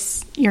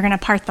choice, you're going to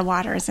part the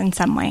waters in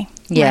some way.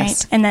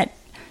 Yes. Right? And that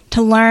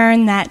to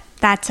learn that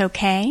that's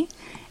okay.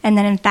 And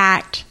that in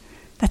fact,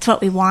 that's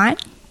what we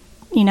want.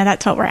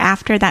 that's what we're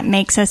after, that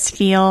makes us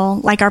feel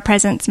like our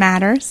presence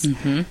matters,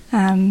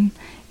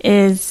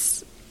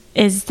 is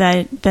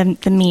the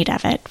meat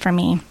of it for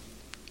me.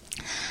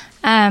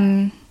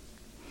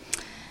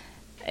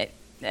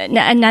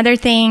 Another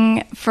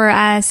thing for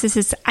us, this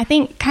is, I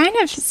think, kind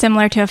of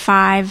similar to a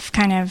 5,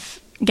 kind of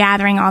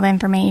gathering all the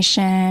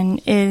information,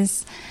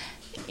 is,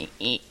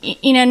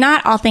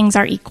 not all things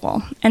are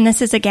equal. And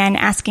this is, again,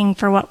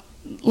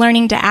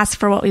 learning to ask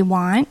for what we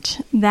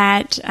want,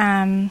 that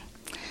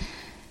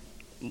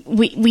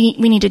we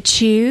need to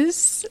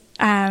choose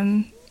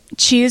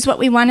what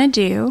we want to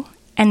do,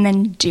 and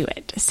then do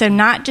it. So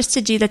not just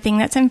to do the thing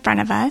that's in front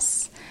of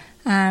us.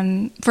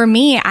 For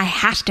me, I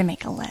have to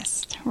make a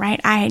list, right?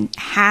 I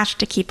have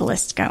to keep a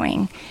list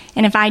going.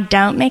 And if I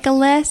don't make a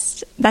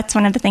list, that's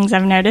one of the things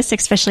I've noticed,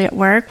 especially at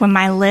work, when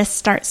my list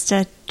starts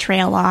to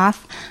trail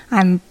off,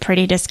 I'm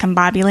pretty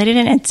discombobulated,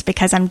 and it's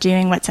because I'm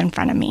doing what's in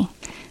front of me.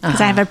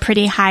 Because I have a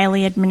pretty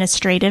highly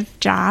administrative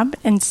job,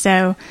 and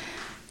so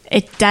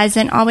it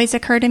doesn't always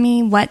occur to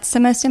me what's the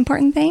most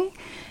important thing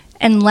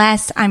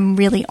unless I'm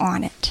really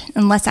on it,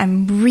 unless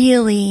I'm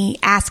really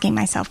asking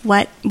myself,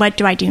 what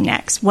do I do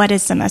next? What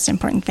is the most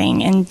important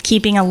thing? And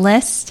keeping a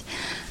list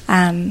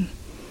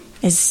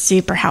is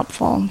super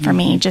helpful for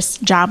me,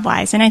 just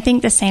job-wise. And I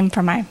think the same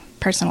for my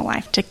personal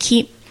life,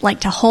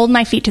 to hold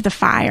my feet to the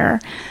fire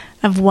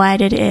of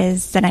what it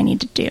is that I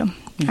need to do,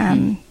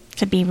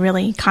 to be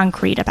really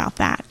concrete about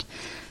that.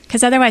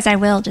 Because otherwise I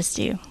will just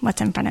do what's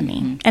in front of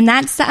me. And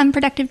that's the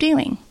unproductive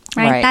doing,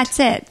 right?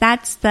 That's it.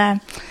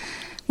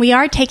 We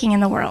are taking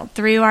in the world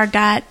through our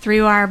gut,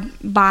 through our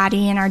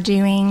body and our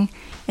doing.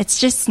 It's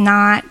just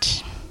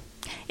not,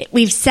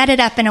 we've set it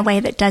up in a way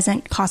that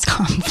doesn't cause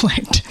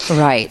conflict.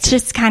 Right. It's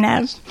just kind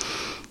of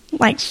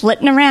like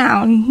flitting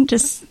around,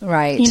 just,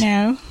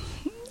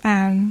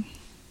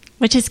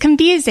 which is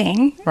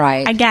confusing.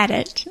 Right. I get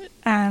it.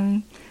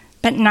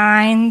 But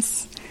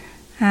nines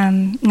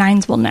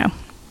will know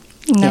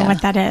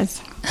what that is.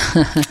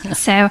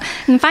 So,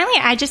 and finally,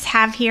 I just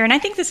have here, and I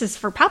think this is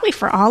probably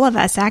for all of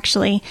us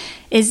actually,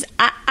 is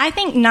I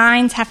think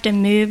 9s have to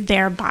move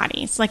their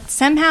bodies, like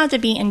somehow to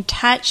be in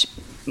touch,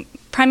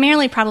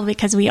 primarily probably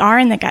because we are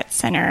in the gut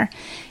center,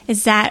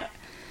 is that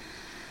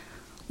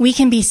we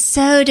can be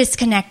so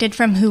disconnected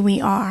from who we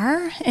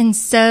are, and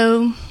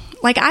so,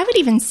 like, I would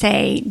even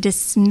say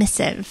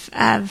dismissive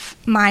of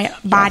my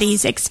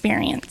body's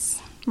experience.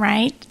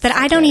 Right? That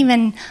I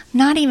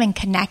not even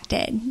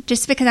connected,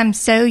 just because I'm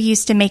so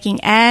used to making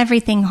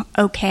everything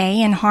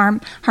okay and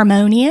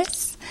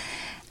harmonious,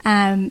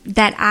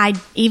 that I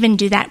even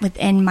do that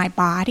within my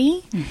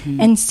body.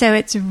 And so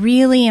it's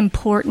really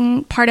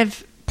important. Part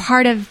of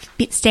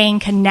staying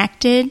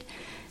connected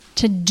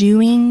to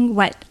doing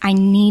what I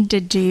need to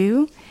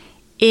do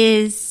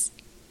is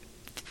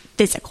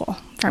physical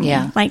for me.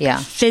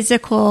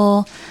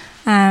 Physical,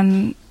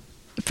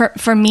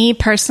 For me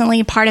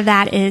personally, part of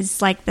that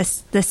is like the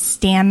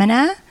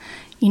stamina.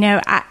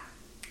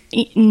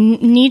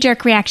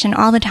 Knee-jerk reaction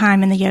all the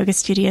time in the yoga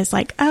studio is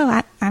like,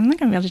 I'm not going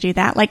to be able to do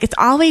that. Like, it's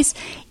always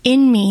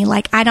in me,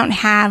 like I don't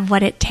have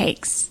what it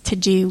takes to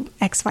do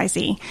X, Y,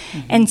 Z.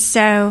 And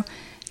so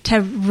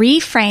to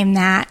reframe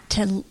that,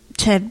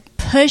 to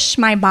push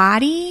my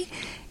body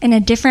in a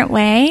different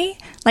way,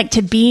 like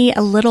to be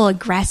a little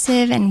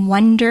aggressive and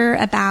wonder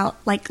about,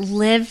 like,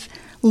 live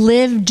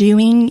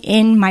doing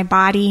in my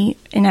body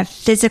in a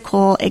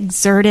physical,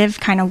 exertive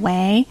kind of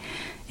way.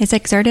 Is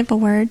exertive a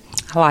word?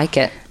 I like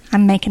it.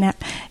 I'm making up.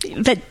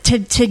 But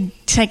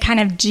to kind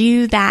of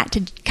do that,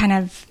 to kind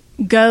of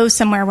go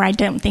somewhere where I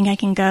don't think I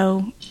can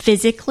go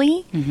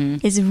physically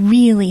is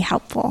really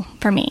helpful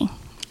for me.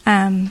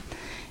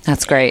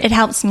 That's great. It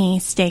helps me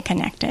stay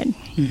connected.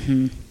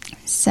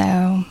 So,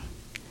 and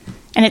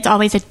it's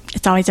always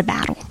a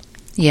battle.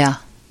 Yeah.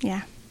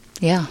 Yeah.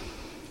 Yeah.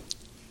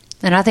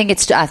 And I think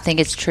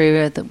it's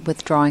true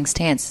with drawing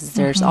stances.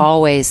 There's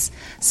always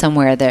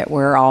somewhere that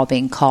we're all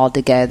being called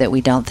to go that we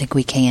don't think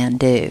we can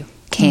do.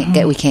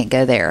 We can't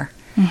go there,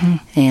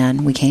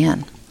 and we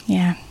can.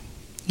 Yeah.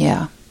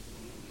 Yeah.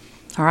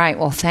 All right.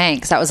 Well,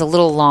 thanks. That was a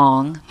little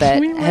long,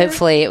 but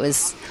hopefully it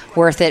was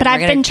worth it. But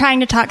I've been trying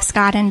to talk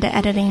Scott into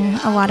editing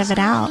a lot of it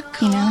out,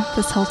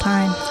 this whole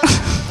time.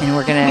 And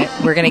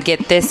we're gonna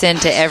get this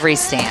into every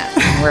stance.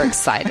 And we're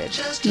excited.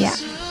 Yeah.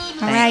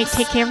 All right,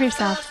 take care of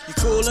yourself. You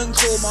call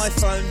my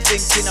phone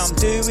thinking I'm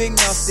doing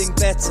nothing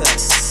better.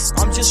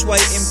 I'm just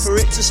waiting for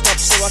it to stop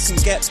so I can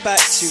get back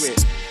to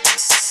it.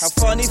 How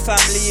funny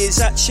family is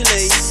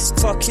actually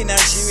fucking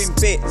has you in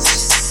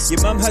bits.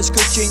 Your mum has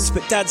good genes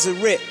but dad's are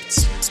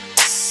ripped.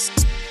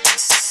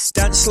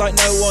 Dance like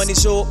no one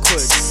is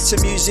awkward.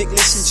 To music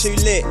listen too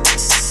lit.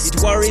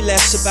 You'd worry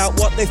less about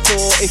what they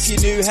thought if you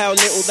knew how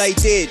little they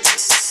did.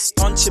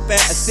 Bunch of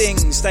better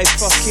things, they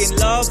fucking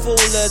love all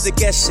of the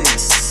guessing.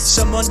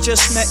 Someone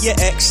just met your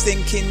ex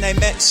thinking they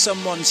met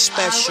someone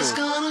special. I was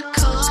gonna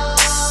call you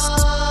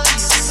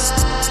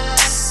back,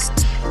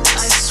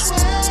 I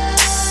swear,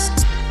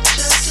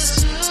 just as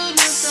soon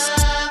as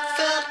I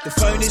felt. The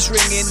phone is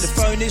ringing,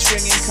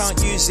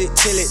 can't use it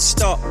till it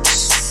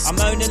stops. I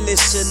moan and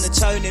listen, the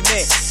tone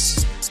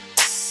emits.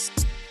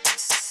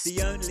 The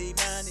only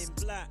man in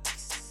black.